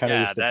mean, it just kind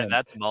of depends.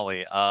 That's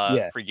Molly.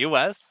 For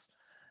US,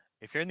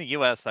 if you're in the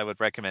US, I would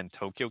recommend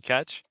Tokyo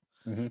Catch.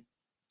 Mm-hmm.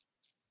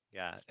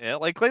 Yeah,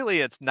 like lately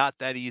it's not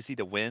that easy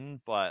to win,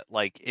 but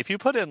like if you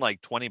put in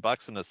like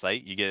 $20 in the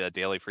site, you get a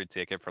daily free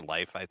ticket for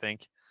life, I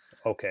think.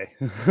 Okay.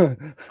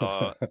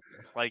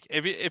 Like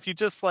if you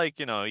just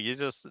you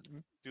just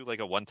do like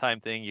a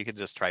one-time thing, you can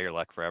just try your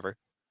luck forever.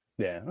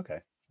 Yeah, okay.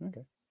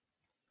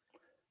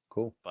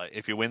 Cool. But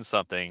if you win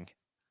something,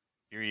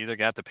 you're either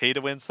gonna have to pay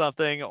to win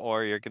something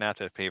or you're gonna have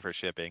to pay for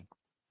shipping.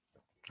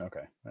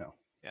 Okay. Well.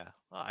 Yeah.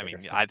 Well, I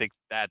mean, I think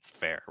that's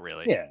fair,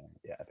 really. Yeah,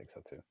 I think so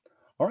too.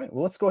 All right,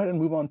 well, let's go ahead and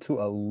move on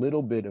to a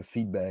little bit of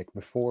feedback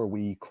before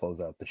we close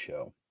out the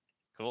show.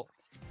 Cool.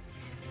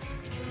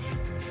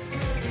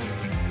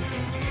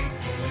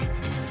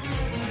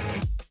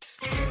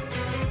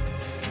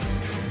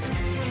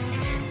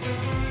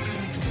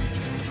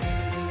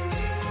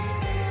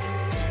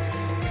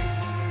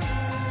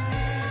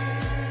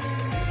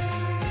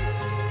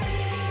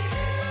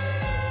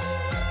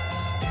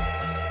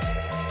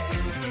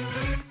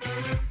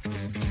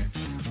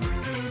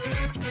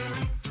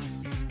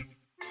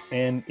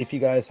 And if you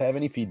guys have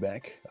any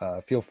feedback,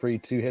 feel free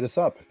to hit us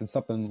up. If it's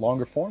something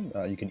longer form,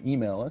 you can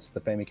email us,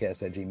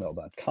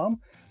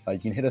 thefamicast@gmail.com. You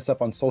can hit us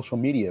up on social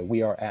media.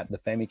 We are at the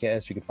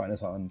Famicast. You can find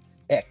us on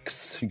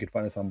X. You can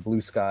find us on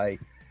Blue Sky.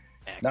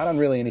 X. Not on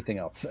really anything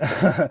else.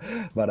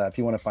 But if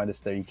you want to find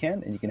us there, you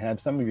can. And you can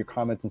have some of your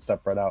comments and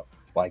stuff read out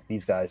like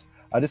these guys.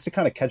 Just to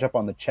kind of catch up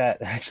on the chat.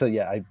 Actually,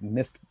 I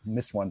missed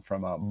one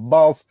from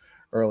Balls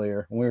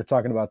earlier when we were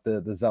talking about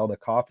the Zelda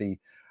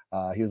coffee.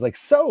 He was like,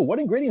 so what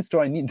ingredients do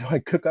I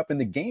cook up in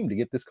the game to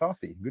get this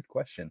coffee? Good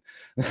question.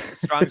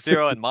 Strong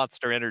Zero and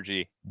Monster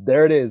Energy.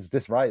 There it is.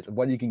 Just right.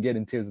 What you can get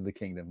in Tears of the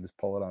Kingdom. Just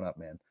pull it on up,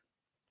 man.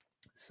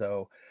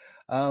 So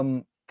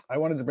I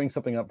wanted to bring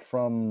something up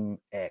from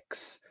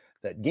X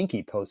that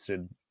Ginky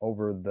posted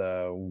over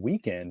the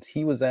weekend.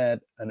 He was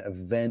at an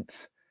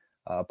event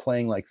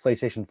playing like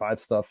PlayStation 5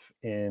 stuff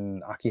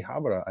in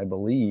Akihabara, I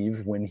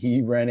believe, when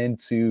he ran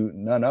into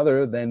none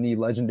other than the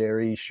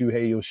legendary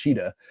Shuhei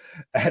Yoshida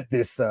at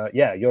this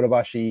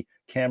Yodobashi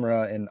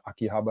camera in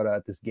Akihabara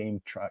at this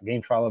game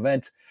trial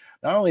event.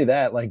 Not only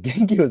that, like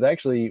Genki was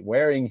actually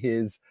wearing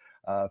his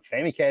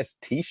Famicast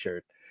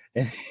t-shirt,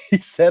 and he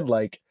said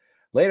like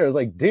later, I was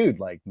like, dude,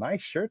 like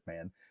nice shirt,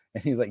 man.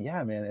 And he's like,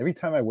 yeah, man, every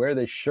time I wear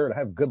this shirt, I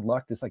have good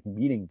luck just like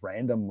meeting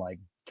random like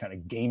kind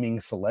of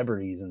gaming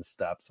celebrities and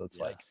stuff. So it's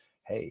like,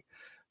 hey,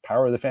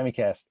 power of the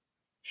Famicast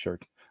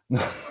shirt.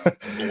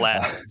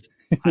 Blessed.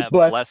 I have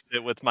blessed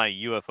it with my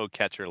UFO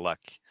catcher luck.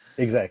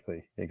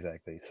 Exactly.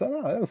 So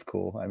no, that was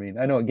cool. I mean,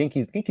 I know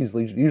Genki's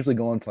usually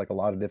going to like a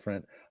lot of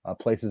different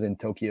places in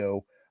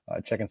Tokyo,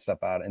 checking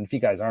stuff out. And if you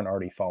guys aren't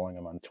already following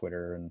him on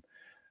Twitter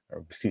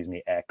or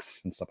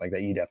X and stuff like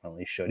that, you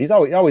definitely should. He's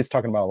always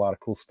talking about a lot of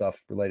cool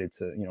stuff related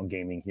to, you know,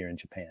 gaming here in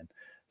Japan.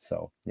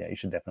 So yeah, you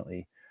should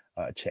definitely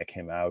check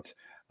him out.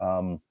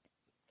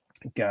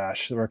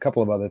 Gosh, there were a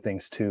couple of other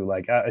things too.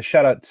 Like a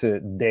shout out to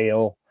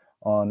Dale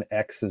on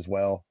X as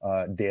well.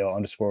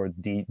 Dale_DPG.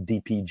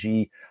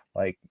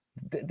 Like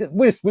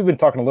we've been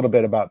talking a little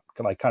bit about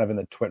like kind of in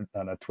the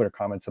Twitter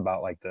comments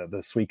about like the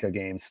Suica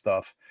game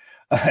stuff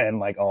and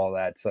like all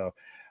that. So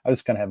I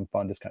was kind of having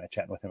fun, just kind of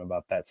chatting with him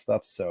about that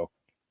stuff. So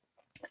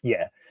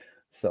yeah,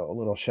 so a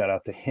little shout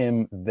out to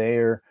him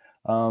there.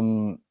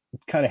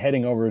 Kind of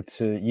heading over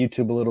to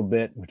YouTube a little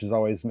bit, which is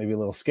always maybe a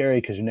little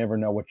scary because you never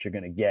know what you're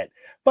going to get.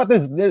 But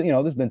there's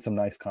been some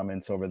nice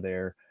comments over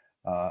there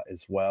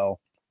as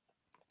well.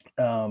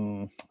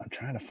 I'm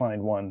trying to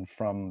find one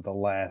from the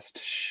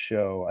last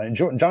show. And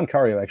John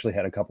Cario actually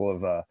had a couple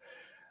of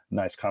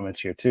nice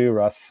comments here too.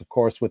 Russ, of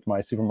course, with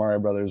my Super Mario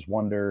Brothers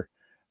Wonder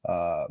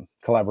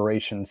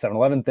collaboration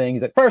 7-Eleven thing.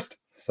 He's like first,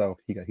 so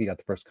he got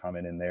the first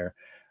comment in there.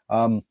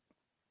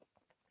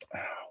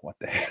 What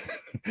the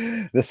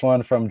heck? This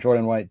one from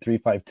Jordan White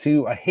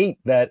 352. I hate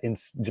that in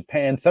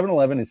Japan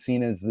 7-Eleven is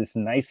seen as this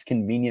nice,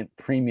 convenient,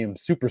 premium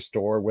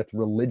superstore with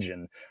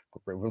religion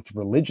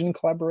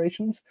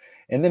collaborations,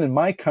 and then in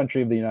my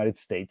country of the United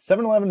States,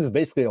 7-Eleven is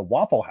basically a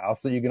Waffle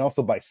House that you can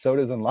also buy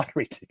sodas and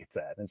lottery tickets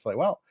at. And it's like,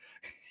 well,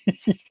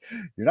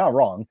 you're not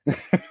wrong.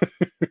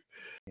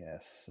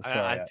 Yes,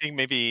 I think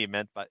maybe he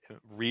meant by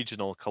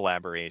regional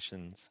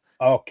collaborations.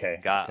 Okay,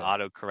 got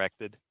auto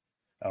corrected.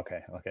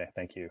 Okay,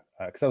 thank you.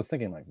 Because I was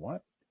thinking, like,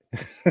 what?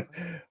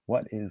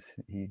 What is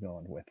he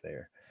going with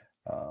there?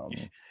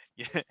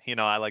 You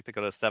know, I like to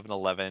go to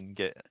 7-Eleven,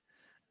 get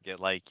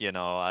like, you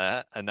know,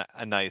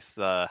 a nice,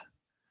 I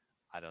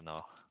don't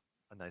know,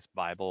 a nice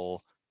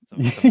Bible, some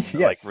Yes.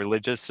 like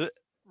religious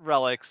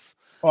relics,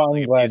 Well,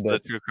 like I'm glad the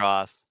true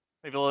cross,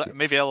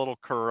 maybe a little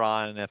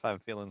Quran if I'm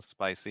feeling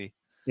spicy.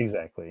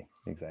 Exactly.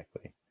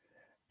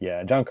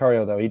 Yeah, John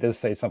Cario, though, he does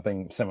say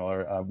something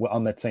similar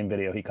on that same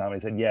video. He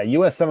commented, yeah,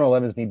 U.S.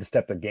 7-Elevens need to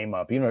step their game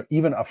up. You know,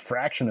 even a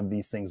fraction of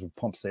these things would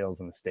pump sales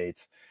in the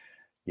States.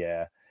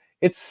 Yeah,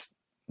 it's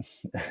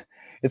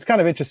kind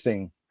of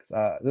interesting.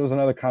 There was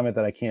another comment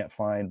that I can't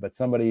find, but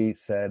somebody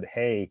said,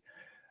 hey,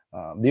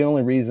 the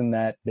only reason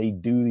that they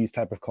do these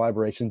type of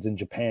collaborations in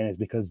Japan is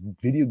because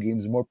video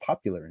games are more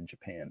popular in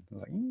Japan. I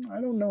was like, I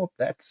don't know if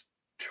that's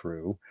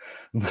true.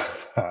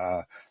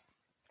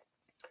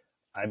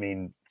 I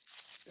mean,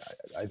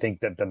 I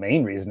think that the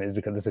main reason is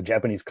because it's a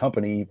Japanese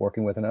company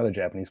working with another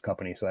Japanese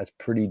company. So that's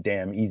pretty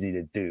damn easy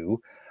to do.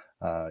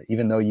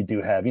 Even though you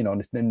do have, you know,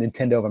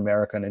 Nintendo of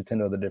America,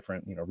 Nintendo of the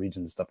different, you know, regions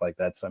and stuff like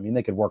that. So, I mean,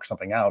 they could work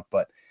something out,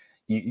 but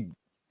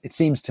it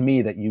seems to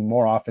me that you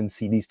more often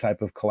see these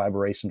type of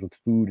collaborations with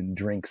food and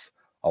drinks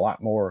a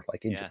lot more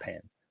like in Japan.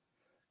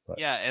 But,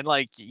 yeah. And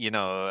like, you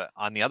know,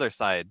 on the other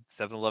side,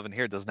 7-Eleven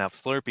here doesn't have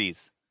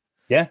Slurpees.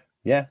 Yeah.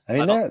 I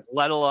mean,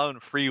 let alone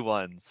free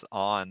ones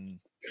on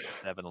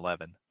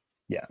 7-Eleven.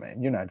 Yeah,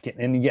 man, you're not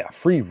getting any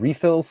free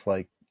refills.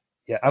 Like,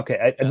 yeah,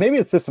 okay. Maybe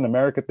it's just an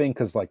America thing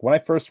because, like, when I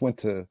first went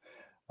to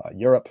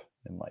Europe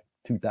in like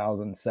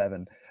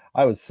 2007,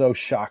 I was so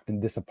shocked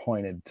and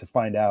disappointed to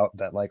find out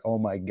that, like, oh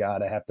my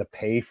god, I have to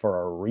pay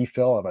for a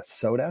refill of a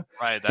soda.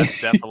 Right,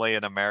 that's definitely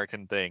an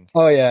American thing.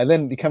 Oh yeah, and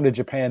then you come to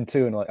Japan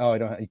too, and like, oh,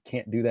 you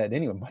can't do that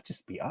anyway. It must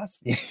just be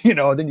us, you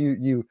know. Then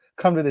you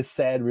come to this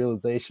sad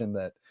realization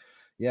that,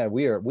 yeah,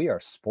 we are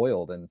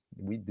spoiled, and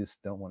we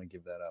just don't want to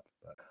give that up.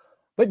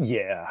 But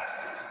yeah,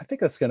 I think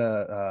that's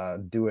gonna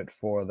do it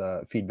for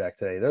the feedback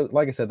today.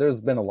 Like I said,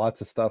 there's been lots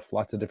of stuff,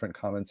 lots of different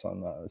comments on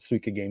the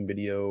Suica game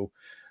video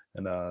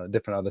and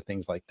different other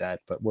things like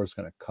that. But we're just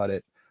gonna cut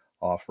it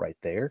off right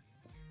there.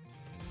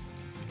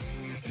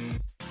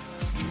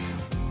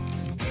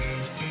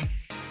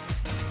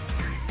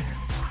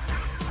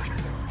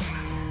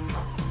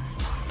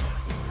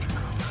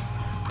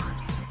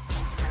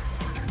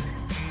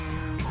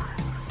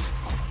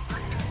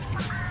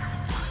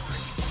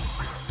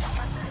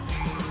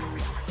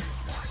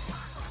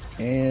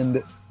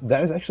 And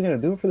that is actually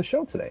going to do it for the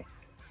show today.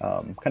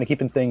 Kind of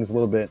keeping things a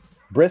little bit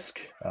brisk,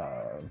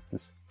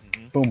 just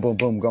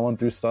boom, going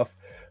through stuff.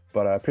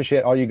 But I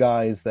appreciate all you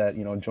guys that,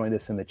 you know, joined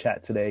us in the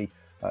chat today.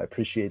 I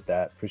appreciate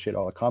that. Appreciate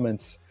all the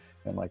comments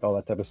and like all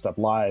that type of stuff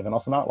live and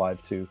also not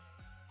live too.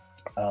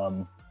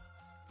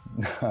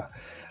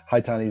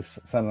 Hi Tony's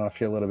signing off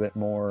here a little bit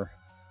more.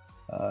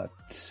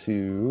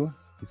 He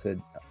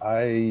said,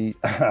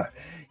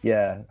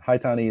 yeah, Hi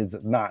Tony is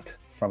not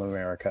from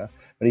America,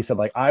 but he said,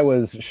 like, I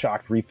was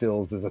shocked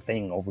refills is a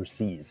thing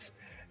overseas.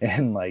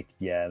 And like,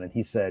 yeah, and then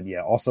he said,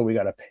 yeah, also we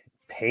got to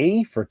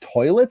pay for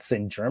toilets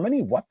in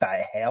Germany. What the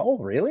hell?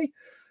 Really?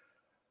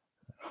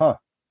 Huh.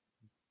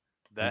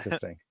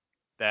 Interesting.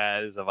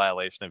 That is a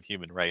violation of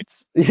human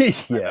rights. Yeah.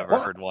 I've ever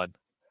heard one.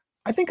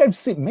 I think I've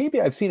seen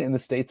it in the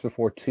States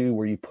before too,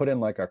 where you put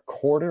in like a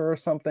quarter or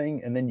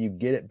something and then you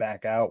get it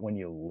back out when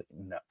you,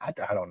 no, I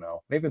don't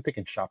know. Maybe I'm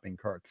thinking shopping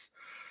carts.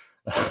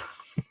 Yeah.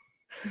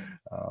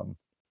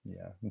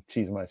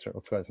 Cheesemeister.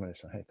 Let's go ahead.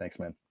 Hey, thanks,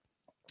 man.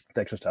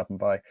 Thanks for stopping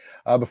by.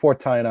 Before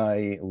Ty and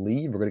I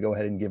leave, we're going to go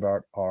ahead and give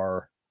out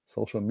our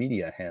social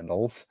media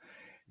handles.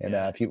 And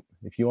if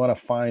you want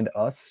to find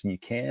us, you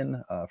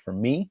can. For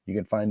me, you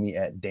can find me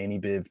at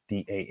DannyBiv,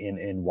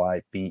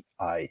 DANNYBIV.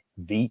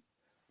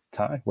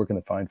 Ty, where can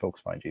the fine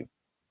folks find you?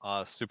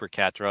 Super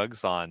Cat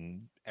Drugs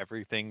on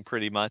everything,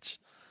 pretty much.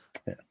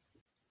 Yeah.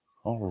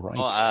 All right.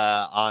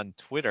 On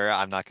Twitter,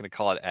 I'm not going to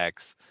call it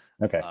X.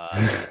 Okay.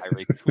 I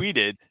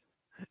retweeted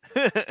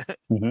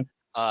mm-hmm.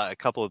 A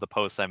couple of the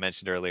posts I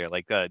mentioned earlier,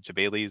 like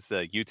Jabali's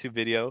YouTube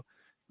video,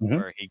 mm-hmm.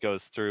 where he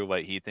goes through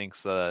what he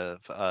thinks of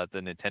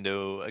the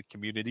Nintendo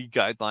community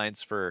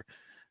guidelines for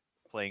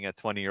playing a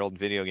 20-year-old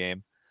video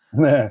game.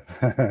 And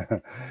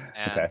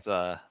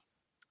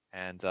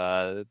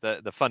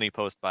the funny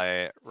post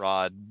by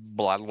Rod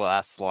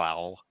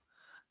Blaslow.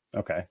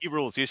 Okay. He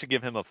rules. You should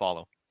give him a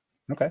follow.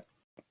 Okay.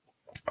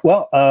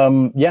 Well,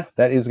 yeah,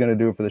 that is going to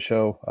do it for the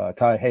show.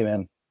 Ty, hey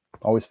man,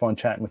 always fun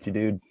chatting with you,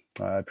 dude.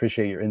 I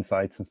appreciate your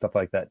insights and stuff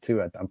like that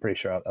too. I'm pretty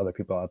sure other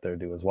people out there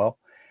do as well.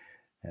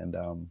 And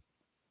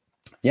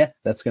yeah,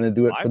 that's going to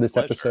do it for this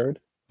episode.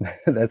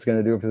 That's going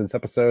to do it for this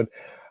episode.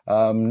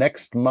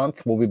 Next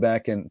month we'll be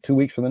back in 2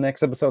 weeks for the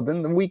next episode.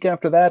 Then the week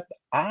after that,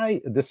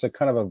 this is a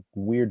kind of a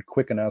weird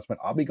quick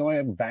announcement. I'll be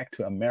going back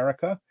to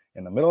America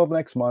in the middle of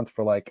next month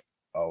for like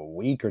a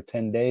week or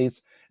 10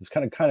 days. It's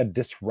kind of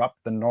disrupt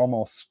the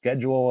normal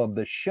schedule of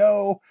the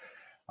show.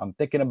 I'm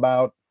thinking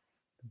about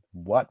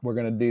what we're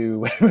going to do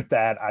with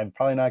that. I'm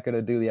probably not going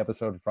to do the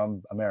episode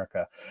from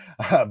America.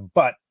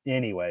 But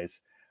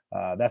anyways,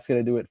 that's going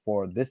to do it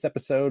for this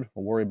episode.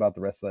 We'll worry about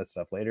the rest of that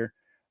stuff later.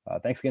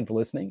 Thanks again for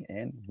listening,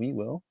 and we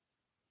will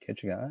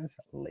catch you guys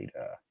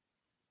later.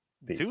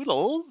 Peace.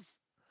 Toodles.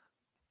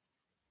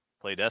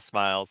 Play Death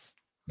Smiles.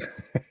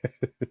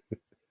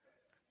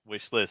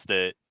 Wishlist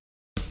it.